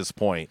sure at this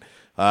point.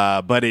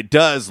 But it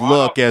does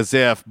look as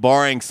if,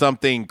 barring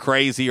something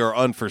crazy or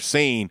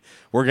unforeseen,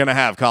 we're going to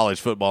have college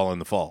football in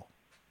the fall.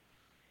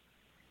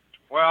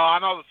 Well, I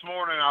know this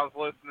morning I was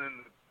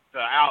listening to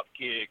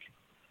Outkick,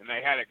 and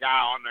they had a guy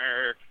on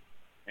there,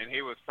 and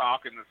he was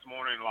talking this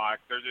morning like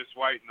they're just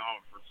waiting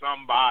on for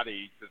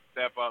somebody to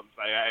step up and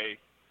say, hey,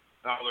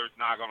 no, there's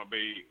not going to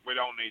be – we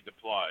don't need to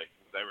play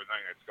with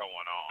everything that's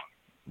going on.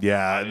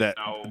 Yeah,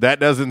 that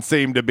doesn't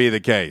seem to be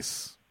the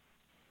case.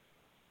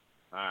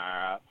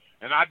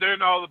 And I do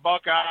know the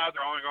Buckeyes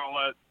are only going to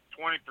let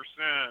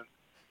 20%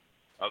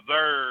 of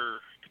their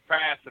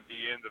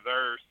capacity into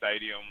their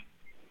stadium.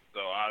 So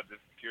I'm just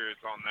curious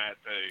on that,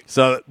 too.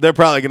 So they're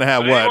probably going to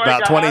have, anyway,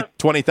 about guys,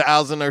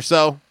 20,000 or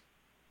so?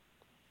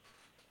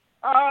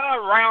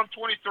 Around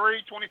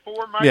 23,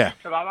 24 maybe. Yeah.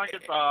 Because I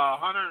think it's a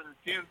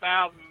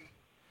 110,000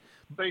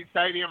 seat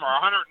stadium or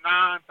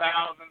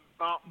 109,000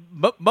 something.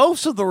 But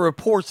most of the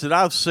reports that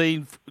I've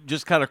seen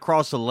just kind of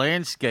across the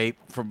landscape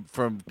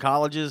from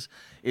colleges,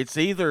 it's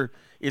either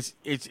it's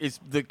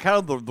the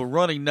kind of the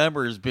running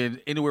number has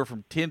been anywhere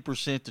from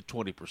 10% to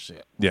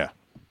 20%. Yeah.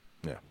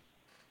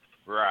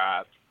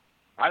 Right.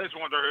 I just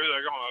wonder who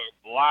they're going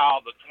to allow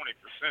the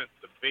 20%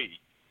 to be.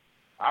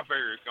 I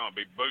figure it's going to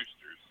be boosters.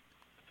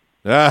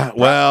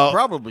 Well,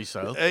 probably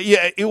so.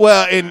 Yeah,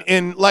 well,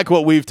 in like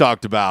what we've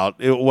talked about,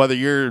 whether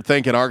you're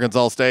thinking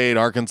Arkansas State,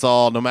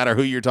 Arkansas, no matter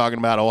who you're talking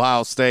about,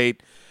 Ohio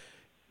State,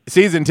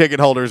 season ticket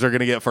holders are going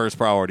to get first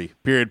priority,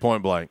 period,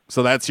 point blank.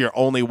 So that's your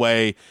only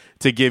way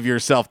to give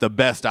yourself the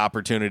best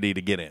opportunity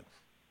to get in.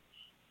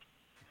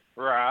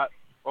 Right.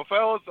 Well,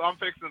 fellas, I'm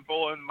fixing to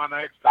pull in my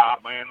next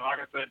stop, man. Like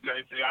I said,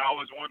 JC, I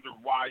always wondered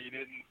why you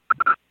didn't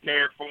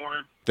care for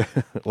him.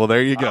 Well,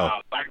 there you go.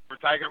 Thanks for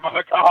taking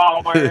my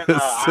call, man.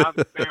 I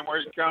understand where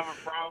you're coming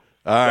from.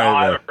 All right, y'all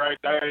man. have a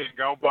great day and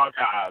go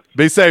Buckeyes.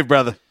 Be safe,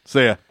 brother.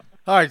 See ya.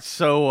 All right,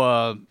 so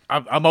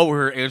I'm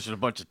over here answering a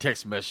bunch of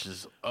text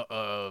messages.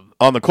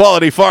 On the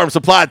Quality Farm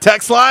Supply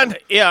text line?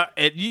 Yeah,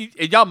 and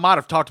y'all might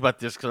have talked about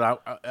this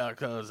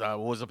because I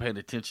wasn't paying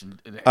attention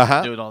and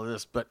doing all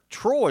this. But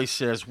Troy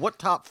says, what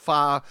top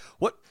five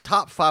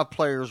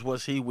players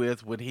was he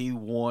with when he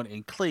won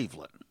in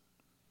Cleveland?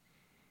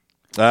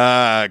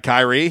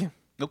 Kyrie.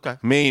 Okay.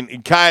 I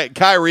mean,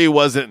 Kyrie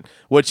wasn't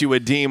what you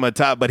would deem a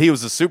top, but he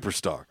was a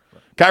superstar.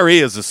 Kyrie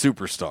is a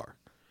superstar.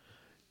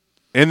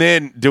 And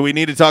then, do we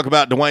need to talk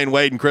about Dwayne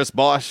Wade and Chris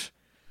Bosh?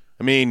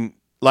 I mean,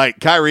 like,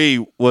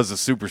 Kyrie was a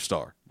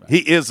superstar. He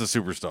is a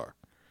superstar.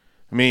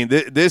 I mean,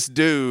 this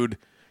dude,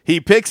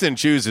 he picks and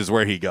chooses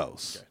where he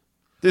goes. Okay.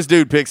 This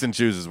dude picks and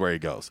chooses where he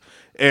goes.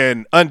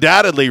 And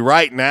undoubtedly,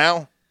 right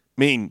now,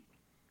 I mean,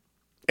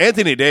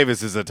 Anthony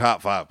Davis is a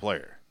top 5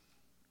 player.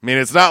 I mean,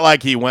 it's not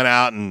like he went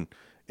out and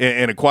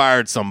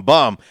acquired some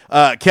bum.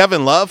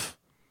 Kevin Love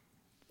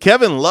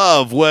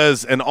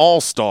was an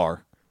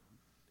all-star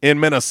in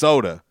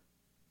Minnesota.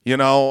 You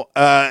know,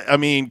 I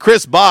mean,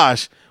 Chris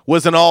Bosh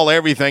was an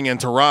all-everything in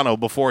Toronto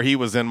before he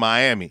was in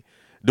Miami.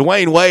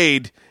 Dwayne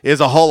Wade is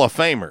a Hall of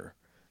Famer.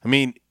 I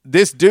mean,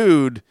 this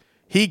dude,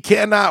 he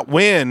cannot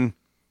win.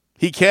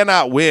 He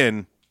cannot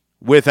win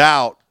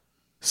without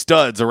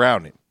studs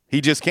around him. He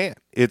just can't.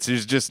 It's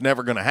just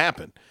never going to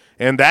happen.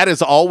 And that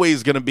is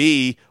always going to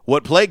be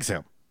what plagues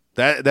him.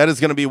 That is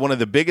going to be one of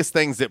the biggest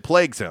things that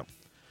plagues him.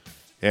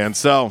 And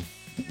so,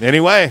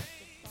 anyway,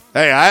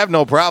 hey, I have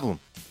no problem.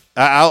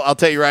 I'll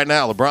tell you right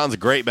now, LeBron's a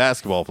great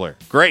basketball player.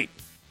 Great.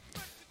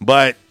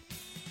 But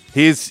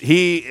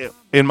he,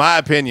 in my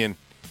opinion,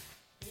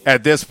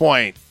 at this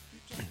point,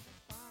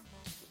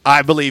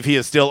 I believe he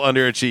is still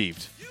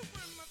underachieved,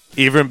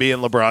 even being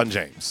LeBron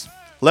James.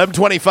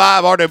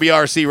 11:25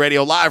 RWRC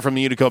Radio live from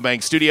the Unico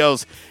Bank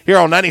Studios here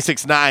on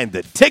 96.9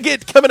 The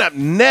Ticket. Coming up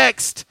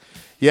next,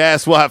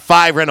 yes, we'll have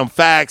 5 random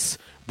facts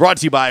brought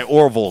to you by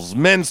Orville's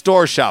Men's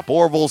Store. Shop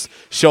Orville's.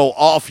 Show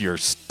off your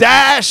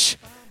stash.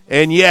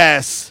 And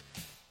yes,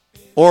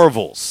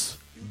 Orville's.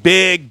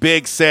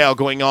 Big sale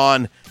going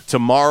on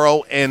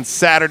tomorrow and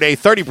Saturday.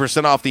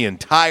 30% off the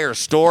entire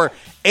store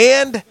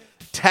and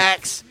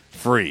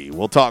tax-free.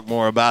 We'll talk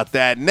more about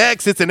that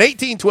next. It's an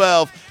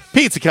 1812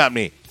 Pizza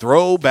Company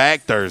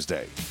Throwback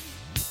Thursday.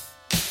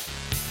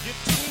 You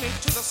took me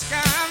to the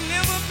sky, I've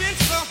never been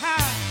so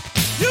high.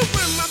 You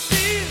were my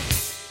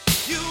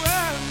peace, you were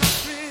my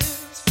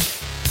prince,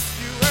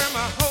 you were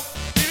my hope,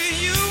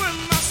 you were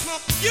my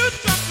smoke. You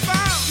dropped the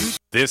bomb.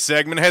 This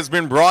segment has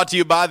been brought to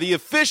you by the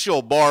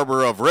official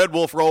barber of Red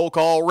Wolf Roll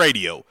Call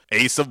Radio,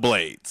 Ace of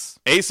Blades.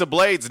 Ace of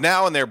Blades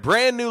now in their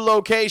brand new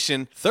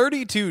location,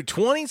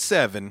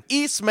 3227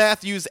 East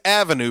Matthews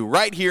Avenue,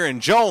 right here in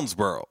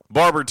Jonesboro.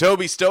 Barber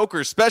Toby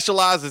Stoker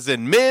specializes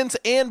in men's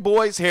and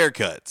boys'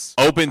 haircuts.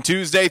 Open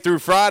Tuesday through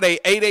Friday,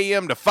 8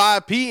 a.m. to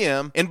 5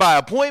 p.m. and by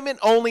appointment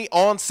only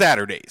on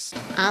Saturdays.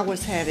 I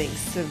was having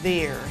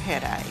severe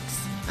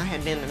headaches. I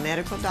had been to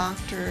medical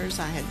doctors.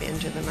 I had been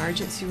to the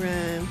emergency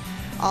room.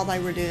 All they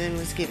were doing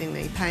was giving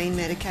me pain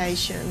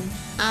medication.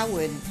 I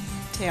would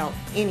tell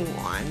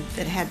anyone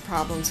that had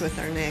problems with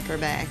their neck or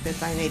back that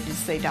they needed to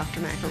see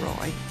Dr.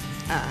 McElroy.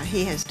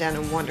 He has done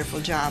a wonderful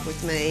job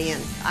with me,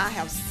 and I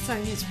have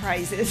sung his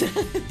praises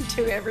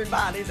to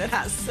everybody that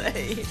I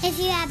see. If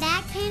you have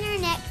back pain or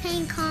neck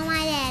pain, call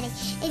my daddy.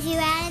 If you're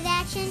out of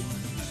action,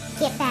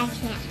 get back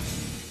now.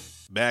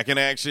 Back in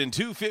action,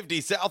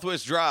 250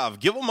 Southwest Drive.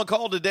 Give them a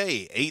call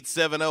today,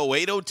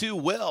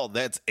 870-802-WELL.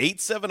 That's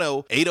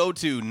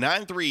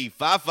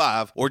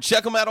 870-802-9355. Or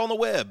check them out on the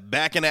web,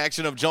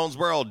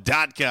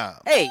 backinactionofjonesboro.com.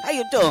 Hey, how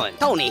you doing?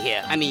 Tony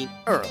here.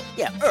 Earl.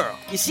 Yeah, Earl.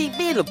 You see,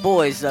 me and the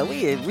boys,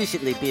 we have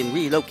recently been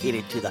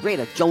relocated to the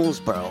greater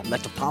Jonesboro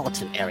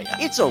metropolitan area.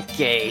 It's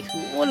okay.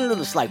 One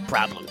little slight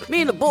problem. Me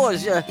and the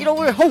boys,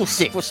 we're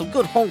homesick for some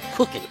good home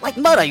cooking, like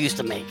Mother used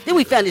to make. Then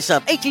we found this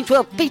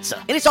 1812 pizza,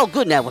 and it's all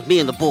good now with me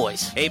and the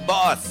boys. Hey,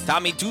 boss,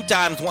 Tommy 2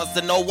 Times wants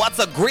to know what's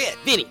a grit.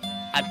 Vinny,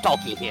 I'm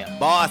talking here.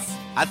 Boss,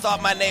 I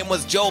thought my name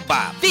was Joe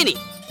Bob. Vinny,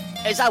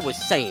 as I was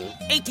saying,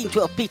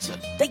 1812 Pizza,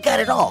 they got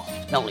it all.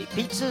 Not only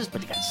pizzas,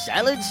 but they got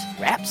salads,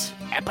 wraps,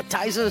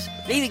 appetizers.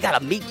 They even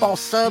got a meatball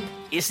sub.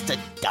 It's to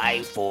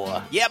die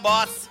for. Yeah,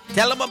 boss.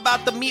 Tell them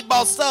about the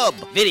meatball sub.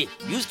 Vinny,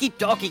 you just keep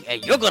talking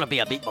and you're gonna be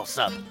a meatball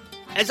sub.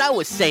 As I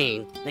was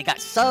saying, they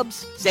got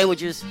subs,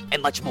 sandwiches,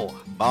 and much more.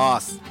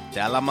 Boss,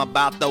 tell them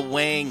about the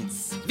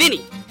wings.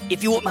 Vinny,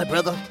 if you want my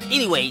brother,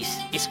 anyways,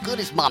 it's good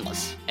as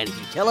Mama's. And if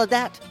you tell her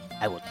that,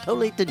 I will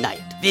totally deny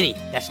it. Vinny,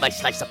 that's my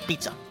slice of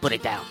pizza. Put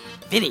it down.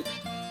 Vinny,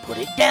 put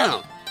it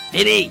down.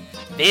 Vinny!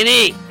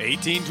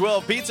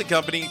 1812 Pizza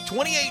Company,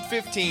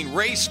 2815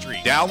 Ray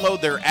Street. Download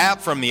their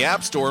app from the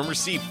App Store and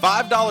receive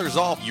 $5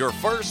 off your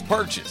first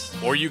purchase.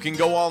 Or you can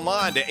go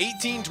online to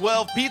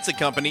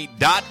 1812pizzacompany.com.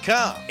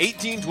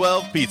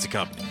 1812 Pizza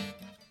Company.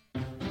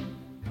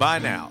 By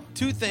now,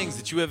 two things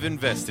that you have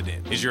invested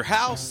in is your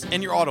house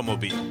and your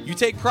automobile. You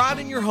take pride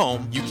in your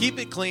home, you keep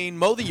it clean,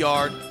 mow the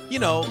yard,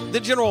 the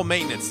general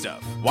maintenance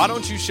stuff. Why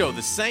don't you show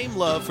the same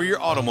love for your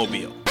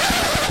automobile?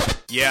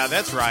 Yeah,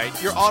 that's right,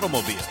 your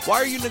automobile. Why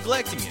are you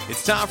neglecting it?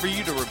 It's time for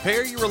you to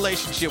repair your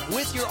relationship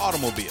with your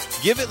automobile.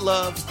 Give it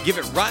love, give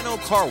it Rhino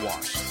Car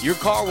Wash. Your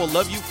car will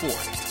love you for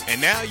it. And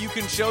now you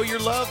can show your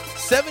love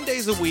 7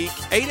 days a week,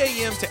 8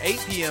 a.m. to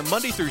 8 p.m.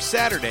 Monday through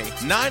Saturday,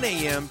 9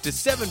 a.m. to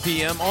 7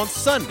 p.m. on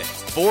Sunday.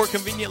 4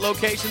 convenient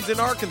locations in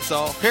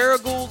Arkansas,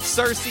 Paragould,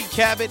 Searcy,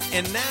 Cabot,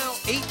 and now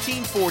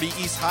 1840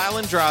 East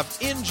Highland Drive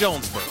in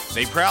Jonesboro.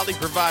 They proudly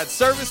provide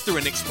service through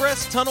an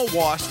express tunnel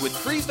wash with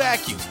free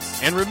vacuums.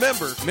 And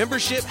remember,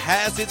 membership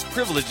has its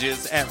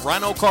privileges at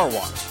Rhino Car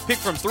Wash. Pick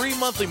from 3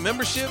 monthly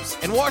memberships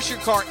and wash your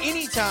car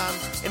anytime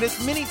and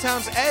as many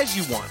times as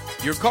you want.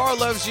 Your car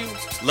loves you,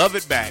 love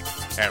it back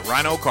at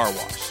Rhino Car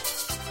Wash.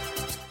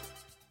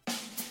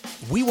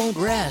 We won't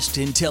rest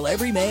until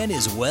every man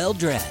is well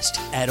dressed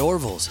at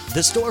Orville's,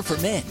 the store for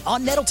men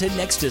on Nettleton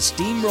next to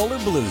Steamroller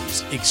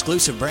Blues.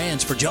 Exclusive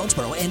brands for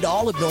Jonesboro and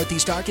all of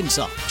Northeast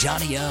Arkansas.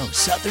 Johnny O,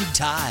 Southern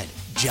Tide,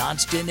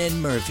 Johnston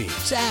and Murphy,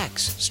 Saks,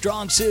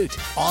 Strong Suit,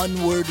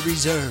 Onward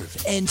Reserve,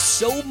 and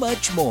so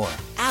much more.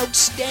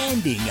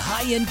 Outstanding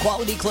high-end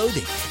quality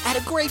clothing at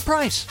a great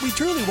price. We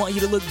truly want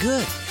you to look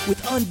good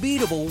with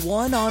unbeatable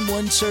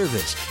one-on-one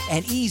service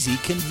and easy,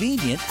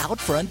 convenient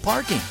out-front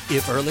parking.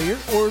 If earlier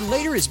or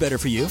later is better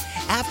for you,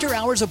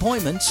 after-hours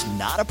appointments,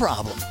 not a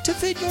problem. To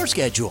fit your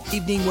schedule.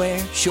 Evening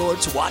wear,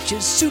 shorts,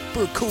 watches,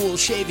 super cool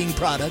shaving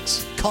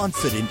products,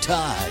 confident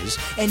ties,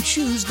 and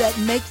shoes that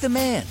make the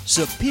man.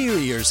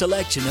 Superior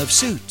selection of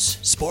suits,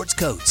 sports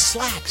coats,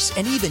 slacks,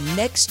 and even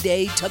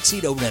next-day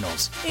tuxedo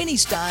rentals. Any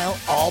style,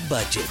 all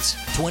budgets.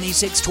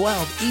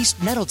 2612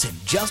 East Nettleton,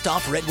 just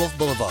off Red Wolf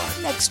Boulevard,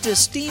 next to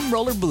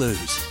Steamroller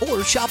Blues.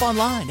 Or shop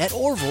online at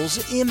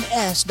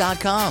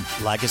orvillesms.com.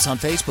 Like us on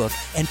Facebook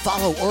and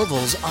follow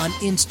Orville's on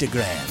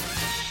Instagram.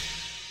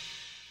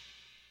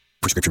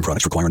 Prescription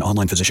products require an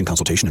online physician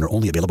consultation and are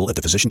only available if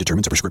the physician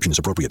determines a prescription is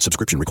appropriate.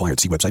 Subscription required.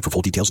 See website for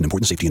full details and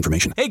important safety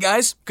information. Hey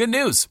guys, good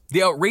news.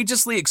 The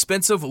outrageously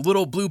expensive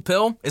Little Blue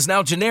Pill is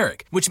now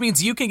generic, which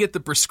means you can get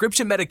the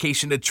prescription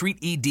medication to treat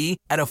ED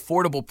at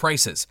affordable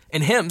prices.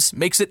 And Hims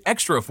makes it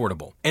extra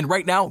affordable. And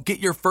right now, get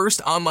your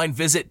first online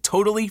visit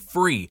totally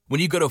free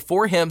when you go to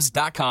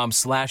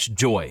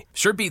 4hims.com/joy.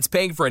 Sure beats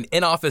paying for an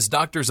in-office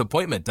doctor's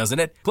appointment, doesn't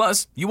it?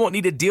 Plus, you won't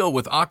need to deal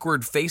with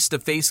awkward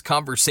face-to-face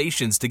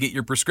conversations to get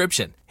your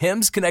prescription. Hims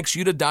connects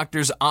you to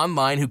doctors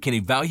online who can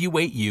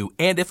evaluate you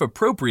and, if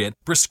appropriate,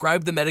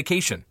 prescribe the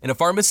medication. And a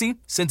pharmacy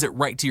sends it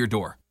right to your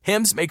door.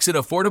 HIMS makes it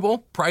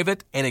affordable,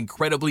 private, and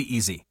incredibly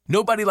easy.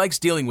 Nobody likes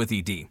dealing with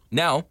ED.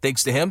 Now,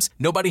 thanks to HIMS,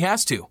 nobody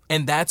has to.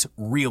 And that's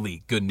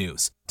really good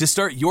news. To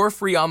start your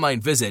free online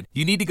visit,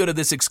 you need to go to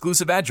this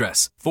exclusive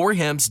address,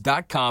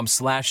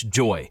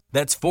 forhims.com/joy.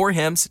 That's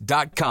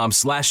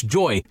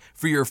forhims.com/joy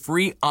for your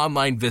free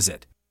online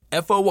visit.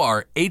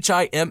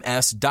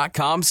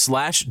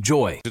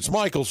 forhims.com/joy. It's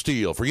Michael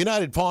Steele for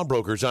United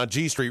Pawnbrokers on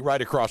G Street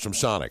right across from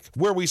Sonic,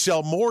 where we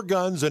sell more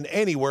guns than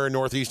anywhere in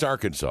Northeast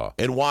Arkansas.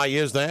 And why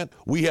is that?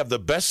 We have the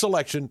best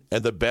selection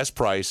and the best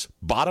price,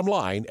 bottom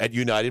line, at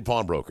United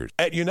Pawnbrokers.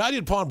 At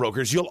United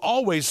Pawnbrokers, you'll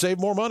always save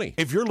more money.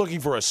 If you're looking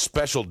for a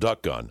special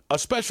duck gun, a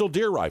special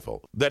deer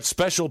rifle, that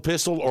special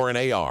pistol, or an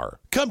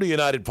AR, come to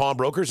United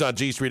Pawnbrokers on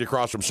G Street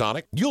across from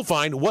Sonic. You'll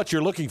find what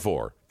you're looking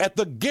for at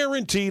the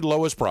guaranteed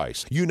lowest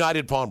price.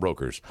 United Pawnbrokers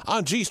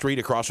on G Street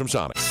across from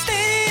Sonic.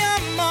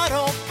 Stadium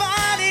Auto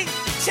Body,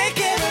 take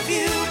care of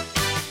you.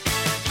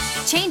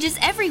 Changes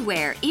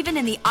everywhere, even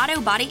in the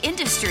auto body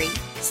industry.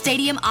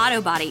 Stadium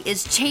Auto Body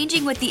is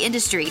changing with the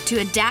industry to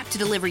adapt to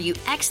deliver you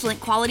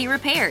excellent quality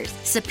repairs,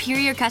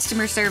 superior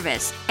customer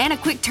service, and a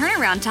quick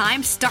turnaround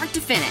time start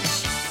to finish.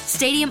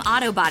 Stadium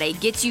Auto Body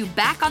gets you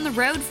back on the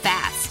road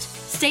fast.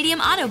 Stadium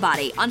Auto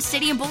Body on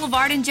Stadium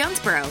Boulevard in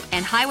Jonesboro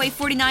and Highway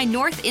 49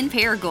 North in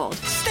Paragould.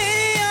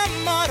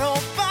 Stadium Auto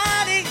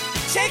Body,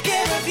 take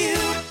care of you.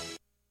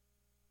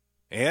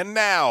 And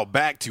now,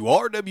 back to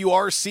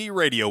RWRC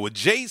Radio with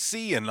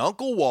JC and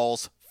Uncle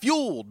Walls,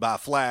 fueled by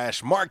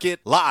Flash Market,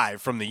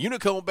 live from the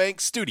Unico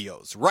Bank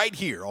Studios, right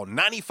here on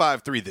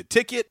 95.3 The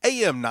Ticket,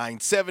 AM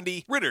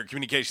 970, Ritter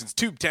Communications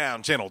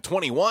Tubetown Channel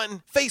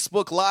 21,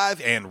 Facebook Live,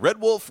 and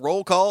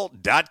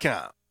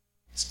RedWolfRollCall.com.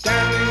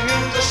 Standing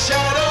in the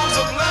shadows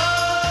of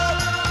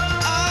love,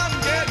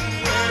 I'm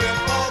getting ready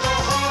for the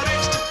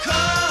heartaches to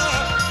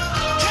come.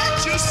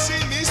 Can't you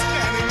see me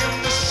standing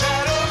in the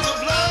shadows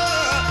of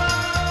love?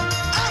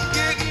 I'm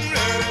getting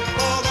ready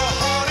for the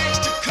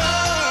heartaches to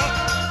come.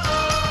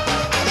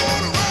 I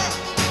wanna run,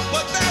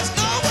 but there's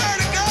nowhere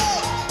to go.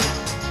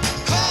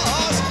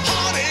 'Cause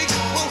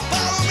heartaches will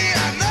follow me,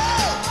 I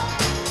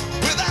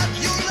know. Without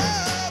your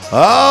love.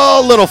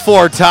 Oh, little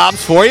four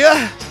tops for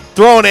you.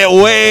 Throwing it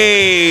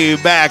way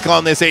back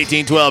on this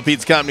 1812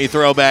 Pizza Company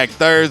Throwback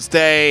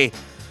Thursday.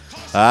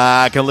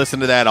 I can listen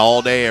to that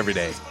all day, every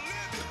day.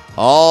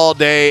 All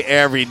day,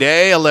 every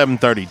day,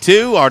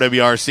 1132,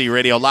 RWRC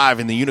Radio live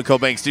in the Unico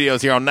Bank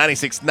Studios here on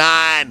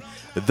 96.9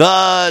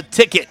 The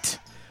Ticket.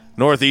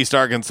 Northeast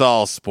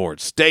Arkansas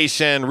Sports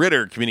Station,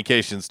 Ritter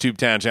Communications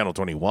Tubetown Channel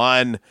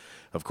 21.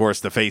 Of course,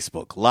 the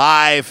Facebook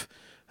Live,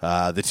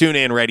 the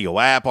TuneIn Radio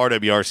app,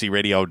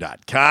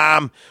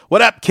 RWRCradio.com.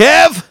 What up,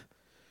 Kev?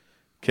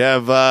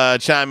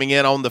 Kev chiming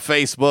in on the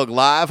Facebook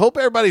Live. Hope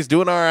everybody's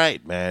doing all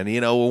right, man.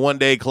 You know, we're one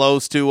day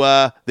close to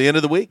the end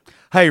of the week.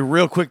 Hey,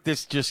 real quick,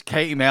 this just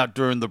came out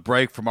during the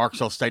break from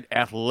Arkansas State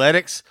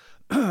Athletics.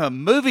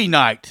 Movie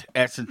night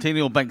at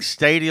Centennial Bank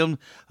Stadium.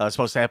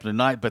 Supposed to happen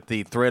tonight, but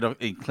the threat of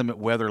inclement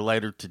weather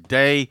later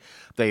today.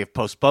 They have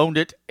postponed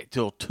it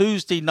until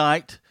Tuesday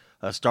night,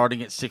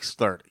 starting at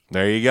 6:30.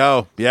 There you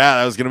go. Yeah,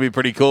 that was going to be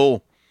pretty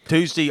cool.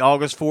 Tuesday,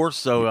 August 4th.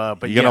 So,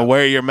 but you're going to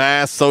wear your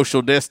mask,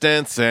 social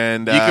distance,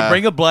 and you can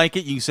bring a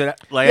blanket. You can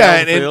lay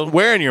out on the field. And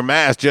wearing your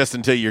mask just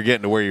until you're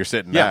getting to where you're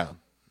sitting down,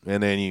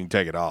 and then you can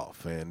take it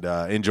off and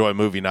enjoy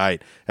movie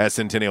night at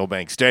Centennial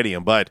Bank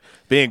Stadium. But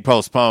being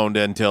postponed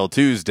until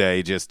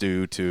Tuesday just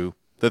due to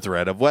the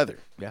threat of weather.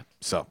 Yeah.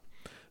 So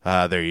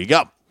there you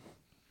go.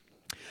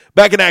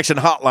 Back in action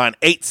hotline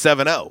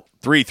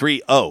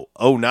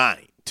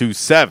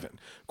 870-330-0927.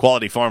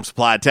 Quality Farm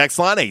Supply text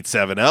line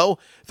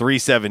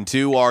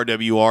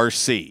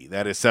 870-372-RWRC.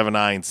 That is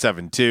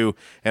 7972.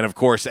 And, of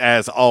course,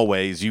 as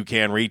always, you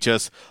can reach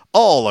us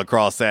all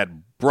across that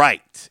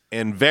bright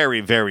and very,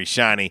 very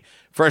shiny,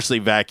 freshly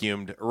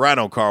vacuumed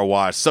Rhino Car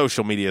Wash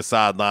social media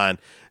sideline,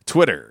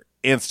 Twitter,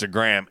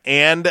 Instagram,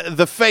 and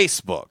the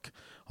Facebook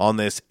on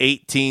this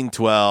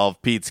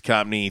 1812 Pizza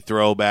Company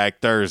Throwback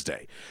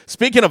Thursday.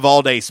 Speaking of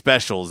all-day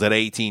specials at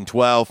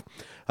 1812,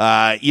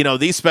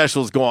 these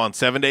specials go on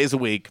 7 days a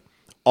week,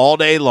 all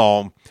day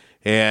long,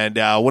 and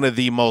one of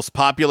the most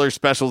popular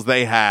specials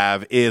they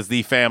have is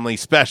the family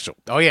special.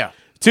 Oh, yeah.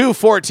 2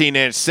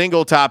 14-inch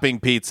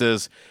single-topping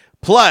pizzas,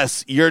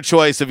 plus your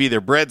choice of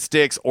either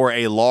breadsticks or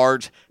a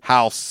large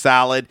house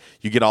salad.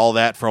 You get all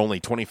that for only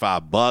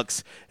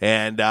 $25,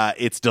 and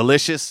it's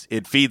delicious.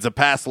 It feeds a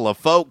passel of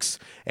folks,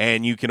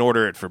 and you can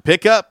order it for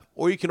pickup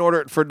or you can order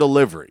it for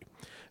delivery.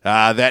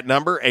 That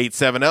number,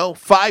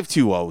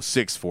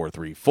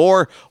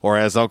 870-520-6434, or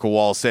as Uncle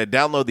Wall said,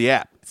 download the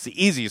app. It's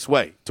the easiest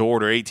way to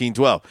order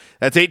 1812.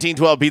 That's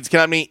 1812 Pizza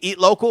Company. Eat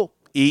local,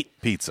 eat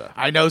pizza.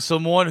 I know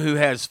someone who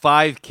has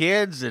 5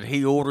 kids, and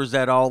he orders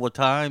that all the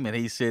time, and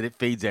he said it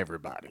feeds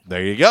everybody.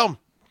 There you go.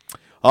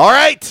 All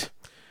right.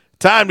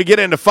 Time to get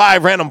into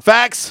 5 random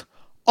facts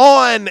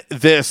on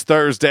this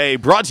Thursday,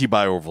 brought to you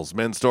by Orville's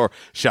Men's Store.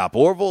 Shop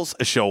Orville's,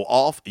 show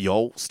off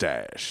your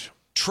stash.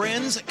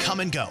 Trends come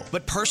and go,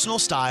 but personal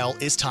style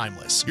is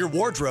timeless. Your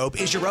wardrobe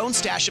is your own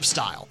stash of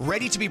style,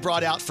 ready to be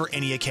brought out for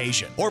any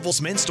occasion. Orville's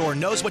Men's Store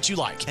knows what you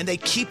like, and they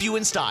keep you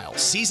in style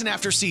season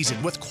after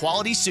season with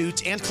quality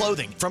suits and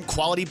clothing from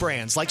quality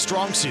brands like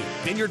Strong Suit,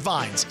 Vineyard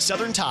Vines,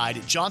 Southern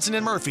Tide,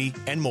 Johnson & Murphy,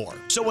 and more.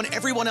 So when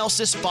everyone else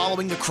is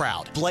following the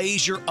crowd,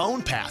 blaze your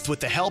own path with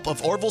the help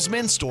of Orville's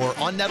Men's Store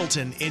on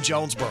Nettleton in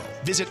Jonesboro.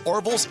 Visit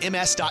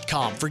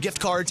orvillesms.com for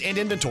gift cards and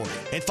inventory,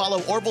 and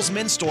follow Orville's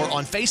Men's Store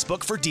on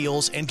Facebook for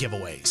deals and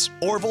giveaways.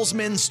 Orville's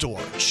Men's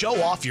Store.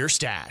 Show off your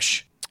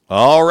stash.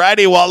 All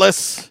righty,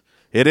 Wallace.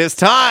 It is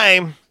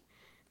time.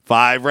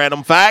 5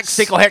 random facts.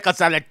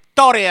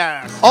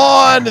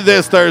 On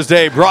this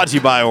Thursday, brought to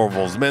you by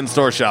Orville's Men's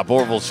Store. Shop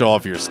Orville's, show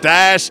off your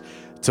stash.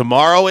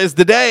 Tomorrow is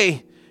the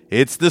day.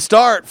 It's the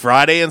start.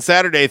 Friday and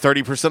Saturday,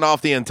 30%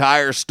 off the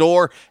entire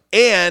store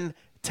and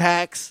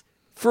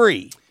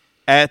tax-free.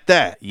 At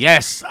that.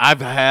 Yes,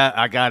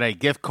 I got a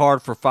gift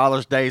card for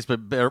Father's Day. It's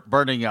been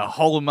burning a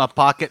hole in my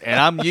pocket, and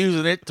I'm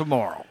using it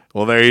tomorrow.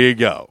 Well, there you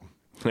go.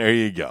 There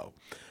you go.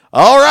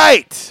 All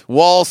right,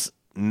 Walls,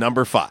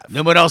 number 5.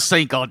 Numero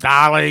 5,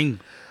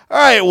 darling. All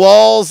right,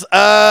 Walls.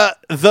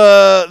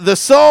 The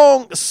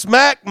song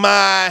 "Smack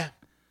My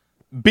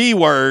B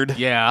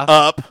Word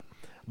Up"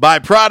 by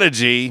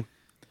Prodigy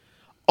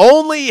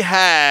only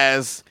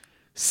has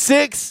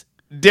 6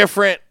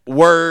 different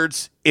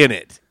words in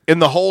it in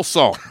the whole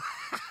song.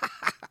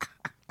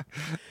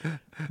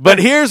 But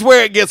here's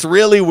where it gets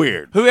really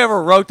weird.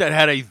 Whoever wrote that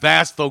had a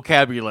vast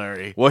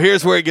vocabulary. Well,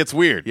 here's where it gets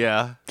weird.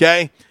 Yeah.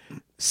 Okay?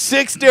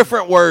 6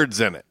 different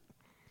words in it.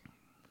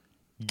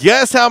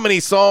 Guess how many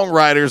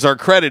songwriters are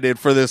credited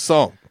for this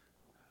song?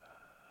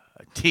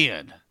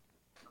 10.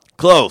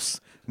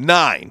 Close.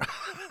 9.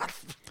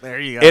 There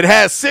you go. It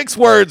has 6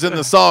 words in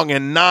the song,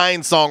 and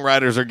 9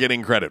 songwriters are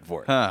getting credit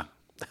for it. Huh.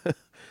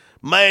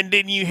 Man,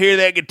 didn't you hear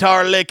that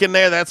guitar lick in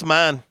there? That's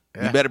mine.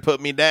 Yeah. You better put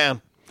me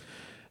down.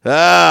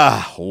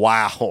 Ah,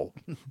 wow.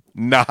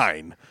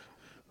 9.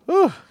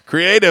 Whew.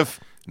 Creative.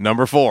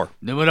 Number 4.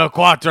 Numero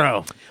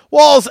 4.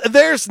 Walls,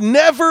 there's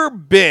never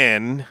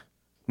been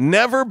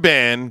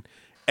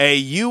a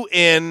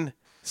UN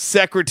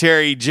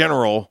Secretary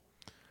General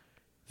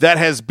that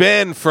has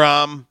been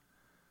from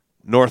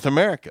North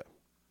America.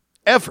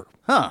 Ever.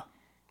 Huh.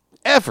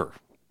 Ever.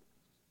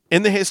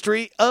 In the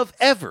history of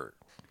ever.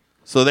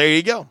 So there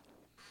you go.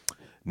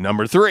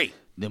 Number 3.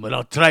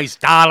 Numero 3,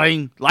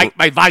 darling, like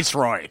my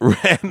viceroy.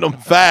 Random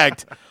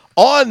fact.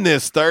 On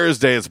this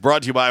Thursday, it's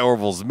brought to you by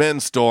Orville's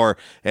Men's Store,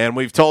 and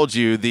we've told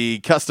you the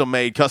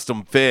custom-made,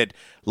 custom-fit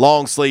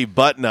long-sleeve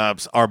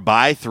button-ups are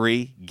buy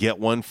 3, get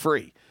 1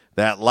 free.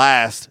 That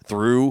lasts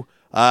through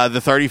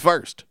the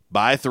 31st.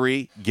 Buy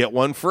 3, get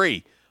 1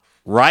 free.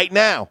 Right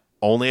now,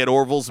 only at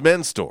Orville's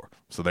Men's Store.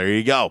 So there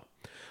you go.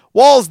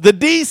 Walls, the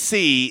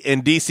DC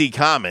in DC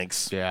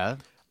Comics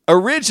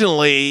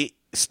originally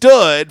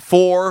stood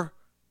for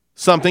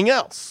something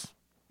else.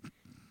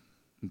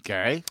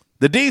 Okay.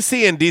 The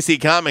DC in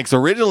DC Comics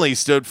originally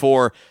stood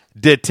for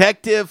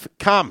Detective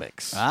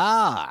Comics.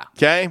 Ah.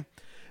 Okay?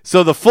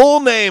 So the full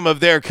name of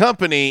their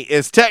company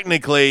is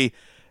technically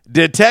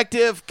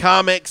Detective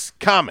Comics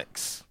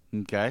Comics.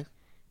 Okay.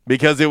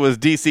 Because it was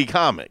DC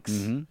Comics.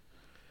 Mm-hmm.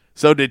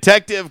 So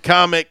Detective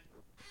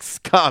Comics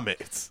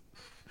Comics.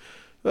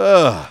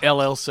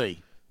 LLC.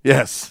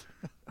 Yes.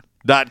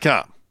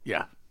 .com.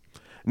 Yeah.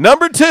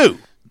 Number 2.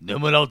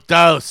 Numero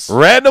 2.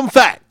 Random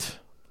fact.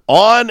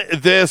 On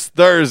this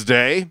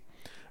Thursday,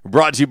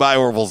 brought to you by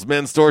Orville's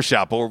Men's Store.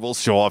 Shop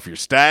Orville's, show off your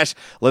stash.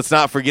 Let's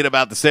not forget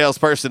about the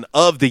salesperson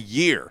of the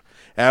year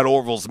at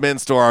Orville's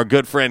Men's Store, our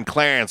good friend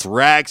Clarence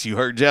Rax. You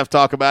heard Jeff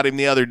talk about him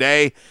the other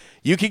day.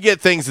 You can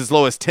get things as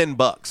low as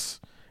 $10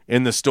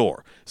 in the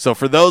store. So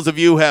for those of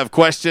you who have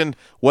questioned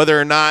whether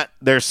or not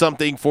there's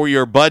something for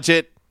your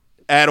budget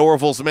at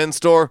Orville's Men's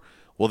Store,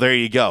 well, there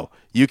you go.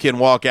 You can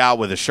walk out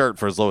with a shirt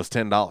for as low as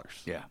 $10.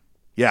 Yeah.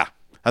 Yeah.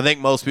 I think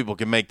most people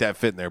can make that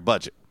fit in their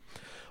budget.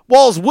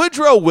 Walls,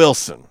 Woodrow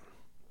Wilson.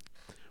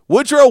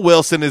 Woodrow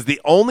Wilson is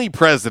the only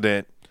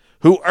president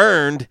who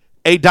earned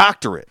a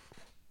doctorate.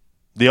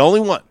 The only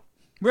one.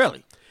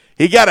 Really?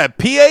 He got a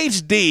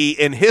PhD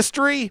in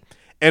history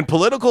and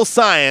political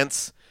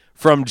science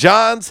from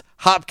Johns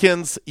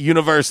Hopkins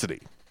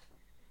University.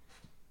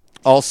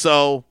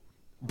 Also,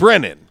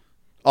 Brennan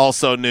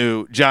also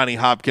knew Johnny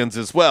Hopkins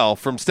as well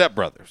from Step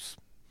Brothers.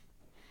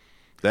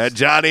 That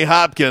Johnny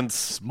Hopkins.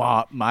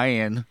 Smart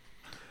man.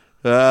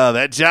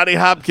 That Johnny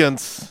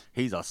Hopkins.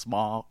 He's a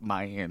smart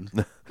man.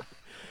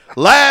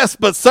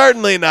 Last but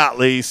certainly not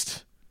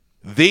least,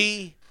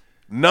 the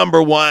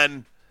number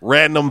 1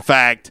 random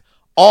fact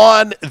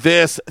on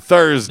this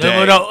Thursday.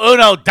 Numero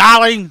 1,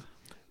 darling.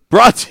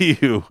 Brought to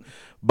you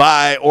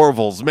by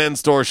Orville's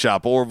Men's Store.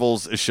 Shop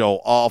Orville's, show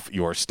off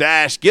your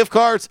stash. Gift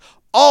cards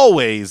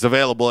always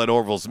available at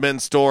Orville's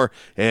Men's Store.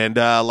 And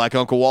like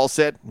Uncle Wall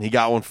said, he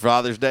got one for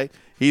Father's Day.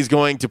 He's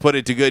going to put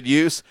it to good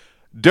use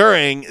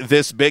during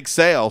this big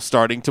sale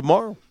starting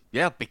tomorrow.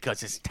 Yeah,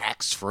 because it's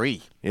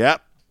tax-free.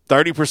 Yep.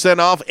 30%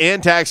 off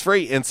and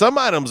tax-free. And some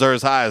items are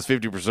as high as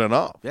 50%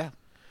 off. Yeah.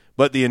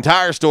 But the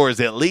entire store is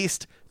at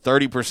least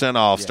 30%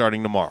 off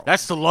starting tomorrow.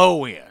 That's the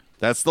low end.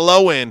 That's the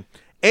low end.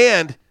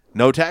 And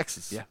no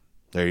taxes. Yeah.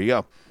 There you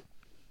go.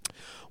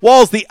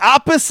 Walls, the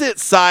opposite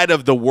side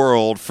of the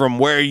world from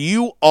where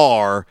you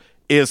are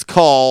is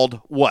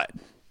called what?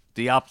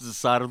 The opposite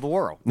side of the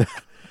world.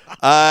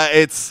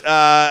 It's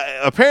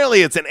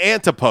apparently it's an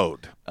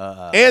antipode.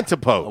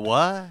 Antipode.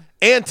 What?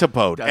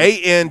 Antipode.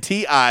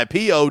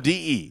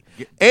 Antipode.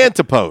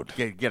 Antipode.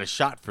 Get a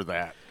shot for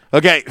that.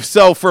 Okay,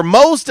 so for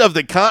most of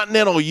the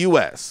continental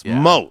U.S.,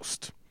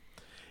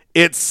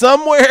 it's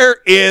somewhere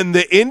in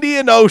the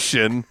Indian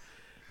Ocean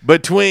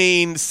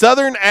between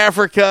southern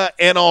Africa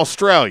and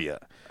Australia.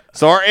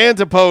 So our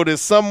antipode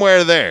is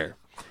somewhere there.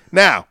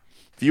 Now,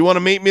 if you want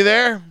to meet me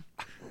there,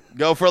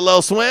 go for a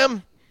little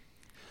swim.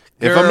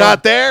 If I'm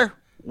not there,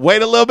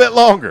 wait a little bit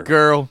longer.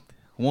 Girl,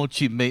 won't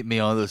you meet me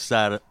on the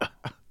side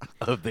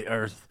of the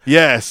earth?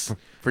 Yes.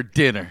 For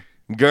dinner.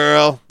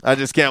 Girl, I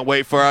just can't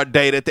wait for our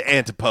date at the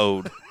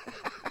antipode.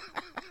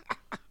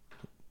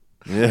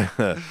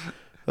 Yeah.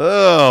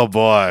 Oh,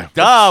 boy.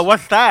 Duh,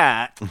 what's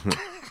that?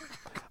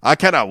 I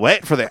cannot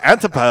wait for the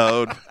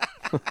antipode.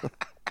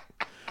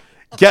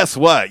 Guess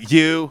what?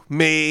 You,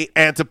 me,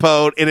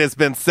 antipode, it has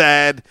been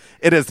said.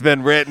 It has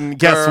been written.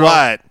 Guess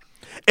what?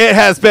 It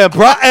has been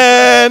brought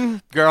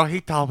in. Girl,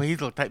 he told me he's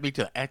going to take me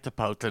to the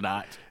antipode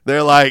tonight.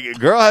 They're like,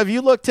 girl, have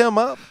you looked him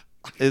up?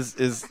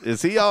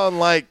 Is he on,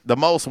 like, the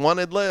most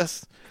wanted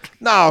list?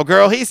 No,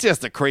 girl, he's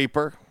just a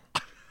creeper.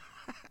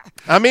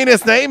 I mean,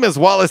 his name is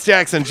Wallace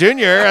Jackson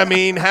Jr. I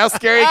mean, how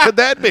scary could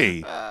that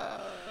be?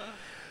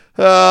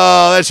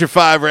 Oh, that's your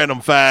 5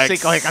 random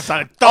facts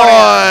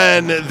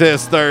on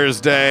this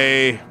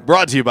Thursday.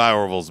 Brought to you by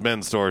Orville's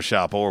Men's Store.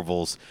 Shop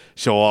Orville's.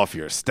 Show off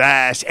your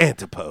stash.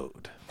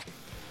 Antipode.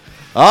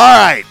 All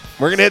right,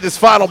 we're going to hit this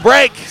final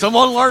break.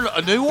 Someone learned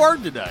a new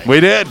word today.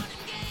 We did.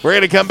 We're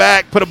going to come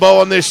back, put a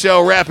bow on this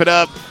show, wrap it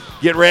up,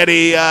 get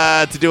ready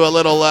to do a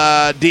little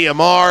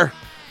DMR.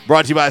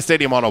 Brought to you by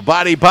Stadium Auto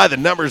Body. By the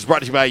Numbers, brought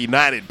to you by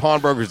United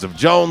Pawnbrokers of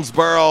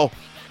Jonesboro.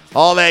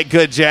 All that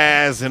good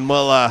jazz, and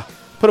we'll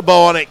put a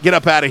bow on it, get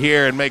up out of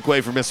here, and make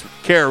way for Miss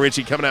Kara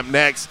Ritchie coming up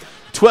next.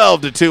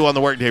 12 to 2 on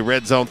the Workday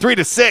Red Zone. 3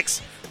 to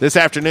 6 this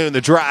afternoon,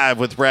 The Drive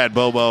with Brad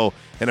Bobo.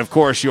 And, of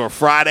course, your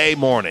Friday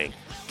morning.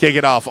 Kick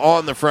it off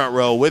on the front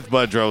row with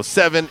Budrow,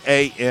 7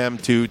 a.m.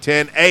 to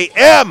 10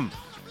 a.m.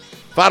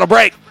 Final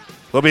break.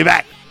 We'll be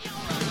back.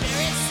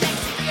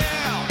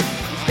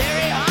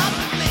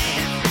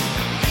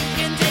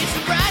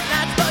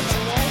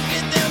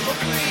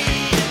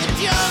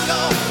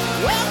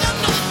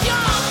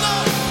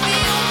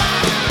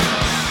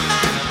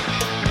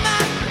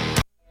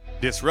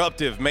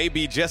 Disruptive may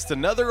be just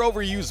another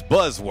overused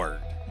buzzword,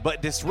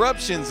 but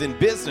disruptions in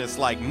business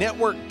like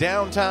network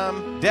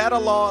downtime, data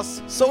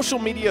loss, social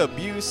media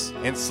abuse,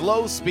 and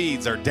slow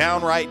speeds are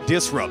downright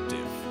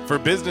disruptive. For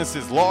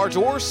businesses large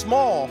or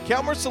small,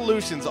 Calmer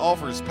Solutions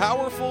offers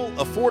powerful,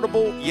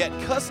 affordable, yet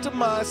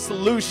customized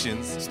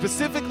solutions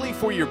specifically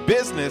for your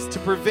business to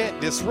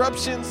prevent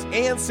disruptions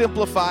and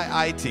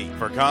simplify IT.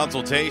 For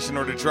consultation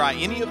or to try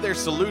any of their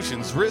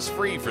solutions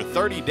risk-free for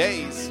 30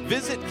 days,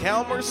 visit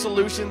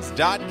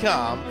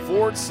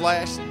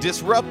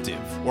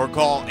calmersolutions.com/disruptive or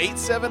call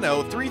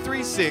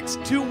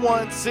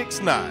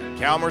 870-336-2169.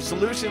 Calmer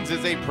Solutions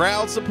is a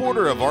proud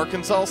supporter of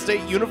Arkansas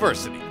State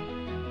University.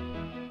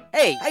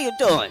 Hey, how you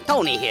doing?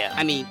 Tony here.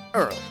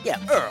 Earl. Yeah,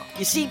 Earl.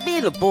 You see, me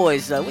and the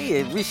boys, we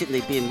have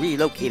recently been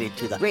relocated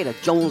to the greater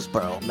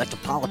Jonesboro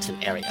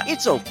metropolitan area.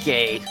 It's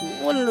okay.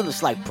 One little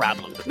slight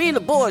problem. Me and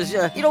the boys,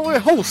 we're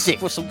homesick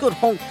for some good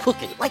home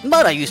cooking, like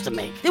Mother used to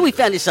make. Then we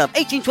found this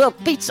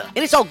 1812 pizza, and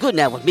it's all good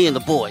now with me and the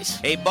boys.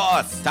 Hey,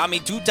 boss,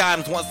 Tommy 2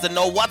 times wants to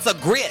know what's a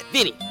grit.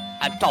 Vinny,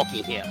 I'm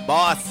talking here.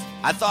 Boss,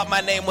 I thought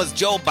my name was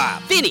Joe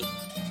Bob. Vinny!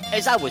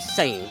 As I was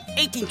saying,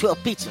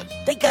 1812 Pizza,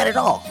 they got it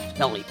all.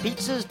 Not only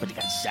pizzas, but they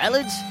got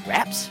salads,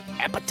 wraps,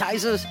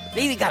 appetizers.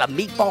 They even got a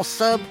meatball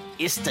sub.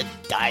 It's to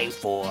die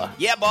for.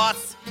 Yeah,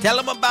 boss. Tell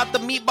them about the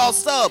meatball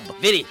sub.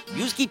 Vinny,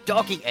 you just keep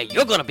talking and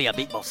you're gonna be a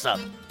meatball sub.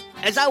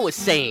 As I was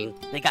saying,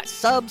 they got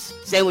subs,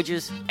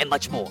 sandwiches, and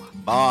much more.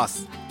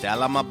 Boss, tell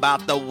them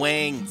about the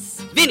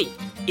wings. Vinny,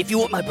 if you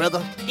want my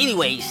brother,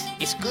 anyways,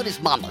 it's good as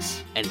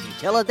mama's. And if you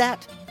tell her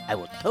that, I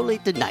will totally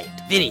deny it.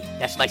 Vinny,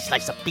 that's my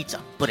slice of pizza.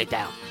 Put it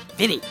down.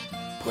 Vinny,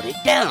 put it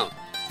down.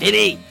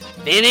 Vinny!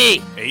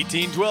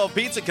 1812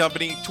 Pizza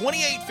Company,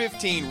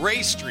 2815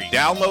 Ray Street.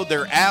 Download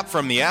their app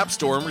from the App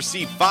Store and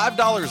receive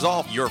 $5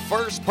 off your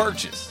first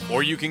purchase.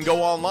 Or you can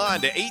go online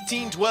to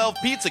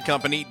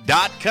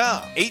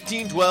 1812pizzacompany.com.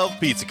 1812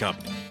 Pizza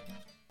Company.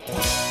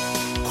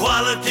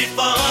 Quality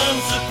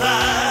Farm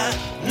Supply,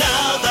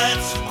 now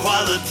that's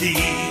quality.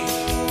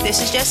 This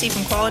is Jessie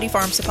from Quality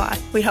Farm Supply.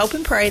 We hope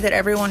and pray that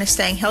everyone is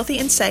staying healthy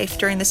and safe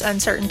during this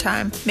uncertain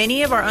time.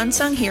 Many of our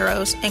unsung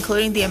heroes,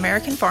 including the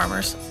American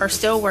farmers, are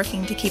still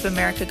working to keep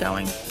America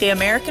going. The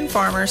American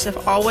farmers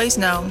have always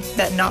known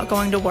that not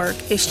going to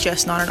work is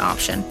just not an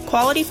option.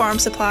 Quality Farm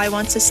Supply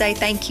wants to say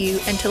thank you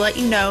and to let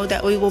you know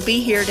that we will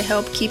be here to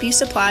help keep you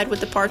supplied with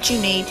the parts you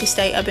need to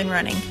stay up and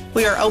running.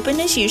 We are open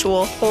as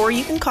usual, or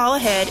you can call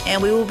ahead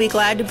and we will be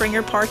glad to bring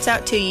your parts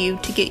out to you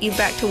to get you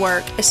back to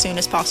work as soon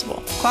as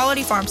possible.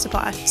 Quality Farm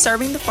Supply,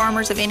 serving the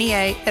farmers of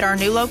NEA at our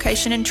new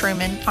location in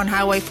Truman on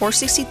Highway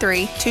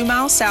 463, 2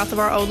 miles south of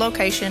our old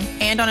location,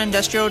 and on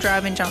Industrial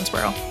Drive in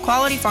Jonesboro.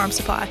 Quality Farm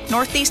Supply,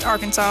 Northeast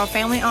Arkansas,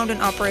 family owned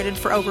and operated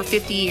for over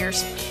 50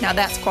 years. Now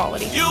that's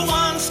quality. Your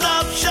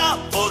one-stop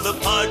shop for the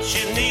parts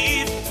you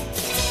need.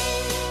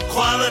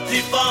 Quality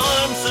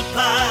Farm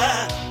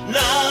Supply.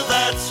 Now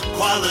that's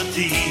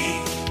quality.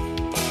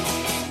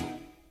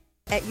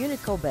 At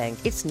Unico Bank,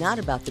 it's not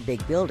about the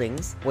big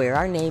buildings, where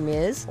our name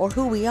is, or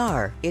who we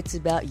are. It's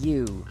about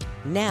you,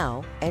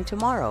 now and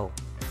tomorrow.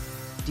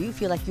 Do you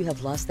feel like you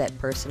have lost that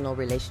personal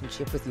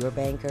relationship with your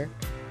banker?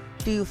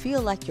 Do you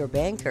feel like your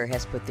banker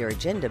has put their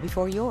agenda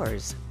before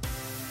yours?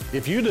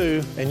 If you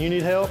do and you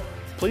need help,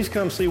 please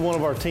come see one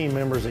of our team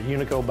members at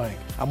Unico Bank.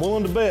 I'm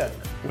willing to bet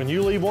when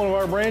you leave one of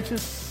our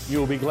branches, you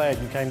will be glad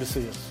you came to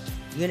see us.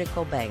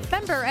 Unico Bank.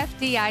 Member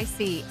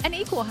FDIC, an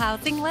equal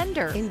housing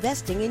lender.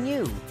 Investing in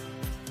you.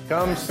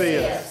 Come see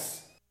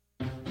us.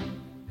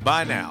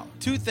 By now,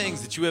 two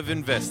things that you have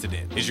invested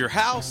in is your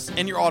house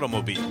and your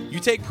automobile. You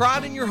take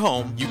pride in your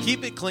home, you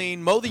keep it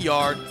clean, mow the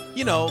yard,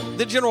 you know,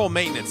 the general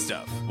maintenance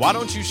stuff. Why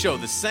don't you show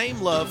the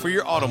same love for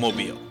your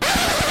automobile?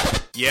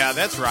 Yeah,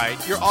 that's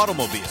right, your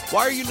automobile.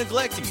 Why are you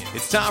neglecting it?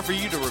 It's time for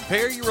you to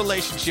repair your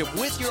relationship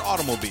with your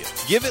automobile.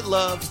 Give it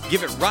love,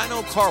 give it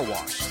Rhino Car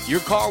Wash.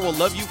 Your car will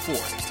love you for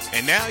it.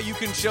 And now you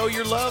can show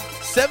your love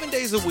 7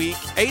 days a week,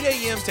 8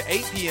 a.m. to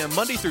 8 p.m.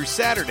 Monday through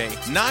Saturday,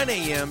 9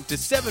 a.m. to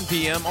 7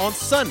 p.m. on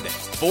Sunday.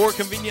 4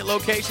 convenient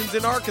locations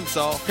in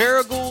Arkansas: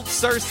 Paragould,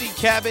 Searcy,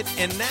 Cabot,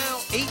 and now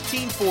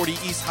 1840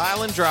 East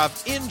Highland Drive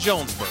in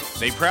Jonesboro.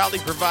 They proudly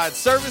provide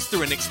service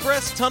through an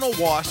express tunnel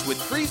wash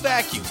with free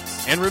vacuums.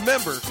 And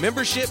remember,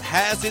 membership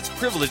has its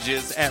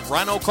privileges at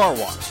Rhino Car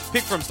Wash.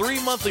 Pick from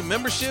 3 monthly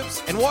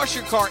memberships and wash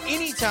your car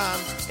anytime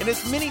and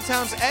as many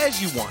times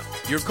as you want.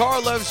 Your car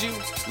loves you,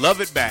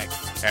 love it back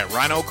at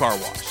Rhino Car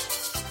Wash.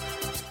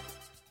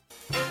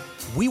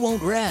 We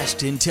won't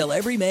rest until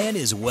every man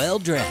is well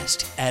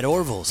dressed. At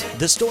Orville's,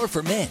 the store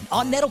for men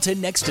on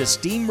Nettleton next to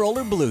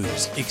Steamroller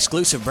Blues.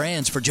 Exclusive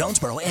brands for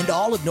Jonesboro and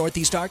all of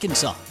Northeast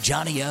Arkansas.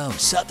 Johnny O,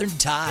 Southern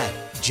Tide,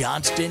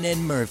 Johnston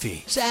and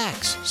Murphy,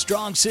 Saks,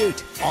 Strong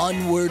Suit,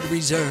 Onward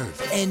Reserve,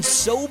 and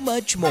so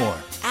much more.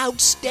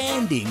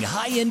 Outstanding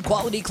high-end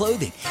quality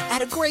clothing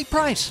at a great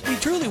price. We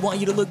truly want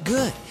you to look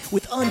good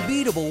with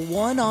unbeatable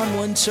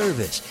one-on-one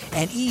service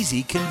and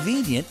easy,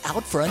 convenient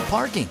out-front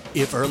parking.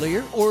 If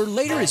earlier or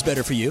later is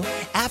better for you,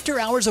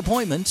 after-hours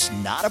appointments,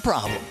 not a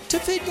problem. To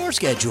fit your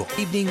schedule,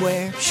 evening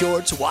wear,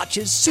 shorts,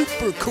 watches,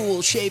 super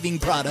cool shaving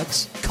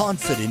products,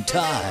 confident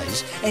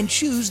ties, and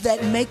shoes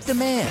that make the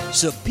man.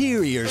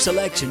 Superior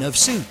selection of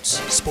suits,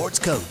 sports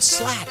coats,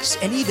 slacks,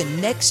 and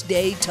even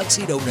next-day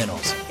tuxedo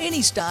rentals.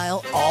 Any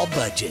style, all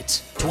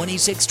budgets.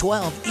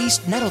 2612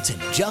 East Nettleton,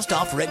 just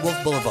off Red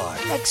Wolf Boulevard,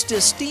 next to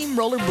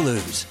Steamroller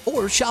Blues.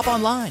 Or shop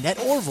online at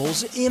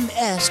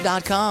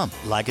orvillesms.com.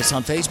 Like us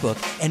on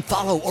Facebook and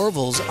follow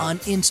Orville's on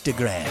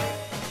Instagram.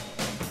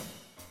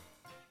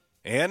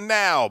 And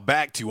now,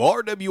 back to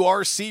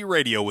RWRC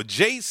Radio with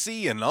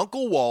JC and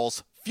Uncle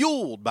Walls,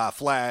 fueled by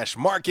Flash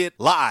Market,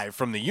 live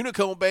from the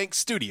Unico Bank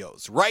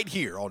Studios, right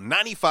here on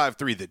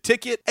 95.3 The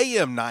Ticket,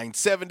 AM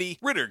 970,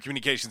 Ritter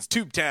Communications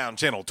Tubetown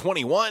Channel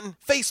 21,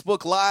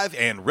 Facebook Live,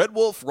 and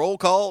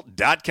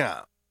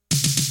RedWolfRollCall.com.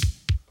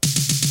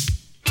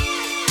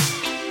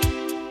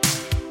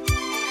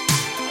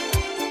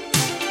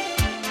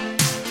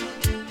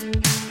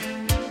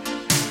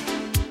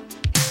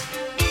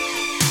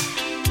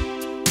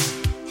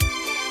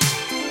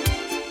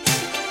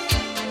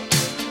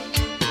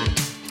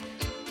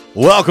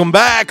 Welcome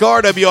back,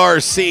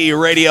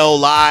 RWRC Radio,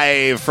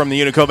 live from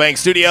the Unico Bank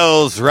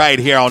Studios, right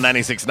here on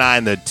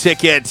 96.9 The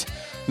Ticket,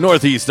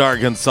 Northeast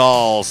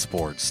Arkansas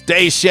Sports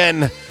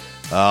Station.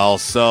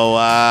 Also,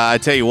 I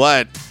tell you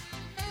what,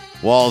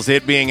 Walls,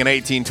 it being an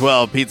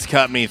 1812 Pizza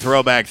Company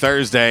Throwback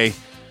Thursday,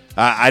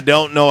 I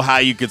don't know how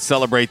you could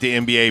celebrate the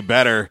NBA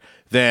better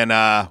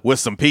than with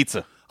some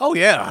pizza. Oh,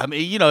 yeah. I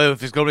mean, you know, if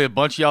there's going to be a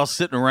bunch of y'all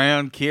sitting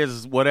around,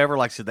 kids, whatever,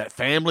 like I said, that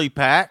family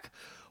pack.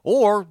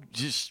 Or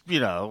just, you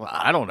know,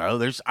 I don't know.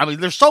 There's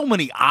so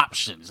many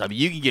options. I mean,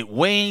 you can get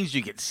wings,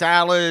 you get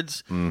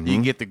salads, you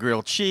can get the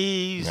grilled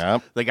cheese.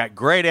 Yep. They got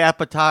great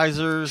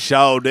appetizers.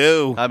 Sure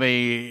do. I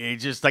mean,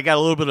 they got a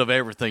little bit of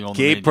everything on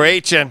the menu. Keep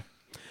preaching.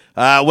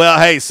 Well,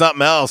 hey,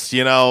 something else.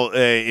 You know,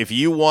 if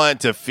you want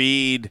to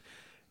feed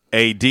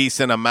a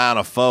decent amount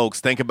of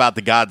folks, think about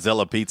the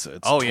Godzilla pizza.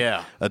 It's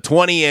a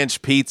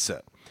 20-inch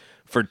pizza.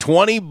 For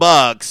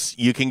 $20,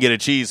 you can get a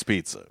cheese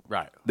pizza.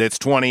 Right. That's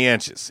 20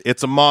 inches.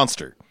 It's a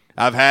monster.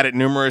 I've had it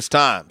numerous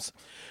times.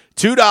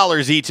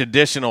 $2 each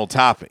additional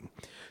topping.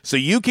 So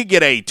you could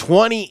get a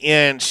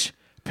 20-inch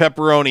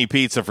pepperoni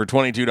pizza for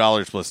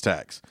 $22 plus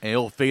tax. And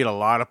it'll feed a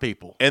lot of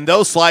people. And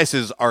those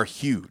slices are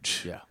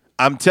huge. Yeah.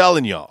 I'm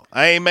telling y'all,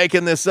 I ain't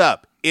making this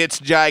up. It's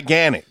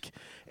gigantic.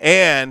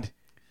 And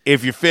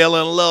if you're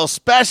feeling a little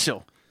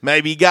special,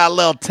 maybe you got a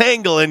little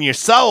tingle in your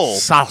soul.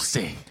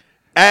 Saucy.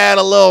 Add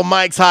a little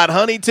Mike's Hot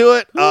Honey to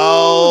it.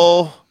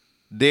 Oh,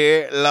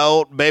 dear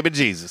Lord, baby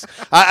Jesus.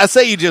 I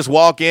say you just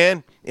walk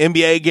in,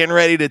 NBA getting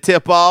ready to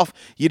tip off.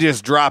 You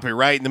just drop it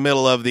right in the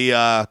middle of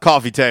the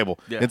coffee table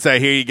and say,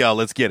 here you go,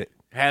 let's get it.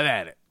 Have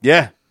at it.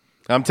 Yeah,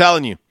 I'm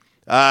telling you.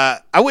 I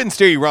wouldn't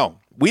steer you wrong.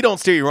 We don't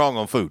steer you wrong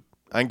on food.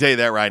 I can tell you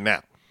that right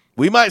now.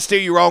 We might steer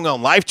you wrong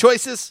on life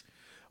choices,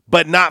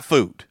 but not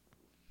food.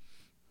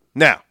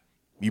 Now,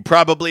 you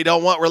probably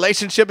don't want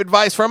relationship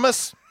advice from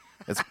us.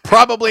 It's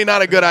probably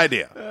not a good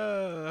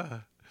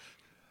idea.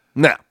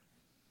 Now,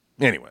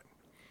 anyway,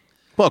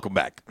 welcome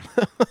back.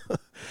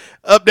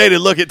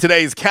 Updated look at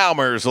today's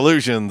Calmer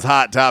Solutions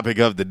hot topic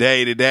of the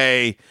day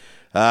today.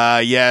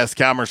 Yes,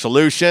 Calmer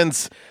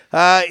Solutions.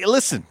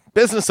 Listen,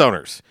 business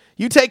owners,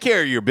 you take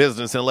care of your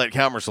business and let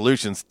Calmer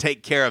Solutions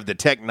take care of the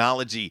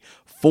technology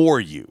for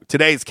you.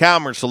 Today's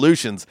Calmer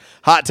Solutions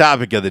hot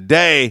topic of the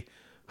day.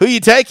 Who you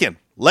taking,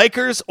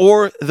 Lakers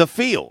or the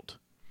field?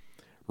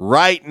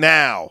 Right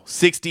now,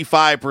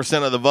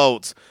 65% of the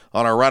votes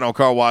on our Rhino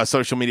Car Wash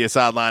social media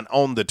sideline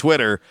on the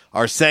Twitter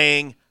are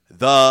saying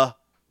the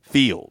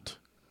field.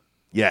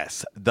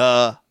 Yes,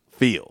 the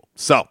field.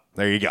 So,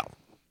 there you go.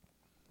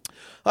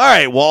 All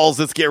right, Walls,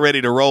 let's get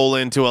ready to roll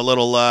into a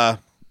little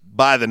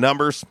By the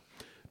Numbers.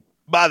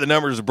 By the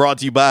Numbers is brought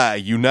to you by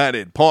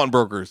United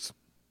Pawnbrokers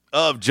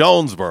of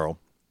Jonesboro.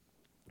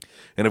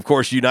 And, of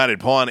course,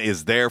 United Pawn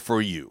is there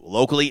for you,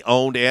 locally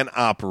owned and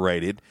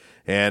operated.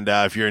 And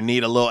if you're in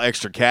need of a little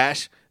extra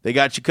cash, they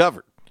got you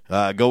covered.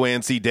 Go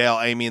in, see Dale,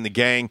 Amy, and the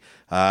gang.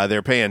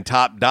 They're paying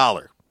top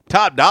dollar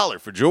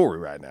for jewelry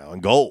right now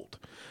and gold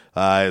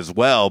as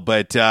well.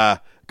 But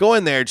go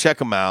in there, check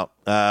them out.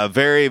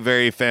 Very,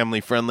 very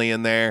family-friendly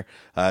in there.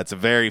 It's a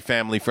very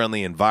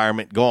family-friendly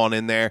environment. Go on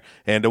in there.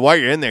 And while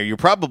you're in there, you're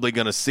probably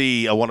going to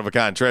see a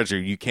one-of-a-kind treasure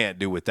you can't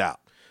do without.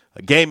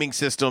 Gaming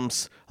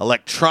systems,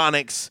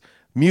 electronics,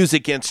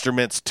 music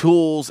instruments,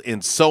 tools,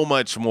 and so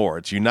much more.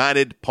 It's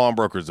United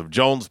Pawnbrokers of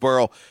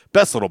Jonesboro,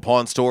 best little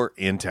pawn store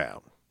in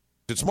town.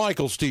 It's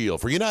Michael Steele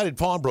for United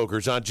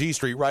Pawnbrokers on G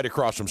Street right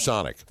across from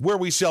Sonic, where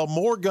we sell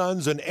more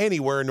guns than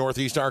anywhere in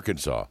Northeast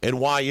Arkansas. And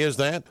why is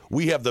that?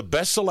 We have the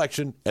best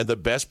selection and the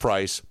best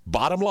price,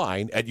 bottom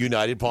line, at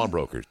United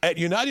Pawnbrokers. At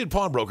United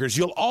Pawnbrokers,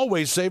 you'll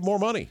always save more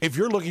money. If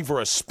you're looking for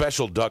a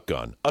special duck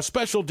gun, a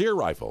special deer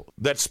rifle,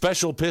 that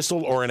special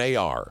pistol, or an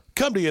AR,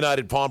 come to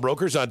United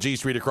Pawnbrokers on G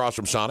Street across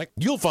from Sonic.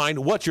 You'll find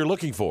what you're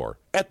looking for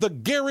at the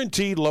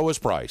guaranteed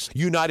lowest price.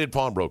 United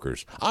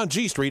Pawnbrokers on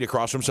G Street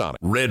across from Sonic.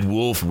 Red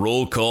Wolf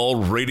Roll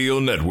Call Radio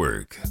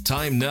Network.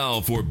 Time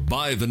now for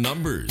By the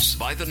Numbers.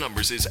 By the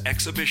Numbers is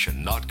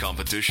exhibition, not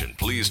competition.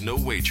 Please, no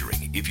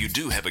wagering. If you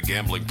do have a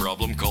gambling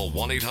problem, call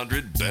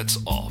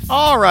 1-800-BETS-OFF.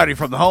 All righty,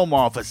 from the home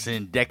office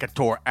in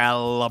Decatur,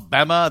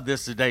 Alabama,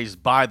 this is today's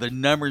By the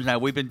Numbers. Now,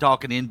 we've been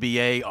talking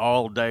NBA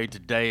all day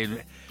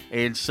today,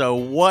 and so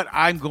what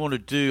I'm going to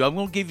do, I'm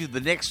going to give you the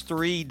next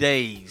 3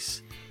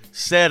 days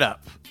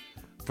setup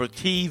for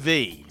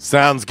TV.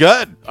 Sounds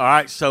good. All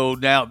right, so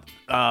now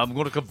I'm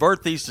going to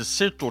convert these to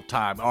Central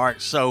Time. All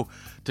right, so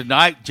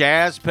tonight,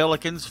 Jazz,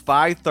 Pelicans,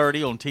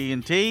 5:30 on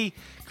TNT.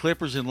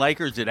 Clippers and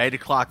Lakers at 8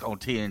 o'clock on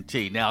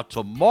TNT. Now,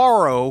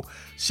 tomorrow,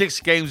 6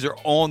 games are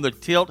on the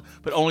tilt,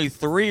 but only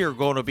 3 are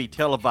going to be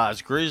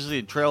televised. Grizzlies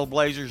and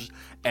Trailblazers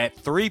at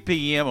 3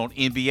 p.m. on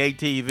NBA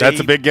TV. That's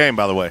a big game,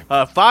 by the way.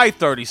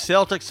 5:30,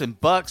 Celtics and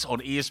Bucks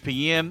on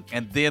ESPN,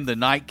 and then the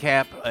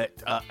nightcap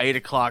at 8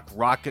 o'clock,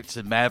 Rockets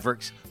and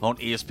Mavericks on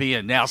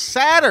ESPN. Now,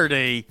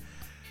 Saturday,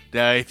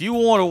 if you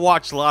want to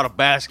watch a lot of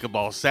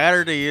basketball,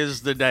 Saturday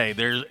is the day.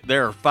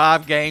 There are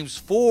 5 games.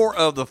 4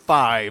 of the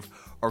 5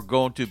 are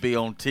going to be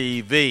on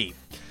TV.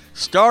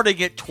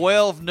 Starting at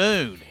 12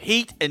 noon,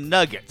 Heat and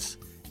Nuggets,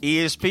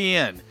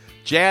 ESPN.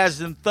 Jazz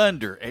and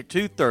Thunder at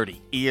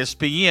 2:30,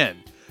 ESPN.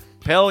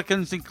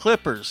 Pelicans and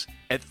Clippers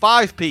at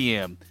 5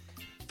 p.m.,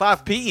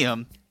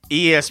 ESPN.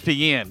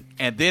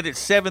 And then at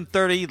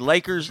 7:30,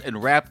 Lakers and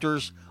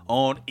Raptors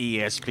on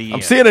ESPN.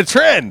 I'm seeing a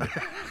trend.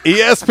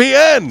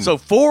 ESPN. So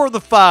 4 of the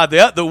 5.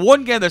 The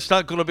one game that's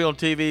not going to be on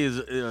TV is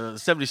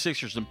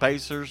 76ers and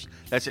Pacers.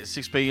 That's at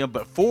 6 p.m.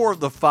 But 4 of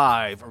the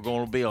 5 are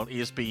going to be on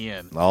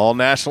ESPN. All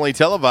nationally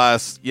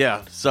televised.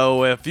 Yeah.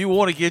 So if you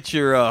want to get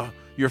your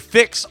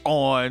fix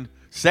on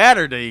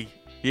Saturday,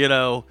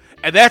 and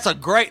that's a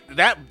great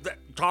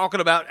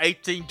talking about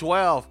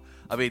 1812.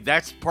 I mean,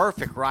 that's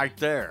perfect right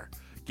there.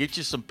 Get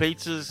you some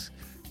pizzas.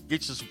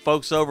 Get you some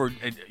folks over,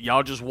 and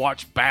y'all just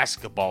watch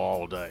basketball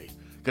all day.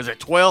 Because at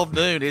 12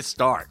 noon, it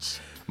starts.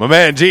 My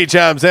man G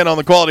chimes in on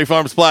the Quality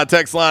Farm Supply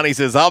text line. He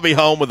says, I'll be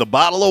home with a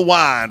bottle of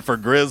wine for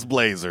Grizz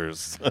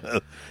Blazers.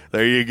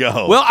 There you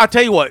go. Well, I'll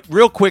tell you what,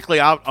 real quickly,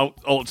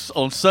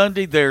 on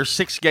Sunday, there's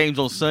 6 games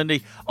on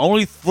Sunday.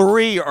 Only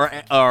 3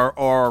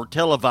 are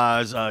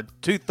televised.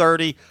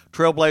 2:30,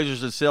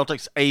 Trailblazers and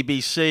Celtics,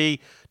 ABC.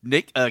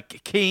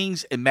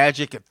 Kings and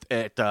Magic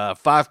at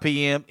 5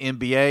 p.m.,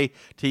 NBA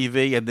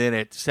TV, and then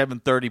at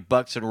 7:30,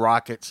 Bucks and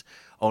Rockets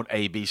on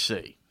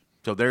ABC.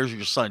 So there's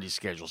your Sunday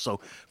schedule. So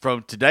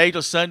from today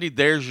to Sunday,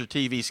 there's your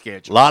TV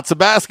schedule. Lots of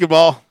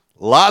basketball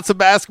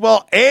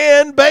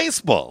and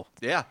baseball.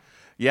 Yeah.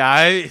 Yeah,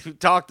 I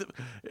talked.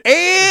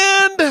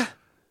 And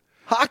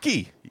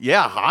hockey.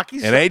 Yeah,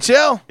 hockey.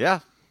 NHL. Yeah.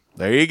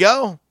 There you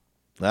go.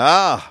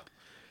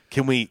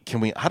 Can we,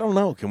 I don't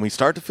know, can we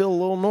start to feel a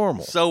little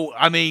normal? So,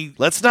 I mean.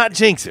 Let's not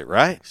jinx it,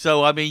 right?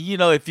 So, I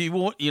mean, if you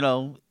want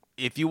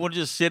to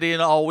just sit in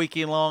all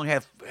weekend long,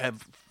 have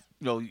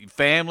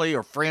family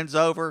or friends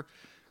over,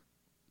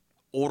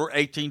 order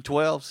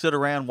 1812, sit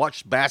around,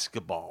 watch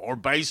basketball or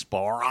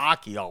baseball or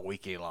hockey all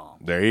weekend long.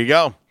 There you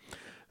go.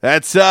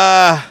 That's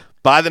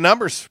By the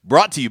Numbers,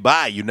 brought to you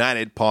by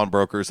United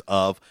Pawnbrokers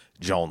of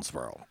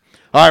Jonesboro.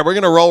 All right, we're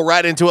going to roll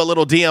right into a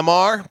little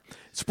DMR.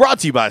 It's brought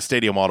to you by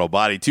Stadium Auto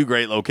Body. 2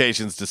 great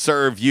locations to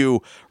serve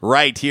you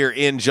right here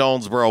in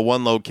Jonesboro.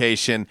 1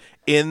 location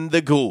in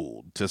the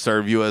Gould to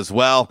serve you as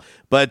well.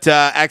 But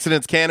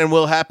accidents can and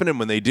will happen, and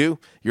when they do,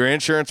 your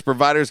insurance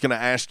provider is going to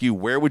ask you,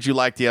 where would you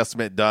like the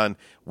estimate done?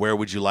 Where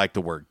would you like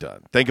the work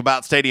done? Think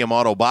about Stadium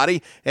Auto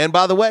Body. And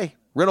by the way,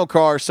 rental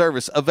car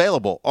service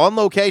available on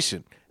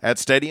location at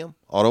Stadium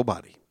Auto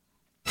Body.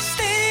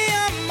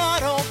 Stadium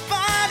Auto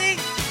Body,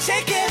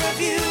 take care of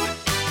you.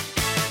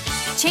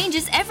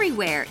 Changes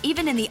everywhere,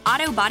 even in the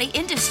auto body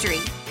industry.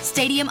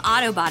 Stadium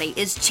Auto Body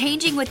is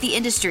changing with the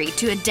industry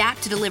to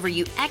adapt to deliver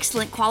you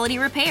excellent quality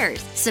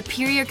repairs,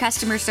 superior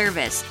customer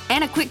service,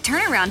 and a quick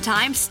turnaround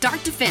time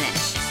start to finish.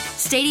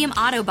 Stadium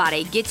Auto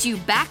Body gets you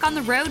back on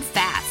the road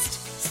fast.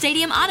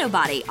 Stadium Auto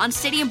Body on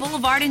Stadium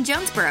Boulevard in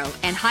Jonesboro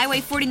and Highway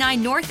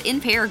 49 North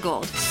in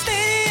Paragould.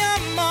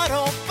 Stadium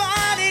Auto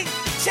Body,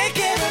 take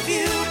care of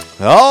you.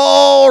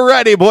 All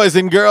righty, boys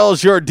and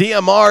girls, your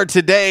DMR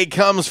today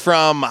comes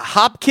from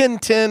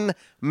Hopkinton,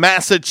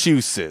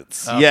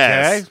 Massachusetts. Okay.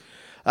 Yes.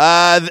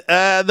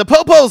 The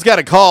Popos got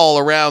a call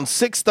around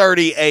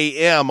 6:30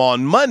 a.m.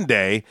 on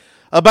Monday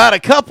about a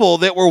couple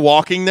that were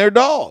walking their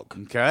dog.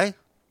 Okay.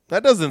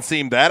 That doesn't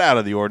seem that out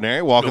of the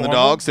ordinary. Walking the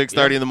dog,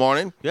 6:30 in the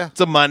morning. Yeah. It's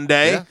a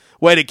Monday. Yeah.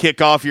 Way to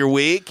kick off your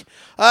week.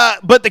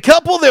 But the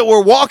couple that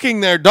were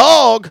walking their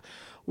dog,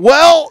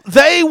 well,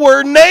 they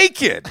were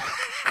naked.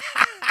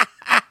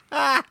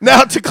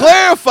 Now, to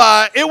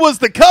clarify, it was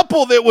the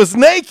couple that was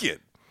naked.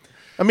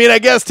 I mean, I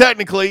guess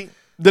technically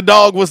the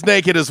dog was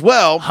naked as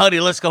well. Honey,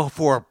 let's go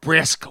for a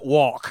brisk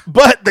walk.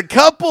 But the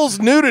couple's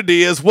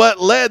nudity is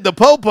what led the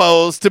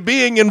Popos to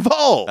being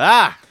involved.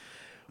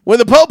 When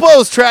the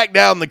Popos tracked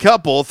down the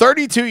couple,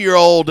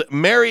 32-year-old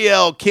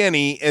Marielle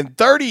Kenny and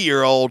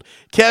 30-year-old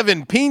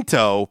Kevin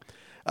Pinto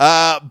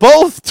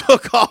both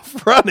took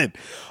off running.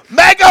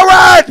 Make a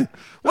run!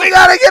 We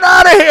got to get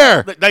out of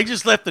here! They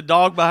just left the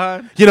dog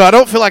behind? I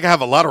don't feel like I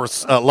have a lot of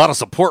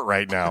support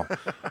right now.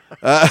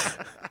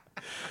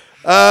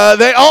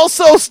 They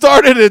also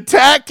started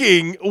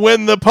attacking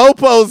when the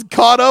Popos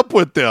caught up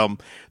with them.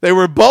 They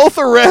were both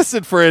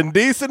arrested for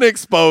indecent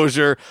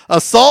exposure,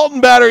 assault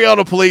and battery on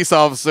a police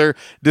officer,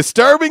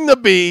 disturbing the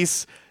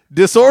peace,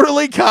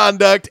 disorderly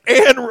conduct,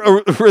 and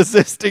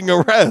resisting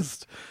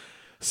arrest.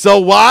 So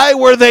why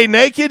were they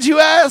naked, you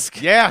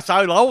ask? Yes,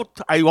 I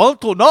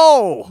want to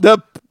know. The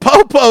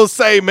Popos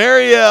say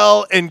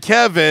Marielle and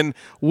Kevin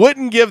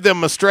wouldn't give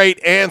them a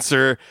straight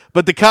answer,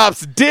 but the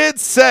cops did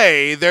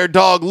say their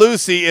dog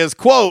Lucy is,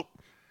 quote,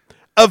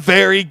 a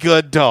very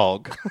good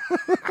dog.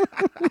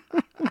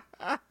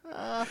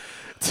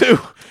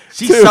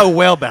 She's so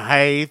well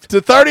behaved.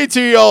 To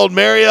 32-year-old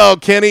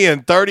Marielle Kenny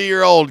and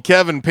 30-year-old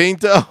Kevin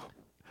Pinto.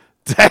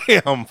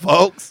 Damn,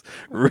 folks.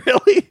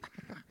 Really?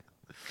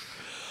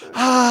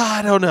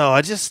 I don't know.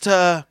 It's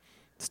time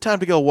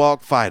to go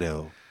walk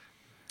Fido.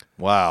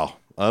 Wow.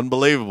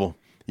 Unbelievable.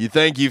 You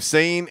think you've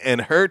seen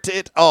and heard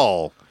it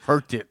all.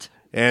 Hurt it.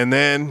 And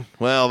then,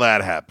 well,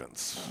 that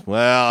happens.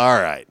 Well, all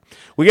right.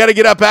 We got to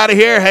get up out of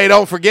here. Hey,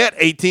 don't forget,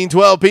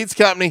 1812 Pizza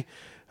Company.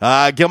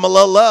 Give them a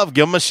little love.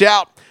 Give them a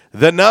shout.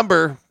 The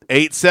number,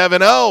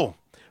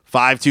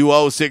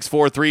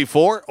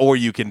 870-520-6434, or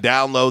you can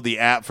download the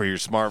app for your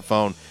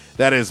smartphone.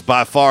 That is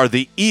by far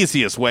the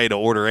easiest way to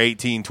order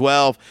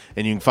 1812,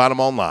 and you can find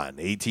them online,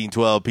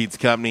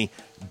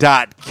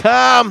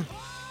 1812pizzacompany.com.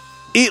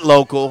 Eat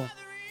local,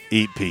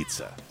 eat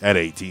pizza at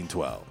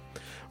 1812.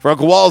 For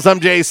Uncle Walls, I'm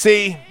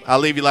JC. I'll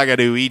leave you like I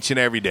do each and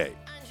every day.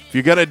 If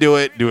you're going to do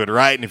it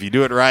right, and if you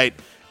do it right,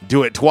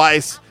 do it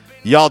twice.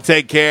 Y'all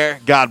take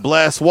care. God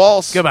bless.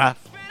 Walls. Goodbye.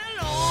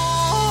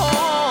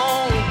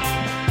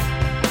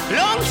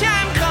 Long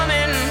time coming,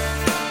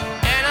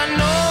 and I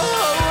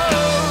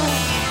know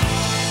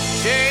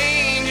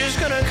change is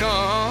gonna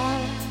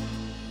come.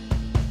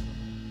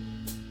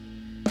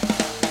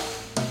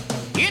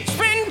 It's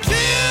been too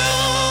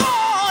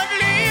hard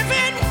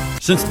living.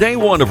 Since day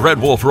one of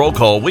Red Wolf Roll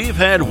Call, we've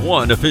had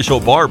one official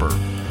barber.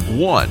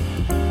 One.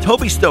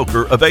 Toby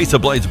Stoker of Asa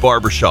Blades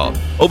Barbershop.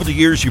 Over the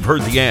years, you've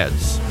heard the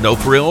ads. No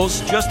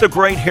frills, just a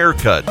great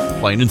haircut,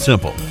 plain and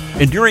simple.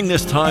 And during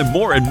this time,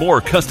 more and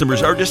more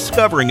customers are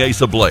discovering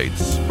Asa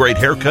Blades. Great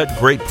haircut,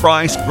 great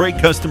price, great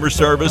customer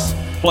service,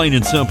 plain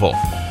and simple.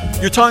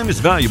 Your time is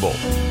valuable.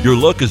 Your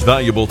look is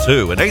valuable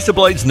too, and Asa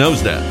Blades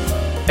knows that.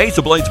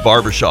 Asa Blades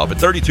Barbershop at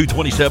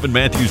 3227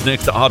 Matthews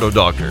next to Auto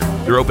Doctor.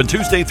 They're open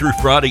Tuesday through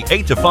Friday,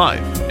 8 to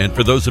 5. And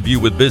for those of you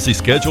with busy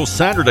schedules,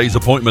 Saturday's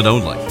appointment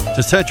only.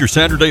 To set your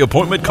Saturday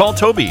appointment, call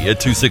Toby at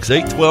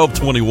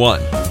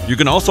 268-1221. You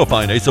can also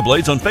find Asa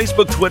Blades on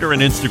Facebook, Twitter,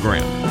 and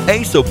Instagram.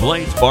 Asa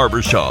Blades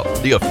Barbershop,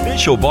 the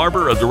official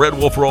barber of the Red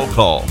Wolf Roll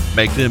Call.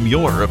 Make them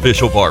your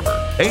official barber.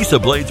 Asa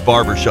Blades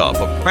Barbershop,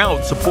 a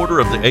proud supporter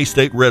of the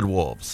A-State Red Wolves.